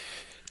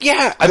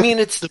 Yeah, I mean,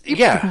 it's, the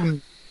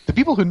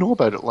people who know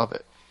about it love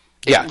it.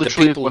 Yeah,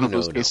 literally one of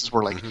those cases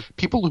where, like,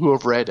 people who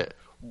have read it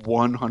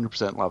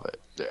 100% love it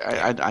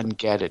and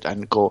get it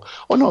and go,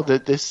 oh no,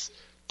 this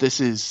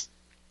is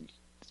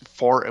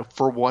for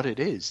what it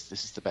is.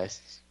 This is the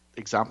best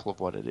example of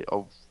what it is,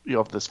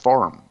 of this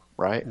form,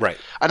 right? Right.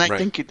 And I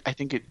think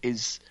it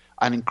is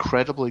an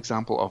incredible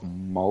example of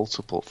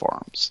multiple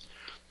forms.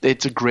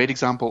 It's a great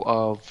example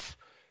of,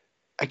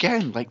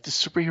 again, like the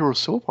superhero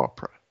soap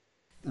opera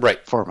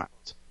format.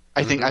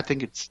 I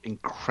think it's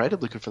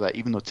incredibly good for that,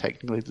 even though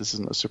technically this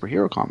isn't a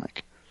superhero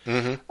comic.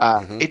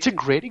 It's a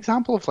great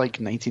example of, like,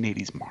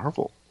 1980s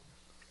Marvel.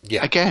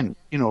 Yeah. Again,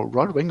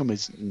 Rod Wingham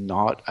is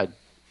not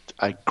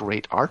a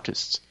great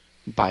artist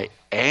by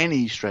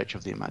any stretch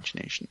of the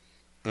imagination.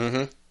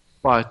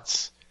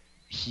 But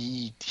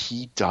he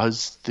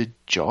does the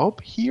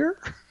job here.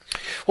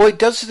 Well, he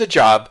does the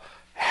job.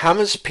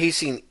 Hama's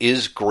pacing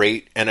is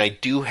great, and I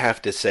do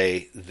have to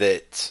say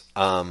that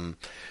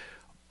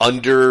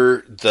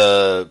under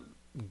the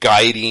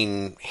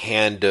guiding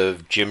hand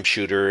of Jim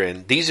Shooter,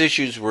 and these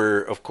issues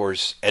were, of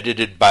course,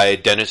 edited by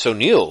Dennis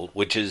O'Neil,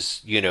 which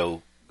is,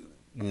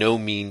 no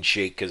mean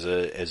shake as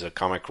a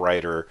comic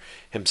writer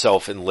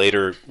himself, and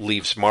later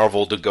leaves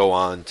Marvel to go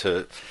on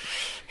to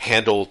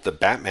handle the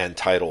Batman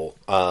title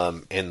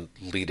and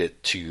lead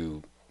it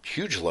to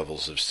huge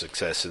levels of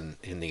success in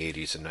the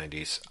 80s and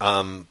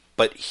 90s.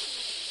 But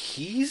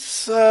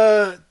he's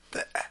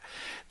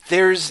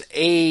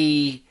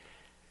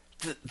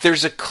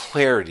there's a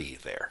clarity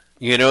there.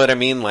 You know what I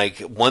mean? Like,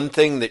 one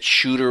thing that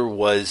Shooter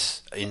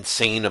was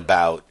insane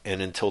about,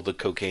 and until the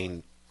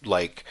cocaine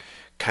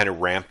kind of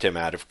ramped him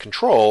out of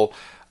control,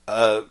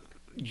 to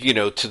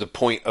the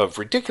point of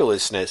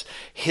ridiculousness,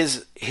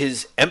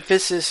 his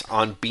emphasis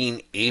on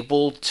being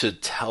able to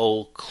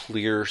tell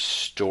clear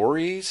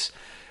stories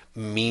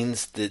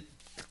means that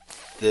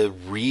the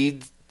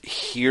read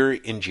here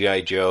in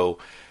G.I. Joe,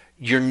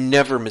 you're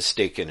never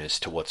mistaken as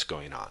to what's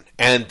going on.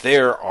 And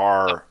there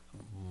are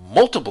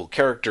multiple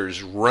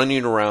characters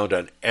running around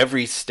on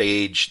every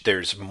stage.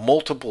 There's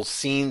multiple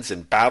scenes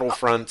and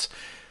battlefronts,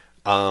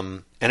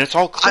 and it's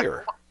all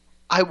clear.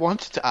 I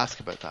wanted to ask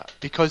about that,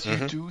 because you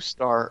do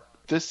start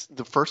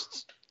the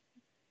first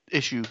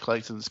issue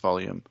collected in this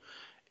volume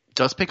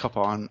does pick up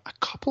on a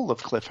couple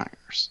of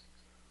cliffhangers,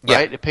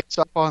 right? Yeah. It picks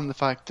up on the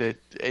fact that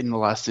in the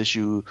last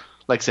issue,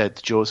 like I said,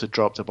 the Joes had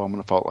dropped a bomb on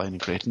a fault line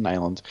and created an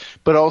island,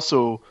 but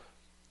also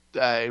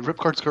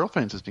Ripcord's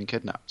girlfriend has been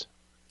kidnapped.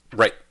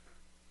 Right.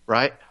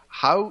 Right?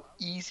 How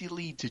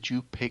easily did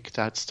you pick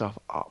that stuff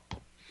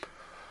up?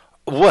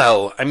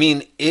 Well, I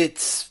mean,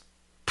 it's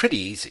pretty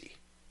easy.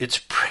 I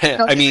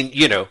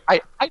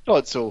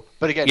thought so,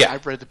 but again,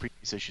 I've read the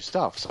previous issue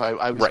stuff, so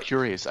I was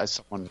curious as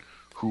someone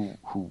who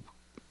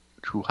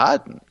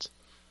hadn't,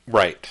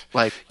 right,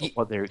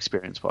 what their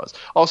experience was.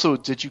 Also,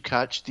 did you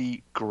catch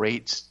the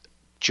great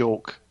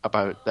joke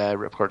about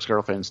Ripcord's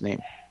girlfriend's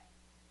name?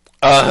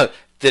 That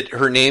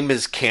her name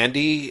is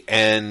Candy,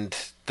 and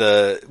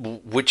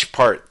which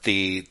part?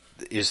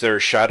 Is there a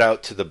shout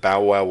out to the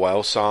Bow Wow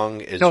Wow song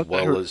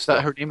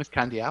her name is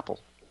Candy Apple.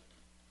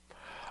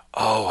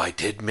 Oh, I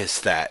did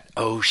miss that.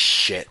 Oh,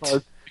 shit.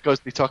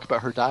 Because they talk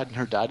about her dad, and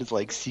her dad is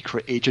like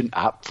Secret Agent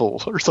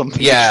Apple or something.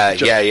 Yeah.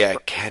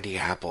 Candy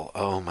Apple.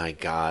 Oh, my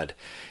God.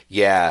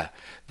 Yeah.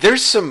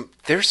 There's some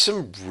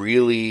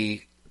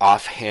really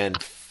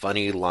offhand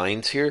funny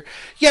lines here.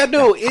 Yeah,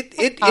 no,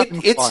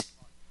 it's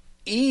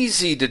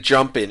easy to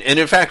jump in. And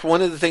in fact,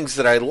 one of the things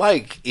that I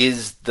like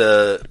is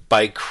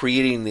by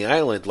creating the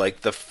island,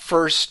 like the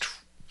first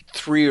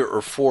 3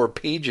 or 4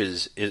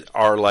 pages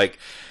are like,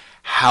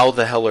 how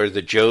the hell are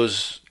the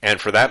Joes,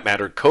 and for that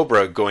matter,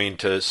 Cobra, going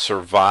to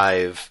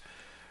survive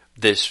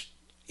this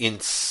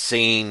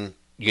insane,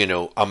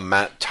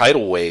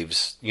 tidal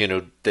waves,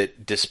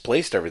 that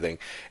displaced everything.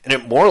 And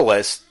it more or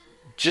less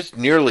just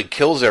nearly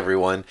kills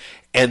everyone,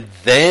 and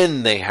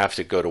then they have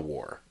to go to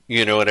war.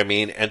 You know what I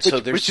mean? And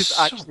which is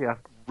actually a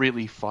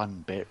really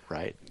fun bit,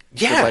 right?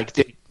 Yeah.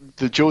 So,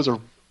 the Joes are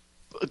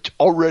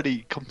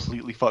already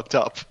completely fucked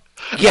up.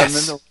 Yes. And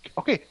then they're like,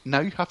 okay,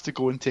 now you have to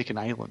go and take an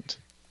island.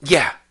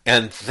 Yeah,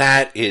 and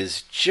that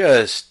is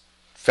just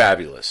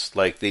fabulous.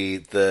 Like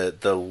the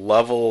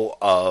level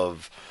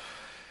of,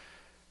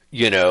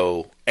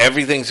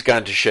 everything's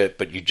gone to shit,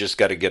 but you just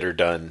got to get her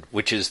done,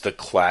 which is the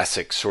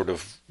classic sort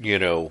of,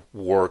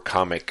 war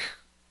comic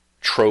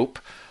trope,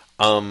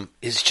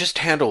 is just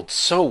handled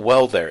so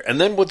well there.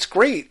 And then what's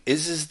great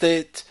is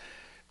that,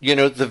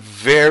 the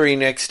very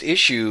next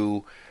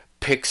issue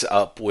picks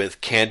up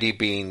with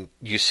Candy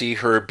you see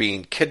her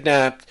being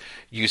kidnapped.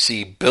 You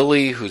see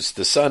Billy, who's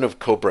the son of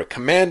Cobra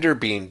Commander,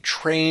 being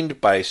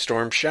trained by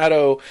Storm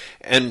Shadow,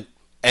 and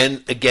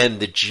again,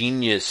 the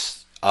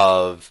genius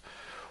of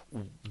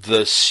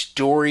the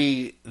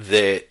story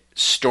that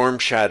Storm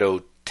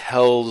Shadow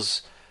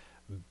tells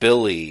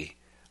Billy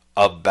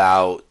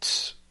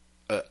about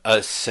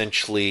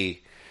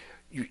essentially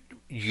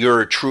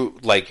you're a true,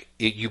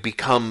 you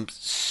become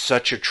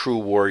such a true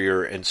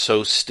warrior and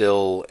so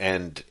still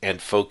and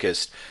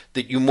focused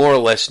that you more or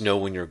less know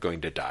when you're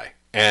going to die.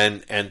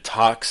 And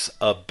talks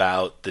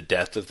about the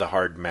death of the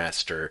Hard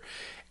Master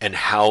and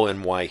how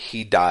and why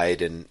he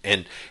died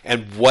and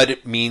what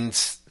it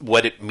means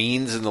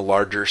in the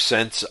larger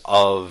sense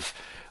of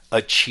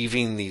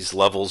achieving these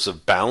levels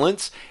of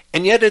balance.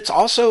 And yet it's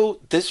also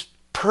this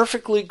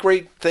perfectly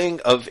great thing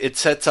of it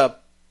sets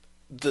up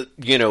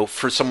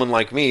for someone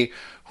like me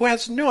who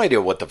has no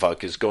idea what the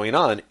fuck is going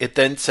on, it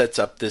then sets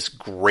up this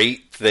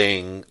great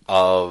thing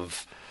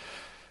of,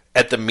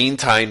 at the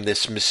meantime,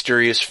 this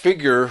mysterious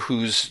figure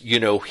who's,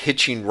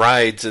 hitching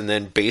rides and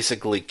then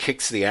basically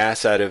kicks the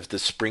ass out of the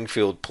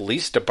Springfield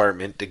Police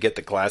Department to get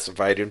the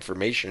classified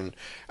information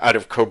out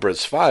of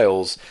Cobra's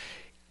files,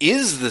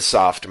 is the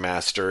Soft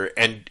Master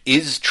and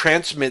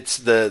transmits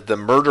the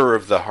murder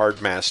of the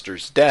Hard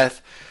Master's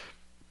death.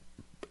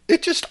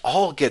 It just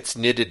all gets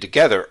knitted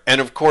together. And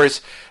of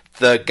course,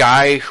 the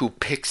guy who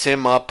picks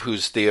him up,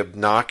 who's the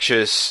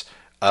obnoxious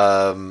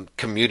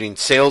commuting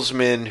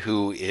salesman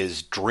who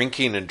is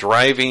drinking and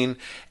driving,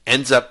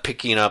 ends up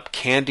picking up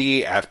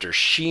Candy after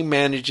she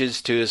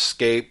manages to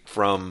escape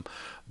from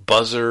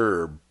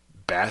Buzzer or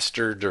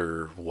Bastard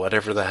or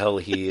whatever the hell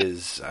he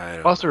is. I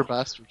don't Buzzer know.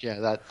 Bastard,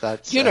 yeah,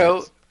 that's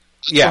Yeah.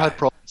 still had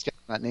problems getting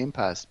that name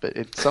passed, but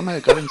it somehow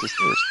got into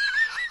stores.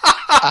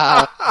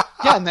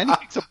 Yeah, and then he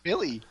picks up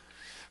Billy.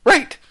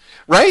 Right.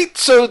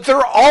 So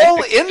they're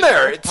all in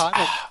there. It's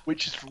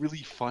which is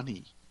really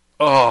funny.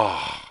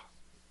 oh,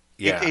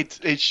 yeah.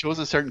 It shows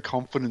a certain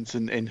confidence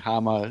in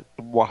Hama,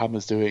 what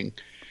Hama's doing,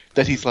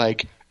 that he's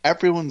like,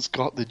 everyone's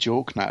got the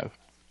joke now,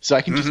 so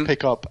I can just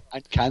pick up,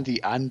 and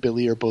Candy and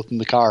Billy are both in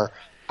the car,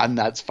 and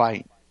that's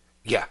fine.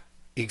 Yeah,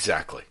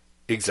 exactly.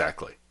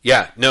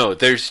 Yeah, no,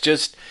 there's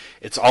just,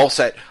 it's all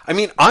set. I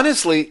mean,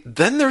 honestly,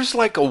 then there's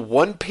like a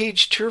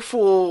 1-page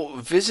tearful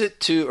visit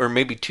to, or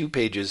maybe 2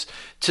 pages,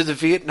 to the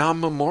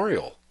Vietnam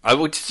Memorial.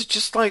 It's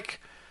just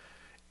like,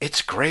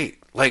 it's great.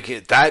 Like,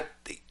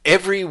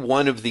 every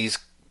one of these,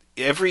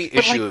 every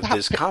issue of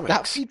this comics.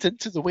 That feeds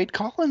into the Wade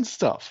Collins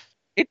stuff.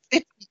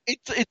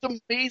 It's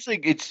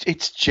amazing.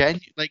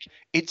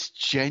 It's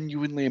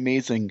genuinely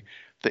amazing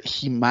that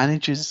he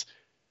manages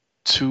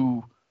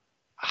to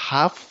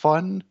have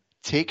fun,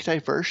 take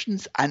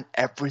diversions, and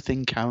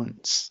everything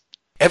counts.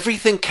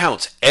 Everything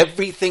counts.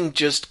 Everything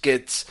just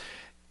gets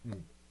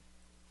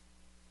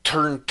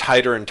turned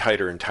tighter and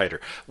tighter and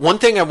tighter. One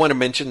thing I want to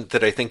mention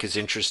that I think is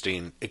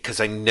interesting, because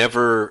I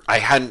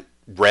hadn't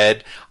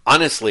read,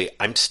 honestly,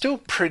 I'm still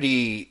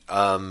pretty,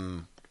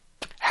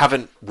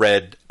 haven't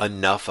read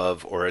enough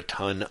of, or a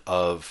ton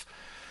of,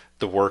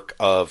 the work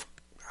of,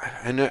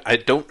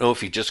 I don't know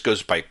if he just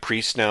goes by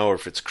Priest now, or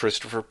if it's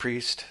Christopher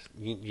Priest.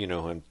 You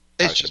know who I'm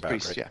It's talking just about,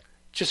 Priest, right? yeah.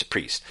 Just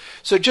Priest.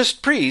 So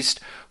just Priest,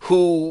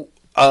 who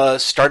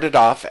started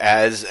off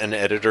as an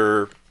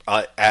editor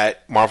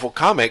at Marvel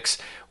Comics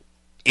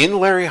in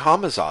Larry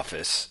Hama's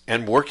office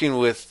and working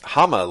with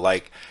Hama.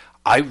 Like,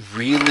 I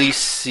really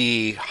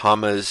see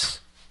Hama's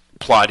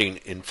plotting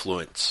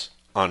influence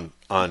on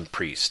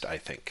Priest. I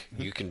think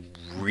you can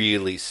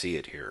really see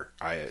it here.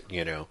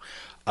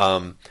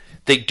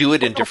 They do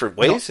it in different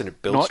ways, and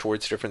it builds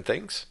towards different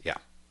things. Yeah,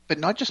 but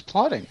not just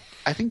plotting.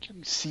 I think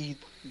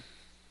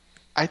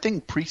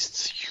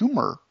Priest's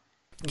humor.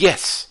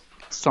 Yes.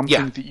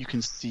 Something that you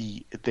can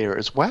see there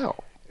as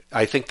well.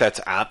 I think that's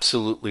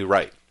absolutely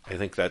right. I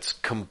think that's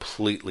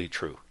completely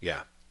true.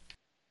 Yeah.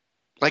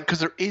 Like, because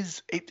there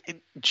is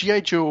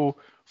G.I. Joe,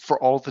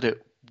 for all that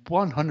it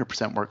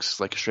 100% works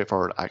like a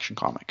straightforward action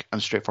comic and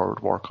a straightforward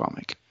war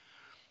comic,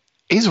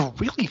 is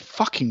really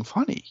fucking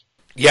funny.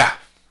 Yeah.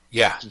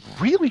 It's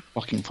really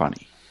fucking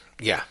funny.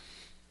 Yeah.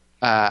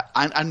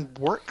 And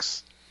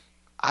works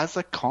as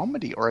a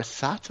comedy or a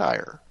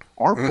satire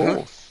or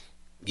both.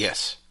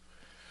 Yes.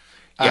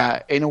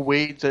 Yeah. In a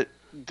way that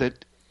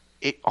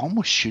it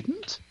almost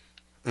shouldn't.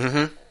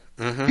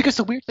 Because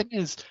the weird thing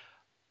is,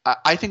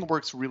 I think it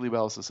works really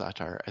well as a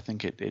satire. I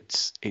think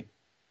it's a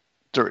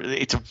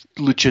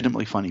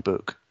legitimately funny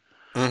book,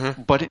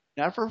 but it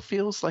never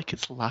feels like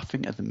it's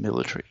laughing at the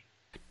military.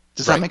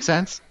 Does that make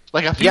sense?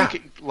 Like, I feel like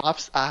it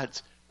laughs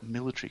at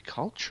military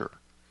culture,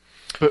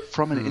 but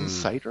from an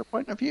insider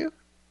point of view.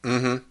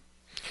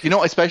 You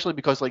know, especially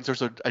because, like,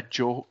 there's a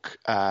joke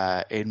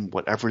in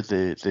whatever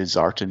the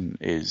Zartan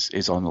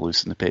is on the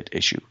Loose in the Pit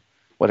issue,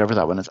 whatever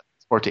that one is,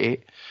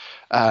 48.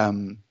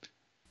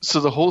 So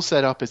the whole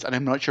setup is, and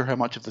I'm not sure how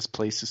much of this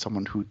plays to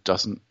someone who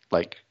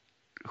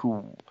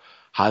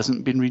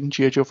hasn't been reading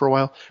G.I. Joe for a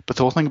while, but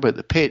the whole thing about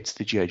the pit,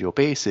 the G.I. Joe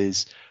base,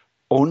 is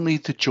only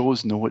the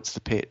Joes know it's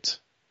the pit.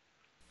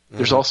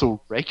 There's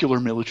also regular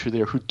military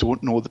there who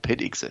don't know the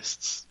pit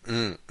exists.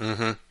 And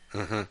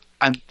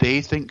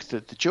they think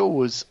that the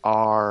Joes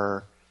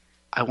are,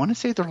 I want to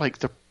say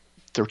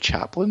they're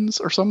chaplains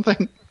or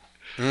something.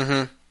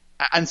 And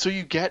so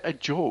you get a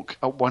joke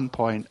at one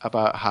point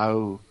about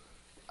how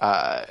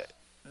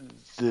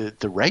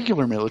the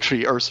regular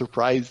military are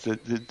surprised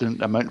at the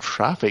amount of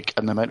traffic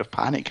and the amount of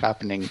panic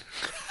happening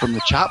from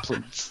the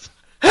chaplains.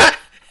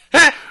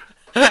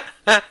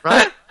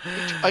 Right?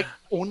 Which,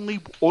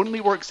 only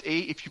works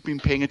if you've been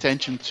paying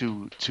attention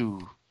to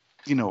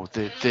you know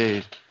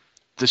the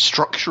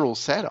structural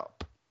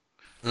setup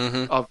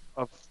of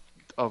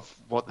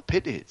what the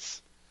pit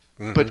is,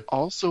 but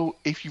also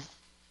if you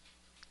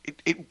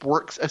it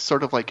works as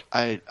sort of like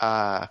an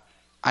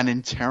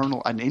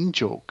in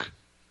joke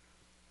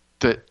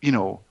that, you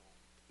know,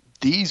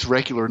 these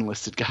regular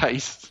enlisted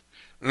guys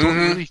don't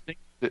really think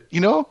that,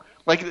 you know,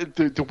 like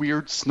the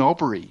weird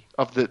snobbery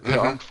of the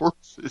armed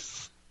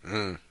forces.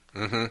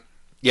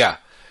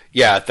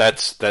 Yeah,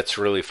 that's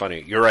really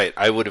funny. You're right.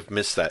 I would have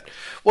missed that.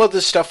 Well,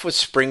 the stuff with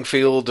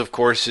Springfield, of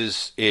course,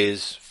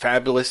 is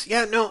fabulous.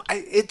 Yeah, no,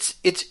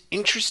 it's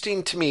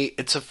interesting to me.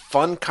 It's a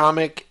fun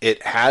comic.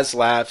 It has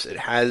laughs. It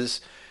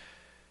has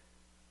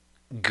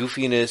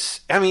goofiness.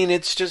 I mean,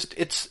 it's just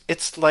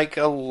it's like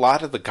a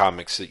lot of the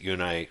comics that you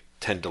and I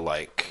tend to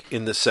like,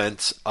 in the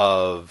sense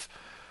of,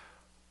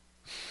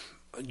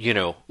 you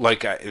know,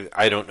 like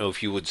I don't know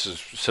if you would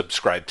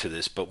subscribe to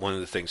this, but one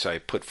of the things I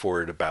put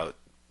forward about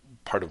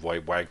part of why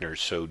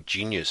Wagner's so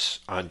genius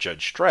on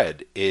Judge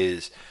Dredd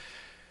is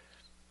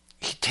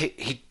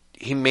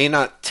he may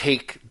not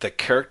take the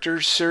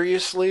characters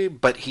seriously,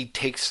 but he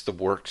takes the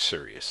work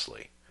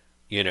seriously.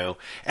 You know,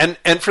 and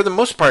for the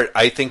most part,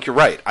 I think you're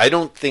right. I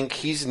don't think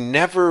he's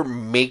never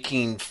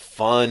making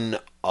fun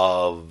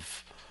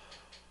of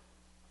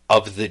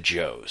the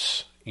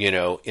Joes. You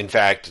know, in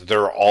fact,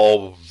 they're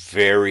all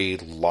very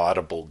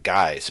laudable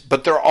guys,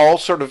 but they're all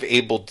sort of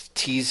able to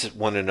tease at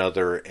one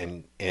another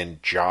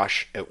and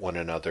josh at one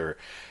another.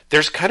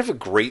 There's kind of a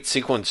great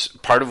sequence.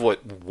 Part of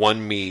what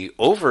won me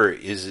over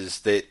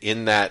is that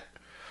in that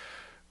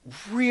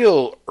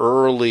real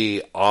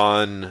early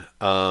on,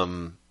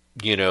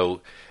 you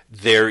know,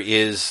 there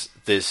is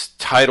this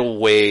tidal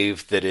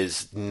wave that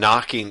is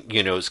knocking,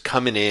 you know, is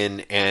coming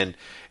in, and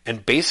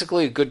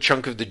basically a good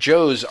chunk of the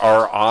Joes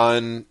are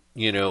on,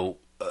 you know,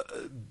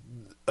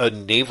 a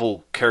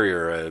naval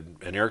carrier,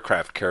 an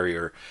aircraft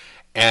carrier,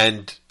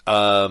 and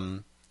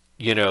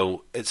you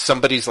know,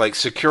 somebody's like,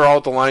 secure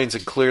all the lines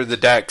and clear the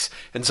decks,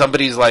 and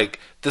somebody's like,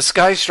 the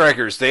Sky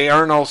Strikers, they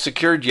aren't all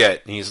secured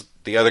yet, and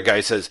the other guy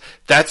says,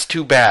 that's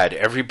too bad,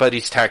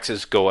 everybody's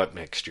taxes go up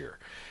next year.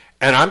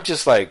 And I'm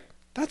just like,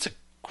 that's a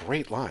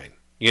great line,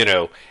 you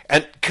know,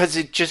 and because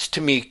it just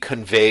to me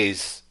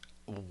conveys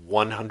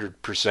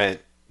 100%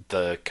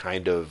 the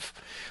kind of,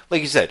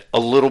 like you said, a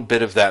little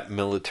bit of that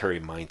military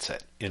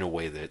mindset in a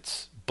way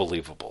that's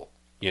believable.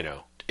 You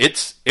know,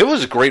 it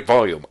was a great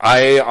volume.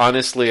 I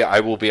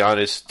will be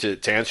honest,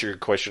 to answer your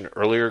question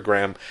earlier,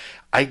 Graham,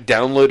 I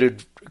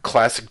downloaded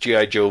Classic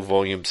G.I. Joe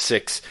Volume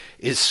 6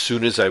 as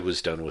soon as I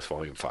was done with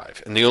Volume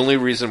 5. And the only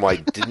reason why I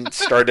didn't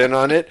start in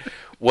on it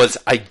was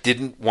I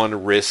didn't want to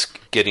risk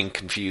getting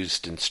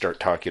confused and start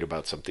talking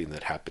about something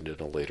that happened in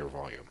a later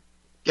volume.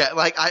 Yeah,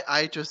 like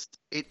I just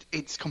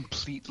it's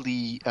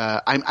completely.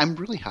 I'm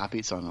really happy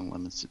it's on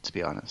Unlimited, to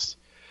be honest,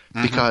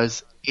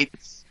 because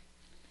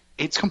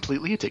it's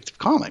completely addictive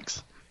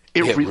comics.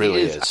 It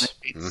really is.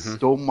 And it's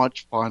so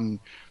much fun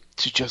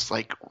to just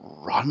like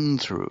run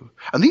through,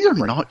 and these are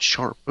not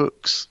short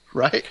books,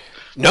 right?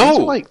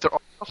 No, they're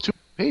all 2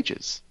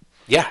 pages.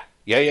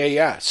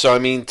 Yeah. So I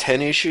mean,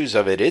 10 issues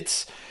of it.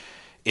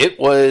 It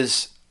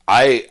was.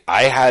 I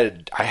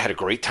had a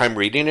great time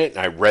reading it, and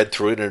I read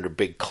through it in a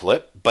big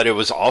clip. But it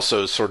was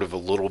also sort of a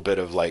little bit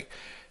of like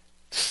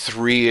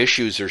 3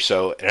 issues or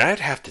so, and I'd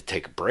have to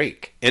take a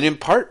break. And in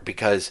part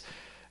because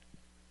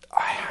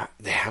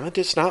the Hammer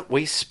does not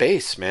waste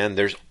space, man.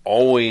 There's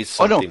always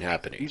something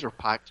happening. These are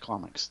packed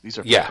comics. These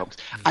are packed comics,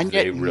 and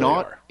yet really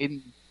not are.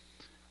 In.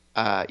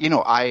 You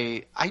know,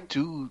 I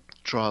do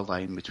draw a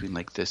line between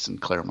like this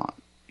and Claremont,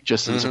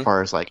 just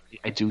insofar as like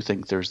I do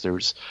think there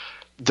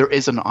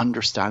is an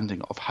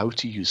understanding of how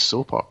to use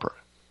soap opera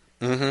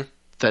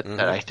that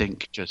I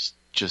think just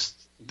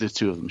the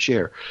 2 of them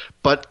share.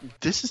 But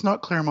this is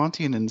not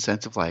Claremontian in the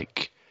sense of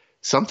like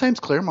sometimes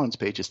Claremont's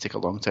pages take a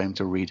long time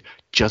to read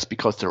just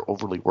because they're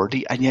overly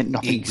wordy, and yet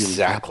nothing really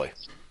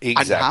happens. And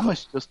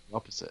Hama's just the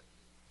opposite.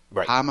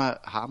 Right.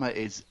 Hama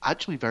is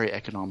actually very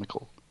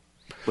economical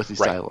with his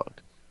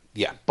dialogue.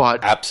 Yeah,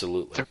 but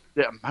absolutely.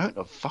 The amount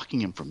of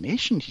fucking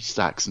information he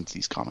stacks into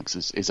these comics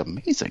is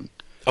amazing.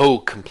 Oh,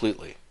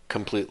 completely.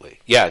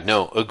 Yeah,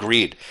 no,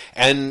 agreed.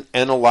 And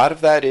a lot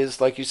of that is,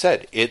 like you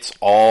said, it's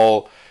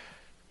all,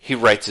 he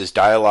writes his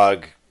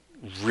dialogue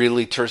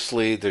really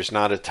tersely. There's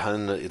not a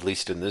ton, at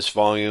least in this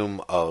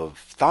volume, of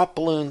thought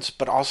balloons,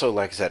 but also,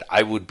 like I said,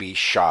 I would be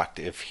shocked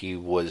if he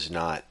was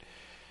not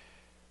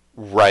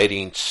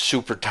writing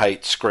super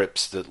tight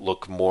scripts that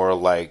look more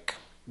like,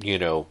 you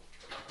know,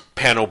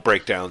 panel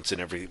breakdowns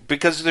and everything.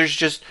 Because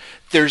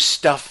there's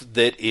stuff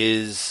that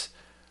is,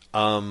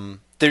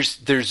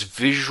 there's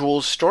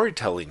visual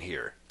storytelling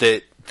here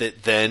that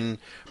then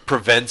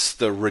prevents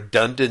the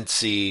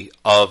redundancy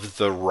of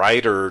the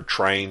writer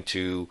trying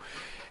to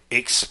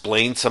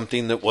explain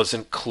something that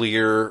wasn't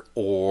clear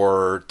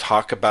or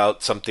talk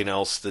about something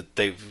else that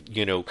they've,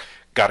 you know,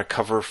 got to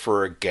cover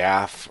for a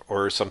gaffe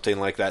or something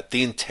like that.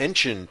 The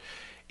intention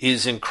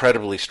is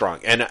incredibly strong.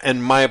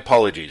 And my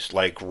apologies,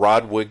 like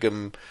Rod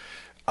Wiggum,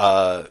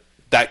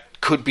 that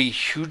could be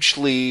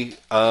hugely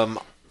on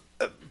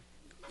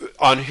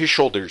his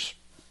shoulders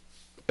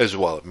as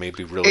well. It may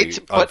be really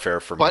unfair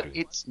for me. But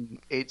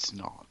it's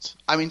not.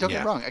 I mean, don't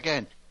get me wrong.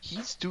 Again,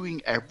 he's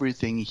doing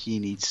everything he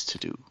needs to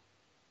do.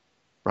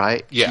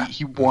 Right? Yeah.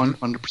 He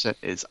 100%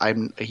 is.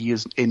 He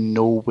is in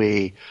no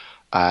way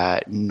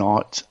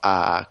not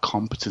a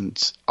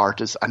competent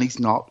artist, and he's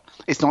not.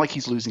 It's not like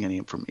he's losing any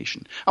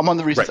information. And one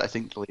of the reasons I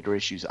think the later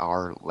issues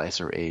are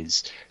lesser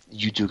is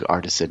you do get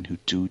artists in who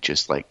do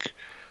just like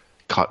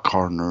cut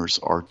corners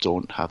or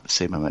don't have the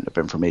same amount of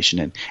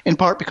information in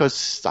part because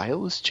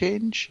styles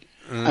change.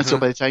 And so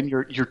by the time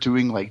you're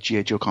doing like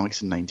G.I. Joe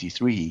comics in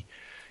 93,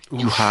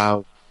 you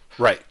have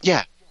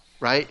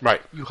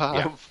you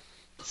have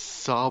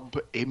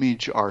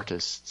sub-image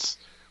artists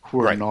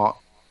who are not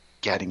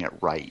getting it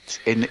right.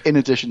 In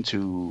addition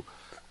to,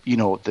 you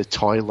know, the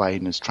toy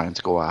line is trying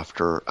to go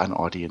after an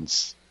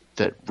audience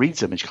that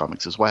reads Image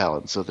comics as well,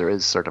 and so there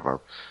is sort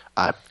of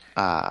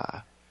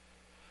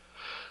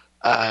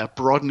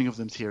broadening of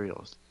the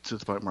materials to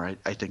the point where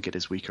I think it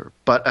is weaker.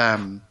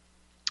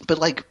 But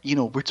like, you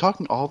know, we're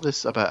talking all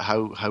this about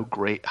how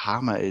great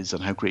Hama is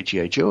and how great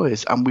G.I. Joe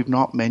is, and we've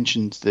not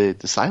mentioned the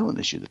silent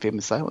issue, the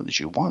famous silent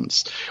issue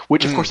once,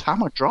 which of course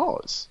Hama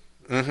draws.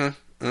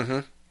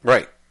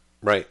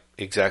 Right,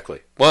 exactly.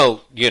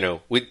 Well, you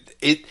know,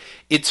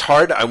 it's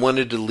hard. I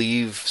wanted to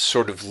leave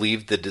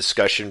the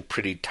discussion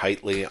pretty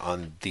tightly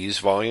on these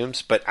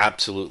volumes, but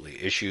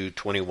absolutely, issue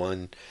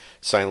 21,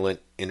 Silent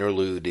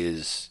Interlude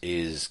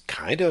is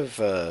kind of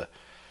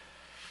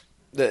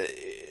the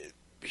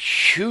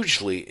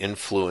hugely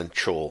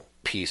influential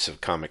piece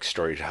of comic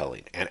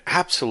storytelling and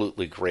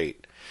absolutely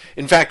great.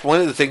 In fact,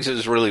 one of the things that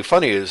was really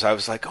funny is I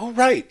was like, oh,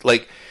 right.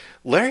 Like,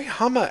 Larry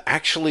Hama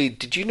actually,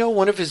 did you know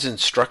one of his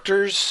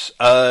instructors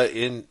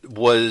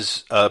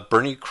was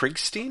Bernie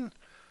Krigstein?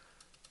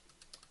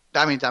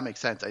 I mean, that makes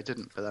sense. I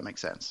didn't, but that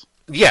makes sense.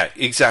 Yeah,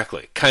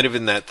 exactly. Kind of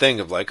in that thing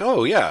of like,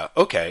 oh, yeah,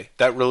 okay,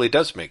 that really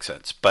does make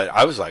sense. But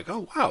I was like,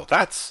 oh, wow,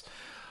 that's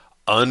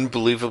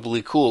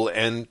unbelievably cool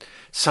and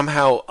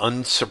somehow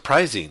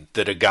unsurprising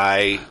that a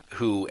guy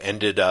who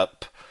ended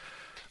up,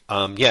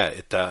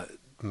 at the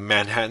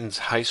Manhattan's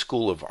High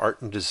School of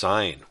Art and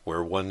Design,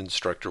 where one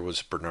instructor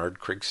was Bernard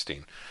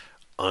Krigstein.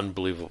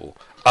 Unbelievable.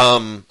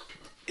 Hama's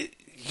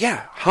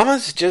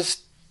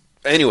just...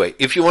 Anyway,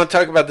 if you want to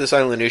talk about this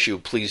island issue,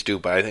 please do,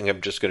 but I think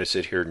I'm just going to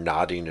sit here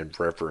nodding in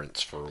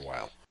reverence for a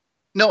while.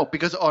 No,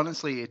 because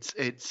honestly,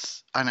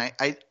 it's and I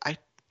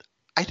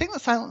think the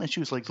silent issue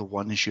is like the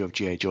one issue of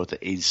G.I. Joe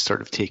that is sort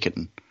of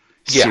taken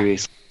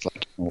seriously,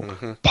 like, you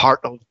know,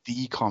 part of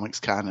the comics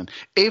canon.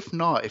 If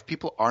not, if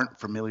people aren't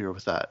familiar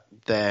with that,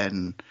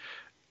 then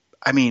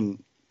I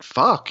mean,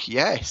 fuck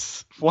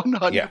yes,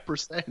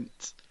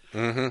 100%.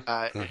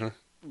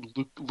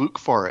 Look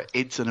for it.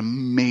 It's an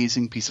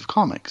amazing piece of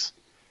comics.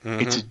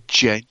 It's a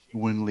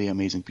genuinely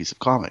amazing piece of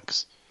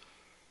comics.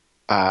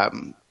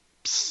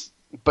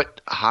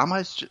 But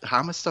Hama's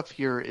stuff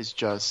here is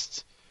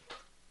just,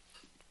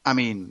 I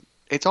mean,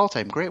 it's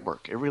all-time great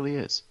work. It really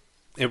is.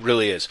 It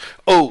really is.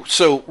 Oh,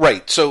 so,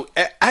 right. So,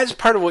 as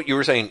part of what you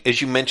were saying, as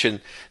you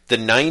mentioned, the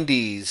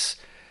 90s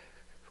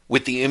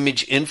with the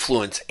Image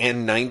influence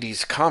and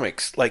 90s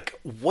comics, like,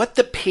 what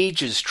the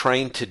Page is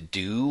trying to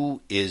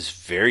do is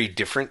very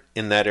different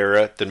in that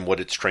era than what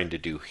it's trying to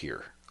do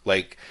here.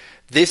 Like,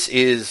 this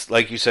is,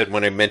 like you said,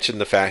 when I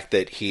mentioned the fact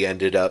that he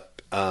ended up,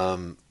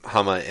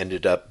 Hama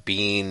ended up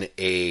being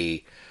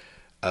a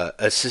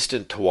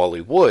assistant to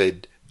Wally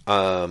Wood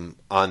on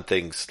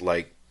things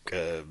like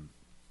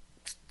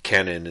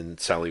Cannon and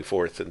Sally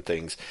Forth and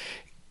things.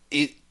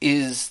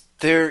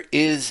 There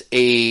is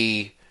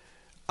a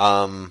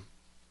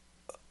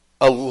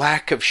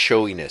lack of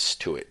showiness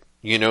to it.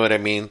 You know what I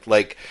mean?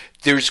 Like,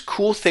 there's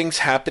cool things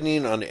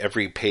happening on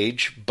every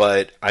page,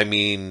 but I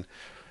mean,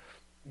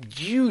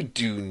 you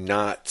do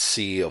not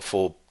see a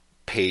full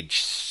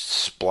page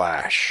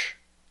splash,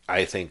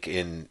 I think,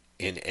 in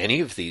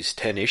any of these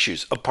 10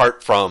 issues,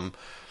 apart from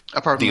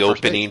the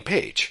opening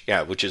page.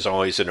 Yeah, which is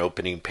always an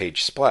opening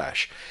page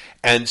splash.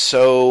 And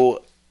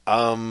so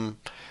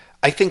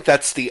I think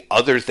that's the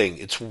other thing.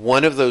 It's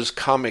one of those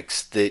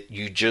comics that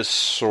you just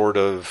sort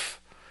of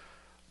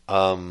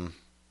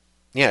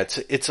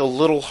it's a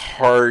little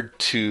hard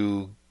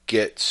to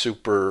get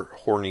super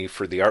horny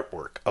for the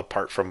artwork,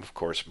 apart from, of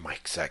course,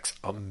 Mike Zeck's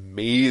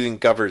amazing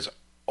covers.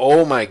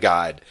 Oh my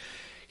god.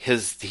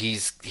 He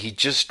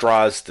just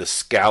draws the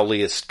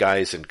scowliest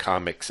guys in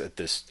comics at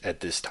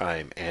this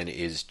time and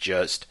is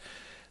just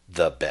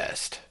the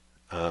best.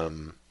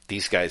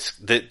 These guys,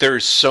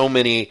 there's so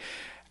many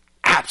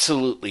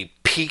absolutely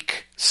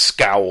peak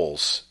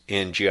scowls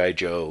in G.I.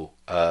 Joe,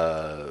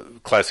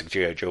 classic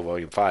G.I. Joe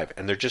Volume 5,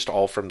 and they're just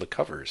all from the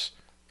covers.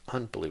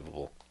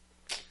 Unbelievable.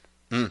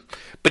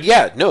 But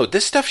yeah, no,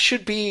 this stuff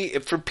should be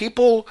for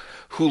people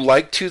who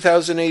like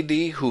 2000 AD,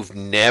 who've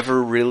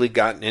never really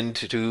gotten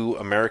into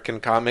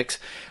American comics.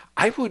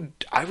 I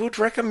would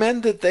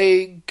recommend that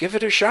they give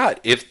it a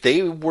shot. If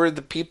they were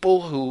the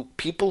people who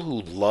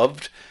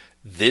loved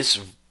this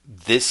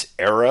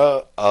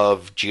era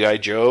of G.I.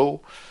 Joe,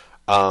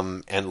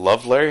 and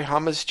love Larry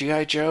Hama's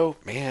G.I. Joe,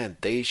 man,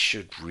 they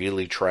should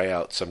really try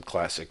out some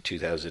classic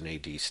 2000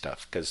 AD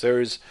stuff,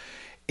 because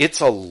it's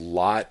a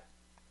lot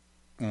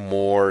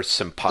more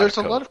simpatico. There's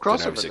a lot of crossover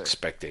than I was there.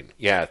 expecting.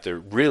 Yeah, there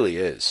really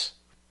is.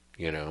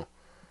 You know,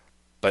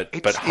 but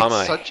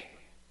Hama.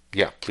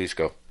 Yeah, please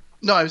go.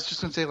 No, I was just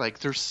going to say, like,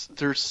 there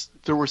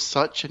was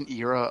such an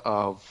era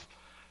of,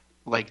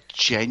 like,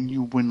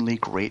 genuinely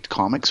great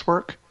comics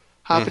work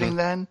happening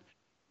then,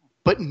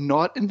 but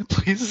not in the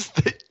places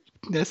that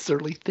you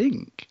necessarily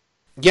think.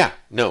 Yeah,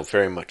 no,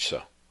 very much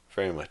so.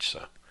 Very much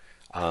so.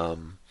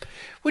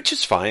 Which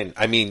is fine.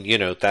 I mean, you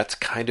know, that's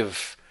kind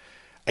of,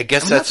 I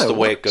guess that's the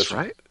way it goes.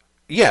 Right?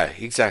 Yeah,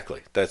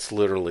 exactly. That's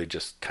literally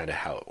just kind of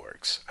how it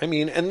works. I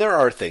mean, and there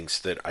are things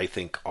that I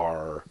think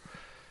are,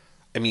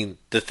 I mean,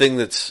 the thing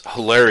that's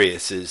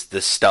hilarious is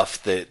the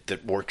stuff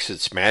that works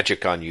its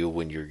magic on you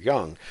when you're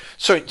young.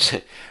 So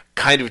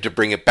kind of to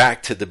bring it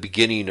back to the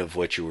beginning of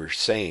what you were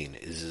saying,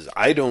 is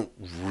I don't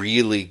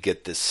really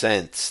get the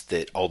sense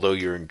that although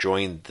you're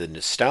enjoying the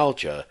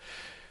nostalgia,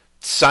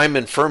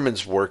 Simon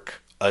Furman's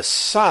work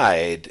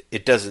aside,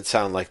 it doesn't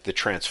sound like the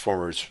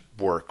Transformers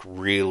work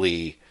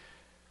really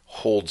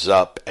holds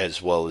up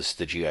as well as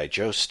the G.I.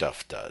 Joe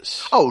stuff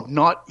does. Oh,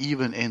 not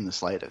even in the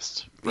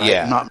slightest. Right?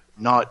 Yeah.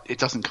 Not it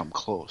doesn't come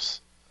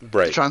close.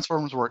 Right. The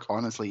Transformers work,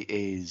 honestly,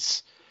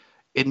 is,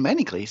 in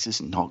many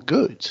cases, not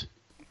good.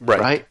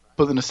 Right.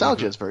 But the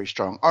nostalgia is very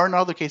strong. Or in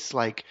other cases,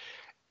 like,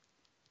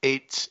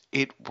 it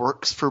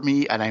works for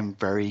me, and I'm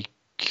very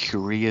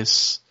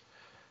curious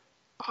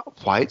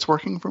why it's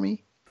working for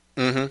me.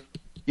 Mm-hmm.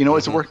 You know,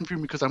 is it working for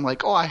me because I'm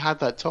like, oh, I had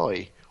that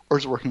toy? Or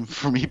is it working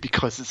for me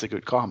because it's a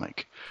good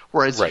comic?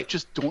 Whereas you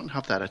just don't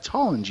have that at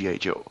all in G.I.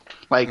 Joe.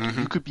 Like,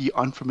 you could be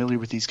unfamiliar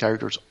with these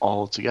characters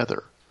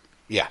altogether.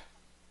 Yeah.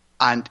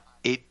 And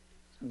it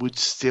would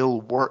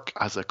still work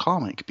as a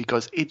comic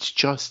because it's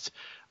just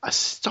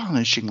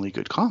astonishingly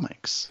good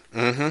comics.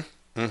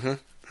 Mm-hmm.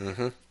 Mm-hmm.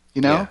 Mm-hmm.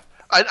 You know?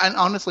 Yeah. And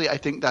honestly, I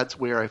think that's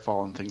where I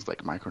fall on things like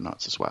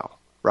Micronauts as well.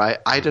 Right?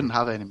 I didn't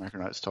have any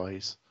Micronauts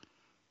toys.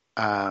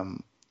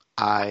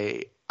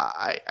 I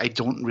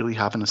don't really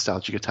have a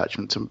nostalgic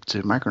attachment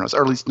to Micronauts,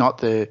 or at least not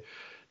the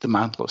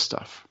Mantlo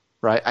stuff,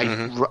 right?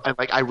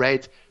 I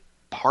read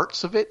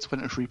parts of it when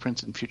it was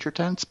reprinted in Future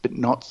Tense, but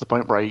not to the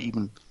point where I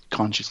even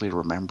consciously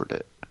remembered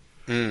it.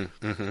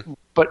 Mm-hmm.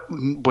 But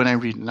when I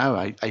read it now,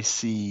 I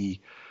see,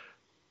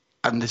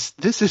 and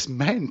this is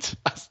meant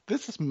as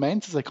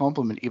a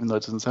compliment, even though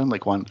it doesn't sound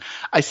like one.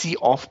 I see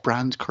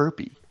off-brand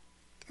Kirby,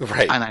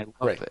 right, and I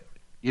love it.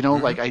 You know,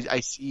 like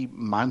I see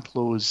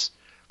Mantlo's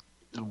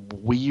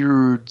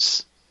weird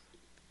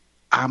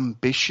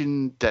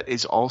ambition that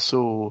is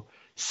also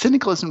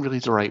cynical isn't really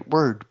the right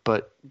word,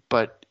 but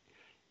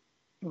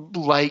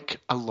like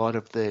a lot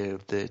of the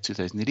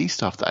 2000 AD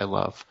stuff that I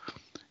love,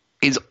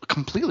 is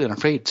completely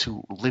unafraid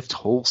to lift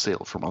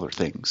wholesale from other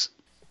things.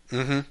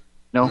 Mm-hmm.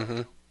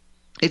 No,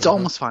 it's Mm-hmm.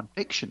 almost fan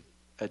fiction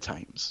at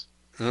times.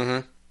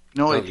 Mm-hmm.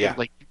 No,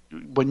 Like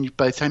by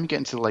the time you get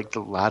into like the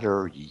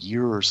latter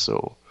year or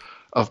so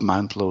of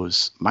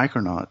Mantlo's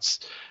Micronauts,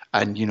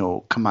 and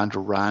Commander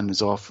Ran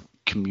is off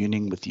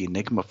communing with the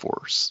Enigma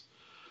Force.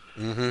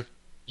 Mm-hmm.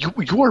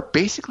 You are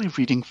basically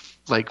reading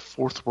like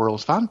fourth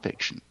world fan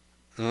fiction.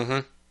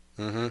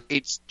 Mm-hmm. Mm-hmm.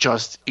 It's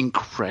just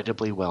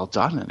incredibly well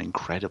done and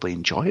incredibly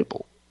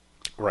enjoyable.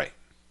 Right.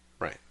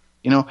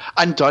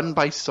 And done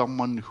by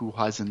someone who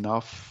has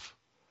enough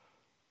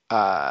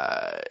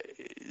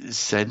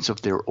sense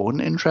of their own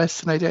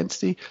interests and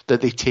identity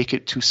that they take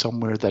it to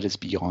somewhere that is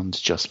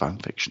beyond just fan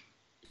fiction.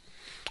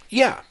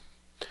 Yeah.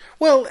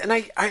 Well, and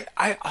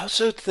I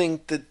also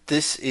think that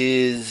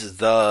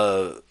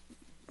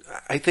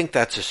I think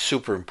that's a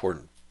super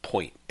important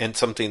point, and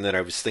something that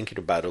I was thinking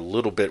about a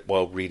little bit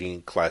while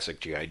reading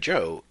classic G.I.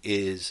 Joe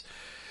is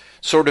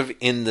sort of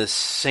in the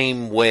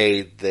same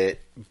way that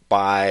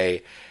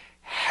by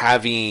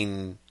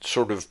having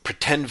sort of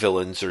pretend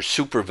villains or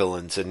super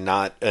villains and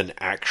not an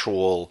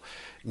actual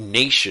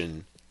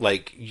nation,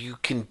 like you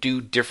can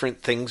do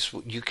different things.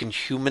 You can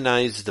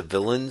humanize the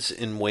villains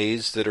in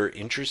ways that are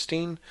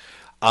interesting.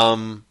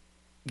 So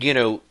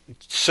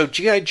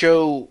G.I.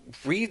 Joe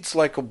reads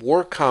like a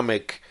war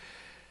comic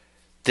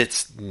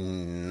that's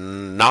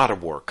not a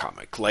war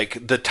comic.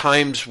 Like the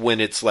times when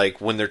it's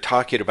like when they're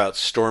talking about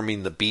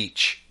storming the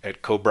beach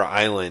at Cobra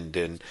Island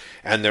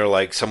and they're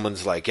like,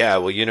 someone's like, yeah,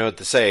 well, you know what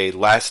to say,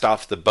 last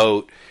off the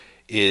boat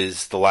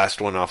is the last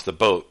one off the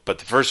boat, but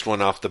the first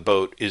one off the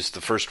boat is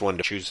the first one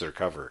to choose their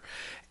cover.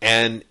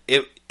 And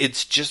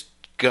it's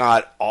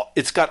got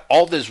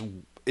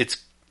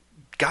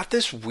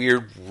this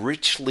weird,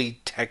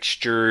 richly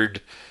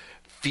textured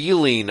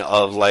feeling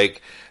of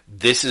like,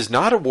 this is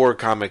not a war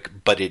comic,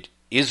 but it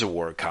is a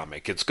war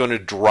comic. It's going to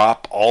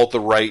drop all the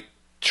right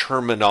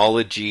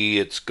terminology.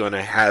 It's going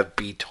to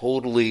be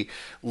totally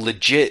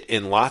legit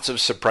in lots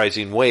of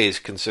surprising ways,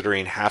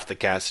 considering half the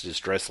cast is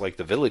dressed like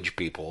the Village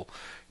People,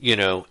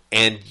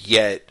 and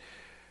yet,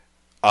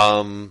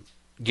 and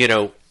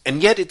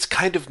yet it's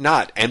kind of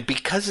not. And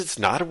because it's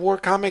not a war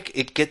comic,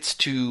 it gets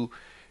to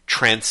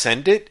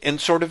transcend it,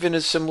 and sort of in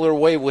a similar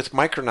way with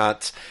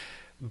Micronauts,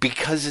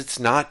 because it's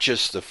not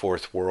just the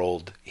fourth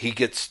world, he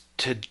gets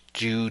to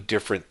do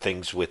different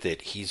things with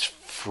it. He's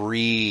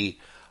free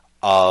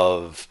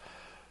of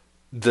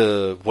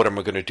the what am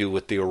I going to do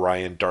with the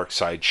Orion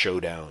Darkseid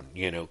showdown,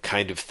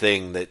 kind of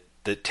thing that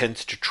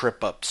tends to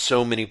trip up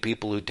so many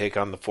people who take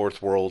on the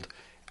fourth world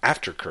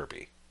after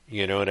Kirby.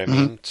 You know what I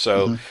mean?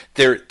 So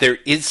there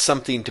is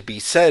something to be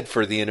said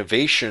for the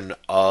innovation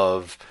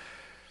of,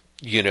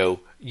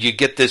 you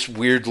get this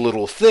weird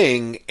little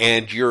thing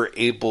and you're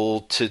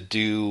able to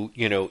do,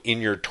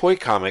 in your toy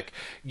comic,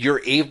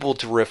 you're able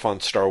to riff on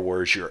Star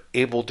Wars, you're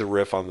able to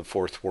riff on the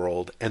fourth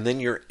world, and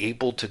then you're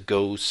able to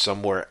go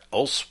somewhere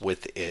else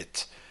with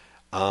it,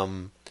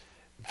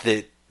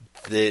 that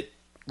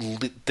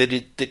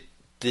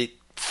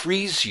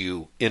frees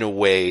you in a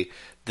way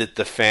that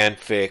the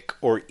fanfic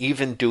or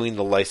even doing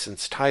the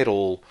licensed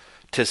title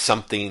to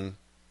something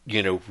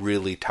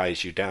really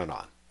ties you down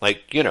on.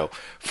 Like,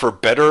 for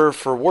better or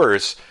for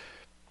worse,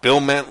 Bill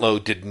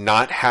Mantlo did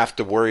not have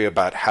to worry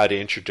about how to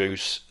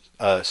introduce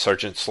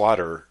Sergeant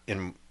Slaughter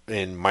in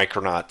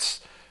Micronauts,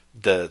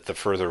 the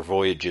Further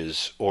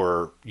Voyages,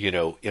 or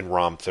in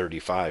ROM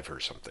 35 or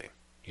something.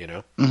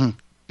 Mm-hmm.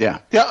 Yeah.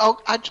 Oh,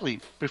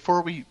 actually,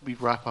 before we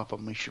wrap up,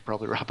 and we should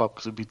probably wrap up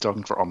because we've been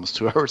talking for almost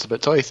 2 hours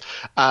about toys.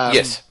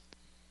 Yes,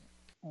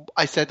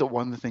 I said that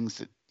one of the things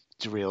that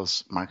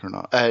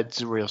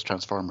derails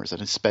Transformers,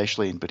 and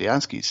especially in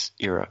Budiansky's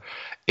era,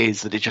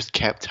 is that it just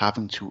kept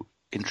having to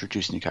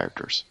introduce new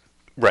characters.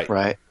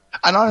 Right.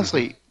 And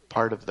honestly,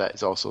 part of that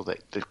is also that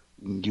the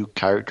new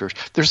characters.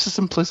 There's a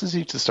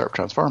simplicity to start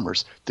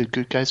Transformers. The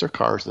good guys are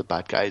cars. The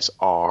bad guys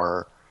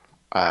are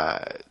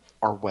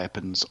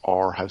weapons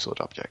or household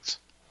objects,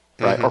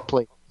 right? Or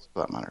planes,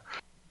 for that matter.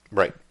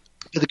 Right.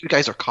 The good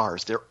guys are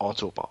cars. They're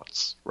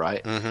Autobots,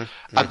 right? And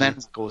then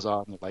it goes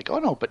on. They're like, oh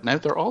no, but now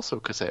they're also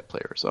cassette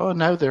players. Oh,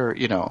 now they're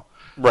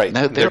right.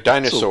 Now they're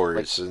dinosaurs,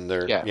 also, and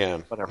they're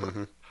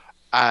whatever.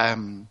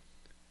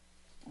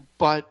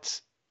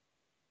 But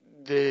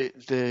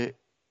the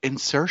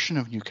insertion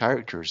of new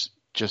characters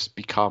just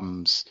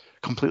becomes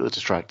completely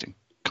distracting,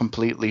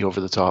 completely over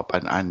the top,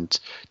 and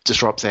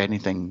disrupts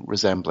anything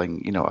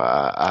resembling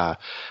a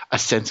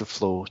sense of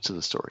flow to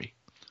the story.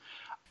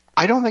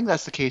 I don't think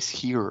that's the case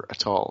here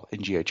at all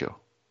in G.I. Joe.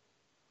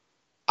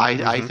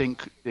 I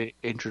think the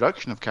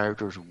introduction of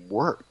characters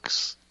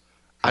works,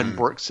 and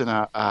works in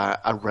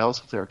a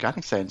relatively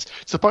organic sense,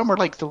 to the point where,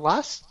 like, the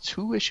last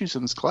 2 issues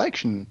in this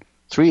collection,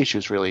 3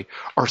 issues really,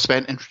 are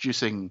spent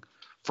introducing,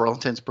 for all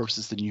intents and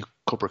purposes, the new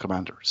Cobra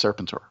Commander,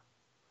 Serpentor.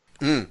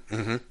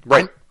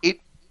 Right. And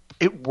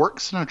it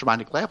works on a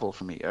dramatic level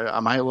for me.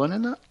 Am I alone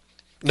in that?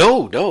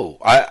 No.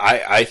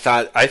 I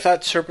thought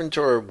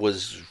Serpentor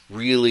was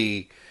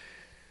really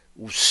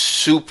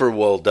super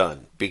well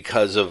done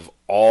because of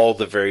all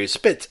the various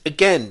bits.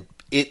 Again,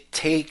 it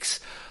takes,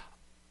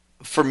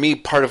 for me,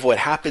 part of what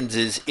happens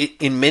is,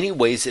 in many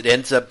ways, it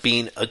ends up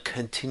being a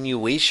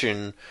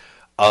continuation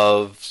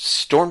of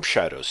Storm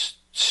Shadow's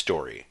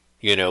story,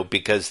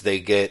 because they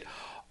get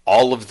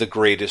all of the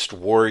greatest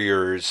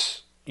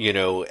warriors,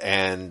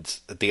 and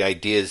the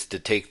idea is to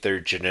take their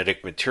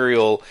genetic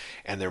material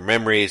and their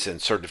memories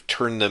and sort of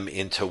turn them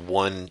into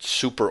one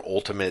super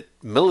ultimate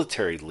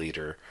military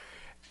leader.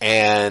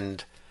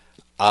 And,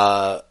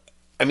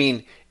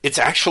 it's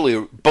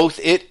actually, both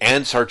it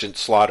and Sergeant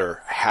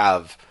Slaughter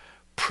have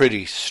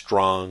pretty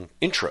strong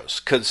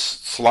intros, because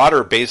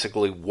Slaughter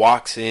basically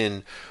walks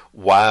in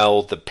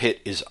while the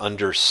pit is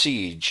under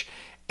siege,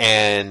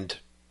 and,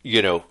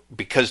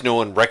 because no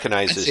one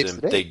recognizes him,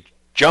 they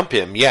jump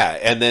him,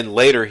 and then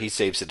later he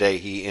saves the day.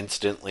 He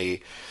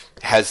instantly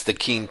has the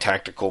keen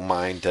tactical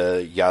mind,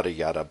 yada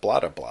yada,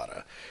 blada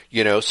blada.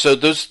 So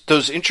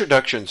those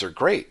introductions are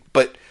great,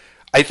 but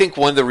I think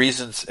one of the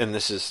reasons, and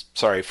this is,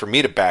 sorry for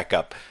me to back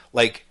up,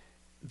 like,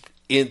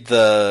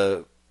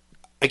 I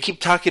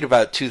keep talking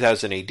about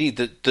 2000 AD,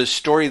 the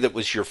story that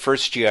was your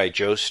first G.I.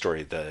 Joe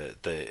story,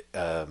 the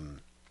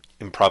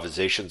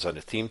improvisations on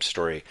a theme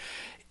story,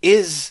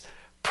 is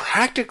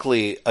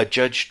practically a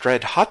Judge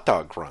Dredd hot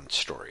dog run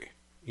story.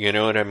 You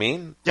know what I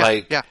mean?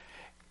 Yeah.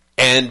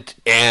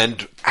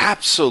 And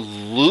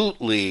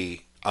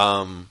absolutely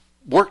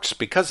works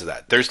because of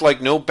that. There's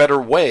like no better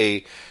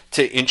way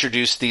to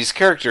introduce these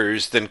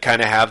characters than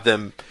kind of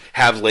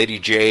have Lady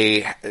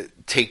J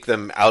take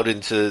them out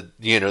into,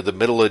 the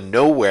middle of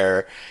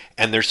nowhere,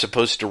 and they're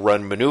supposed to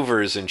run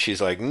maneuvers, and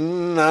she's like,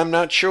 I'm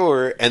not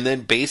sure. And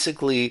then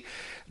basically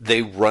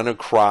they run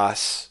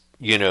across,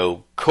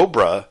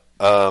 Cobra,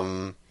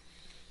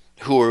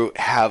 who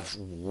have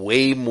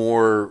way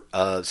more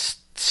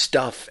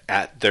stuff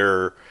at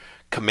their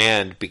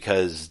command,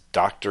 because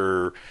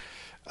Dr.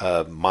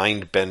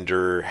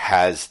 Mindbender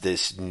has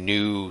this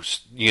new,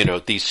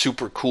 these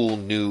super cool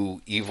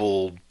new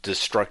evil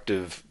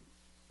destructive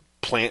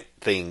plant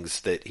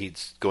things that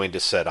he's going to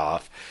set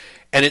off.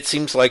 And it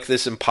seems like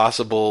this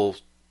impossible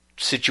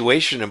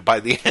situation. And by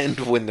the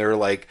end, when they're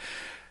like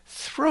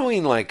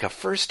throwing like a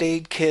first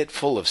aid kit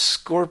full of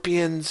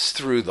scorpions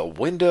through the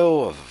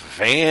window of a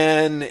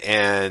van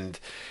and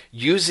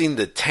using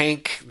the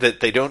tank that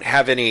they don't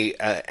have any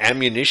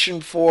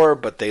ammunition for,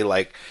 but they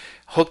like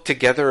hook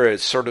together a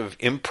sort of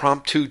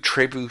impromptu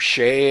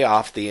trebuchet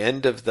off the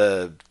end of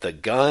the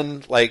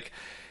gun. Like,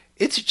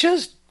 it's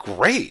just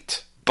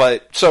great.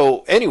 But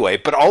so anyway,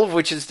 but all of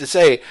which is to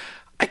say,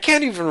 I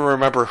can't even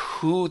remember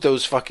who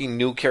those fucking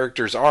new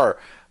characters are,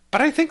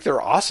 but I think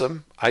they're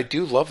awesome. I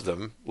do love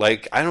them.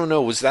 Like, I don't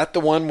know, was that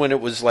the one when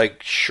it was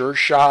like Sure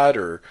Shot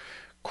or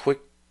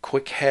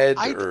Quick Head?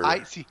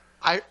 I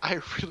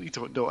really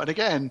don't know. And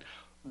again,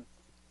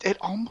 it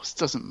almost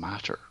doesn't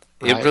matter.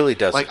 Right? It really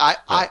doesn't. Like,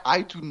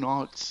 I do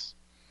not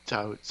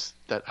doubt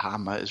that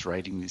Hama is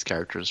writing these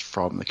characters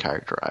from the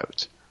character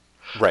out.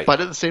 Right. But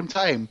at the same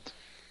time,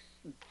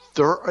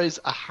 there is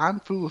a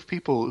handful of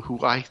people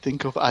who I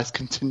think of as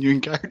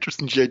continuing characters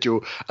in G.I.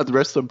 Joe, and the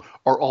rest of them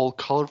are all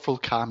colourful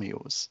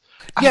cameos.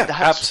 And yeah, that's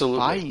absolutely.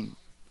 Fine.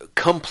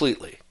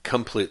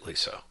 Completely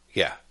so.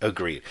 Yeah,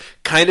 agreed.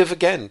 Kind of,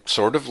 again,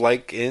 sort of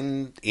like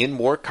in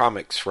more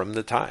comics from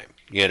the time.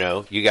 You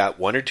know, you got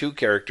one or two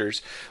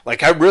characters.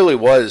 Like, I really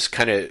was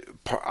kind of,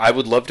 I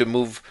would love to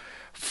move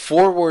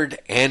forward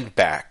and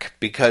back,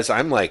 because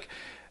I'm like,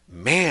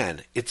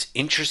 man, it's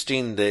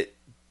interesting that,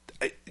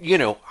 you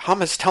know,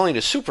 Hama's telling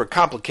a super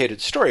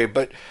complicated story,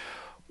 but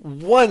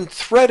one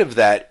thread of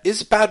that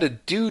is about a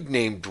dude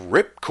named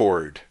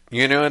Ripcord.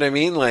 You know what I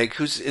mean? Like,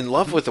 who's in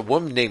love with a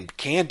woman named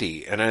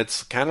Candy. And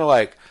it's kind of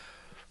like,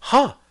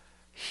 huh.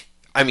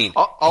 I mean,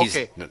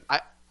 okay.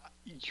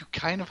 You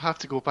kind of have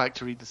to go back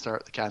to read the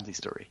start of the Candy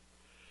story.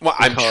 Well,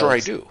 I'm sure I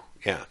do.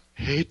 Yeah.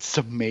 It's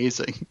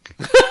amazing.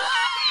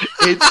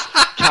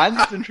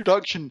 Candy's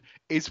introduction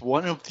is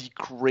one of the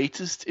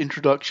greatest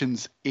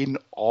introductions in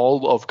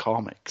all of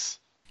comics.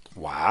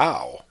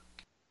 Wow.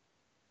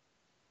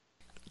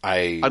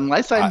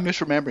 Unless I'm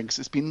misremembering, because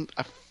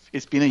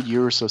it's been a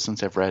year or so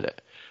since I've read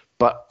it.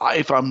 But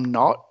if I'm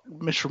not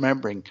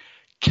misremembering,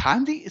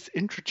 Candy is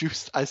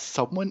introduced as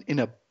someone in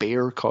a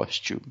bear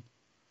costume.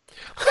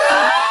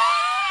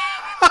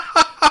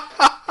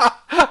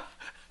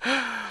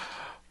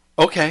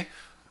 Okay.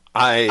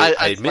 I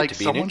admit like to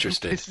being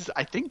interested.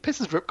 I think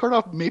pisses Ripcord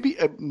off. Maybe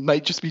it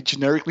might just be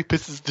generically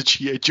pisses the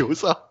G.I.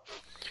 Joes off.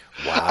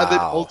 Wow. And then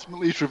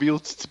ultimately it's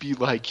revealed to be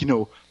like, you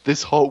know,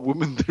 this hot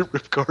woman that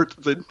Ripcord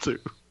is into.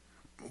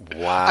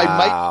 Wow. I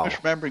might be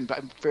misremembering, but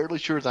I'm fairly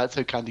sure that's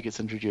how Candy gets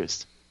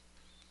introduced.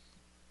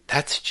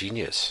 That's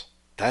genius.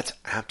 That's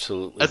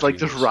absolutely As like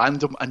genius. this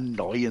random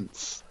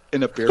annoyance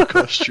in a bear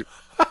costume.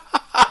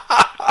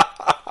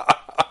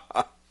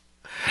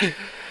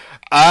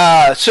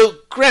 So,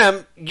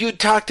 Graham, you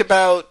talked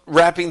about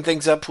wrapping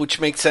things up, which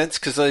makes sense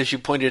because, as you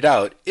pointed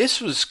out, this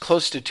was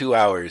close to 2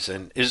 hours.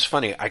 And it was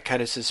funny, I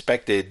kind of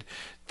suspected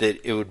that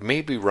it would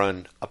maybe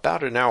run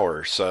about an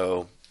hour.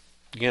 So,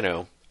 you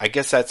know, I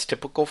guess that's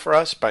typical for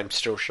us, but I'm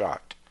still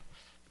shocked.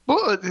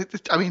 Well,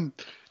 I mean,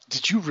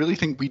 did you really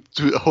think we'd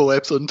do a whole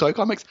episode on Toy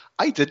Comics?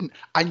 I didn't,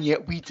 and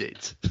yet we did.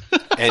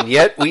 And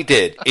yet we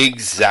did.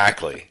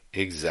 Exactly.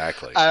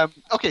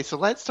 Okay, so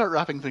let's start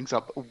wrapping things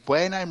up.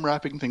 When I'm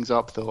wrapping things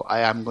up, though,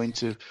 I am going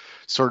to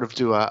sort of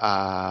do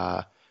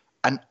an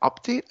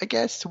update, I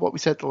guess, to what we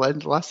said at the end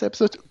of the last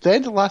episode. The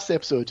end of the last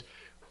episode,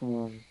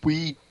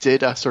 we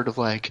did a sort of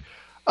like,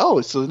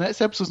 oh, so the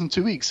next episode's in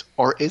 2 weeks,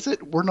 or is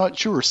it? We're not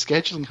sure.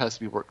 Scheduling has to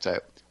be worked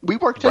out. We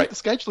worked out the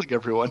scheduling,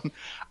 everyone.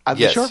 And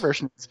the short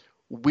version is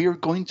we're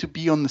going to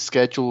be on the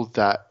schedule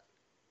that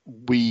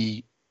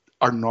we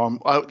are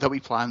that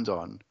we planned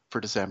on for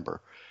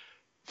December.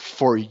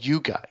 For you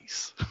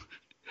guys.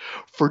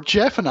 For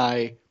Jeff and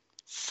I,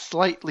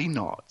 slightly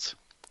not.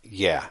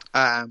 Yeah.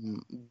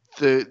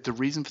 The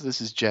reason for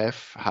this is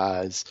Jeff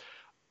has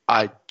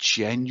a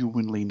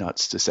genuinely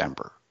nuts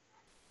December.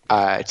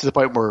 To the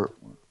point where,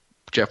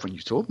 Jeff, when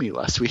you told me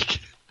last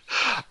week,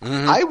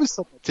 I was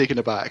somewhat taken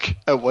aback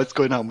at what's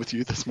going on with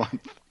you this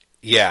month.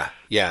 Yeah,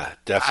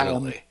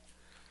 definitely.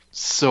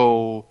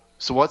 So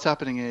what's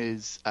happening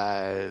is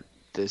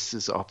this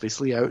is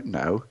obviously out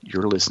now.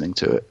 You're listening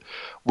to it.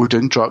 We're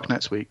doing Drock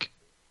next week.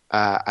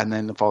 And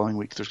then the following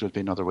week, there's going to be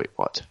another Wait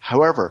What.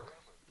 However,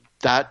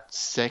 that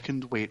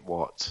second Wait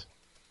What,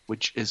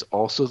 which is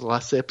also the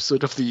last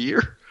episode of the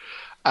year,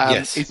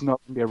 is not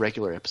going to be a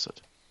regular episode.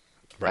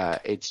 Right.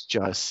 It's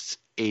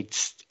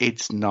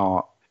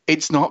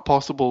not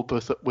possible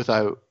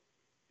without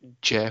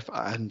Jeff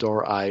and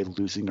or I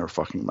losing our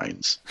fucking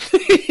minds.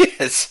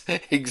 Yes,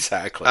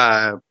 exactly.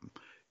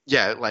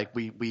 Yeah, like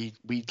we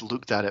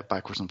looked at it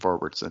backwards and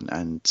forwards,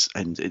 and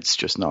it's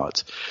just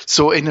not.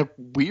 So in a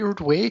weird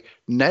way,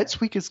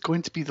 next week is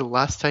going to be the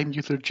last time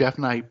either Jeff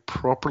and I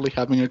properly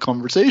having a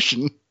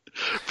conversation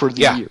for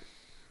the year.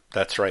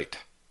 That's right.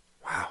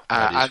 Wow.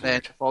 And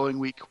then the following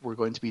week we're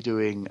going to be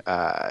doing.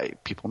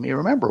 People may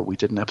remember we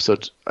did an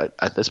episode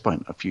at this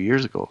point a few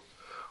years ago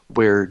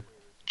where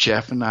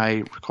Jeff and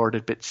I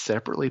recorded bits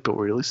separately, but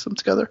we released them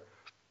together.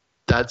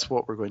 That's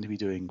what we're going to be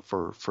doing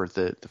for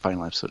the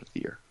final episode of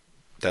the year.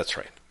 That's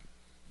right.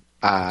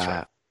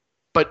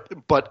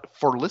 But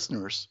for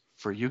listeners,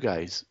 for you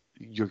guys,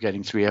 you're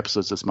getting 3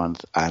 episodes this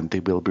month, and they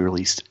will be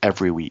released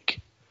every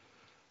week.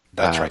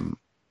 That's right.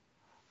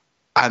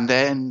 And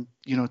then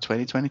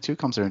 2022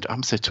 comes around.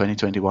 I'm saying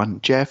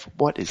 2021. Jeff,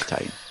 what is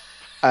time?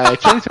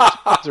 2022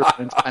 comes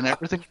around, and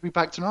everything will be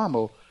back to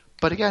normal.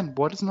 But again,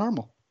 what is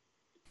normal?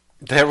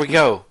 There we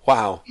go.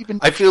 Wow.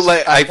 I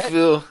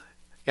feel.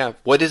 Yeah.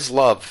 What is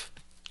love?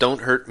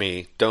 Don't hurt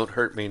me. Don't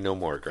hurt me no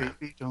more, Graham.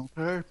 Baby, don't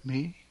hurt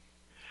me.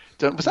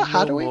 Was that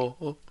Hathaway?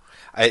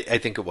 I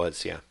think it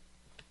was, yeah.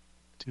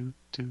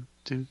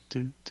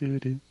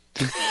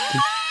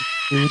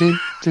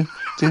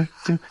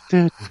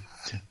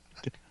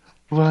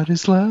 What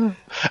is love?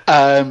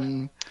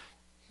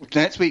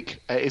 Next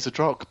week is a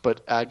Drock,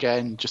 but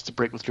again, just to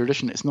break with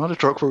tradition, it's not a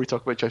Drock where we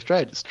talk about Jeff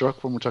Dredd. It's a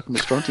Drock when we're talking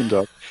about Strontium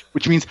Dog,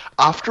 which means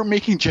after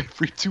making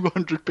Jeffrey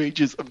 200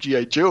 pages of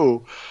G.I.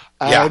 Joe,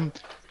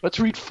 let's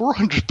read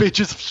 400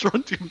 pages of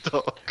Strontium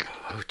Dog.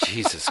 Oh,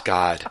 Jesus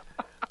God.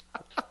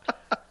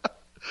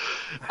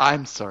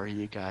 I'm sorry,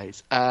 you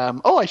guys.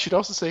 I should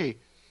also say,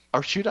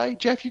 or should I?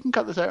 Jeff, you can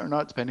cut this out or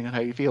not, depending on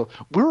how you feel.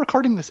 We're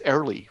recording this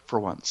early for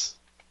once.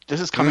 This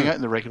is coming out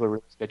in the regular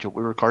release schedule.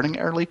 We're recording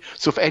early,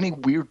 so if any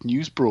weird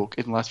news broke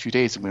in the last few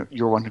days and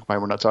you're wondering why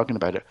we're not talking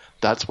about it,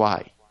 that's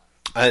why.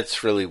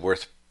 It's really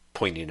worth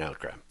pointing out,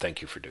 Graham.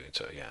 Thank you for doing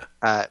so,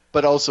 yeah.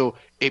 But also,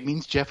 it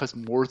means Jeff has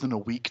more than a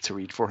week to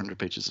read 400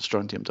 pages of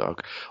Strontium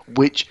Dog,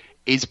 which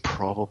is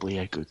probably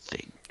a good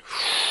thing.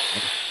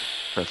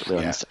 Perfectly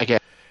honest.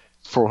 Again,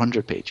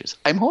 400 pages.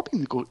 I'm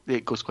hoping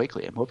it goes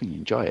quickly. I'm hoping you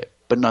enjoy it.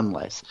 But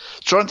nonetheless,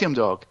 Strontium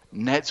Dog,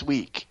 next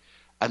week.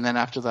 And then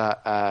after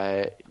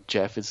that,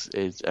 Jeff is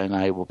and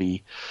I will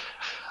be,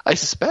 I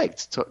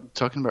suspect,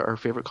 talking about our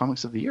favorite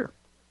comics of the year.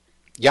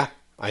 Yeah,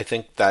 I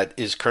think that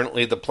is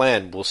currently the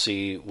plan. We'll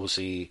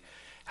see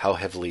how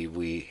heavily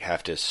we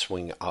have to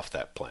swing off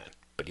that plan.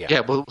 But yeah,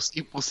 we'll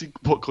see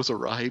what goes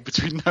awry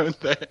between now and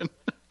then.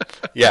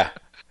 Yeah,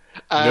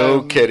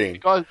 no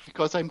kidding.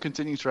 Because I'm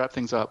continuing to wrap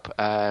things up.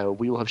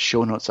 We will have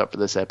show notes up for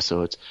this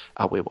episode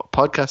at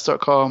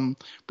waitwhatpodcast.com.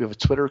 We have a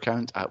Twitter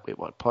account at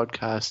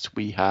waitwhatpodcast.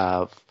 We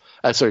have.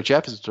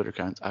 Jeff has a Twitter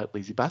account at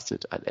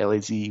LazyBastard, at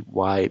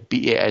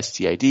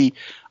LazyBastid.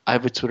 I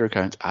have a Twitter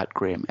account at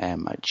Graham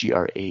M, at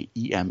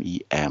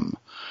GRAEMEM.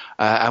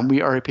 And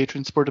we are a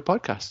Patreon-supported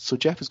podcast, so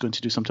Jeff is going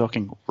to do some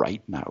talking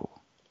right now.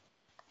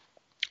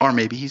 Or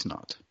maybe he's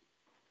not.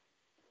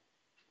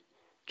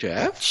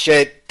 Jeff?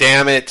 Shit,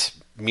 damn it.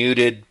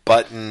 Muted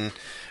button.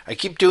 I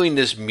keep doing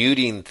this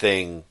muting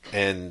thing,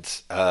 and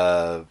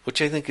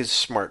which I think is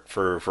smart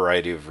for a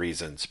variety of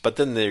reasons. But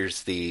then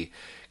there's the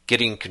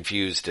getting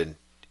confused and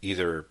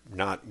either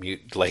not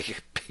mute,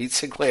 like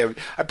basically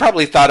I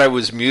probably thought I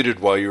was muted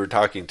while you were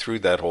talking through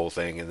that whole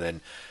thing, and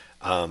then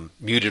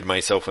muted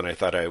myself when I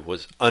thought I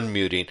was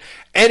unmuting.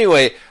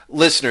 Anyway,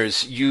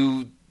 listeners,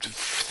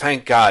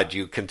 thank God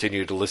you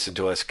continue to listen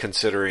to us,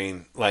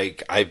 considering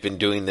like I've been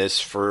doing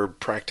this for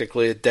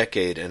practically a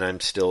decade and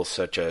I'm still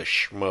such a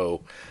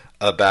schmo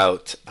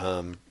about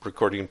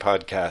recording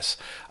podcasts.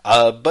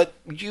 But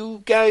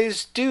you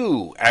guys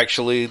do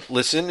actually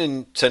listen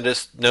and send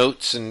us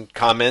notes and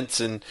comments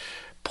and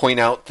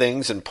point out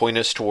things and point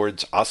us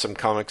towards awesome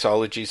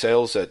Comixology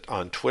sales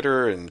on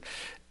Twitter and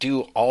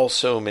do all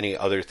so many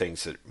other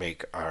things that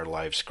make our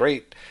lives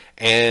great.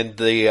 And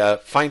the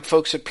fine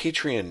folks at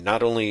Patreon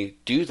not only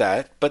do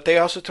that, but they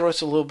also throw us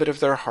a little bit of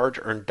their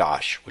hard-earned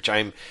dosh, which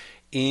I'm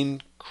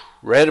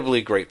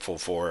incredibly grateful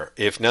for.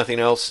 If nothing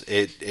else,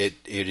 it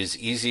is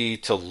easy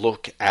to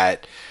look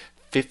at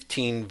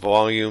 15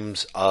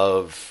 volumes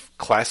of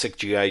classic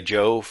G.I.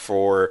 Joe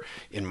for,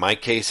 in my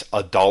case,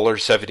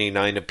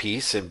 $1.79 a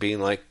piece, and being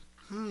like,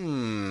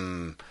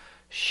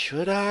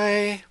 should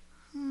I?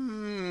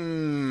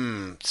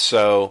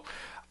 So,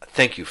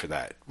 thank you for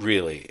that.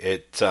 Really,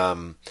 it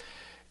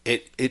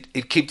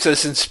keeps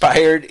us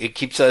inspired. It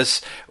keeps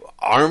us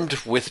armed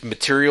with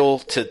material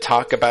to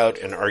talk about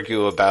and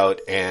argue about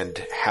and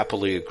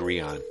happily agree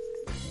on.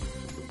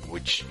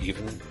 Which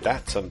even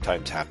that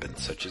sometimes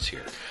happens, such as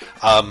here.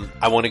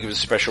 I want to give a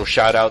special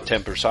shout out to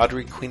Empress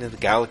Audrey, Queen of the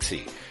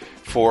Galaxy,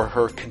 for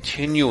her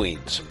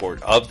continuing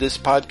support of this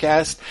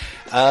podcast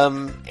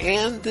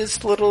and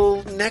this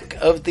little neck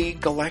of the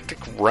galactic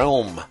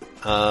realm.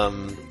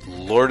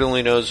 Lord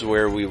only knows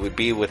where we would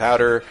be without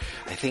her.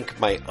 I think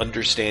my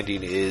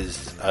understanding is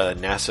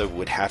NASA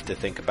would have to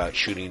think about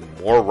shooting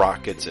more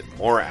rockets at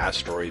more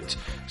asteroids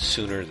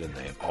sooner than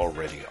they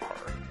already are.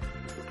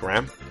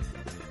 Graham?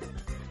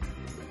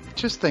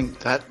 Just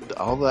think that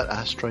all that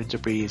asteroid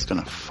debris is going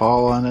to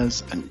fall on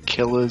us and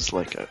kill us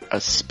like a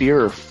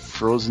spear of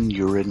frozen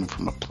urine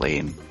from a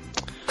plane.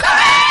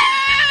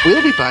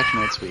 We'll be back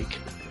next week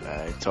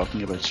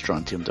talking about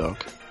Strontium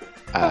Dog.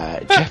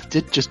 Jeff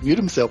did just mute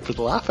himself for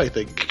the laugh, I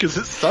think, because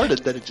it started,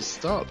 then it just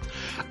stopped.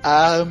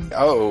 We're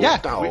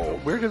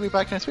going to be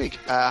back next week.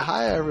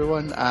 Hi,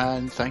 everyone,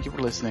 and thank you for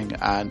listening,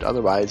 and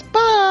otherwise,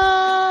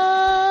 bye!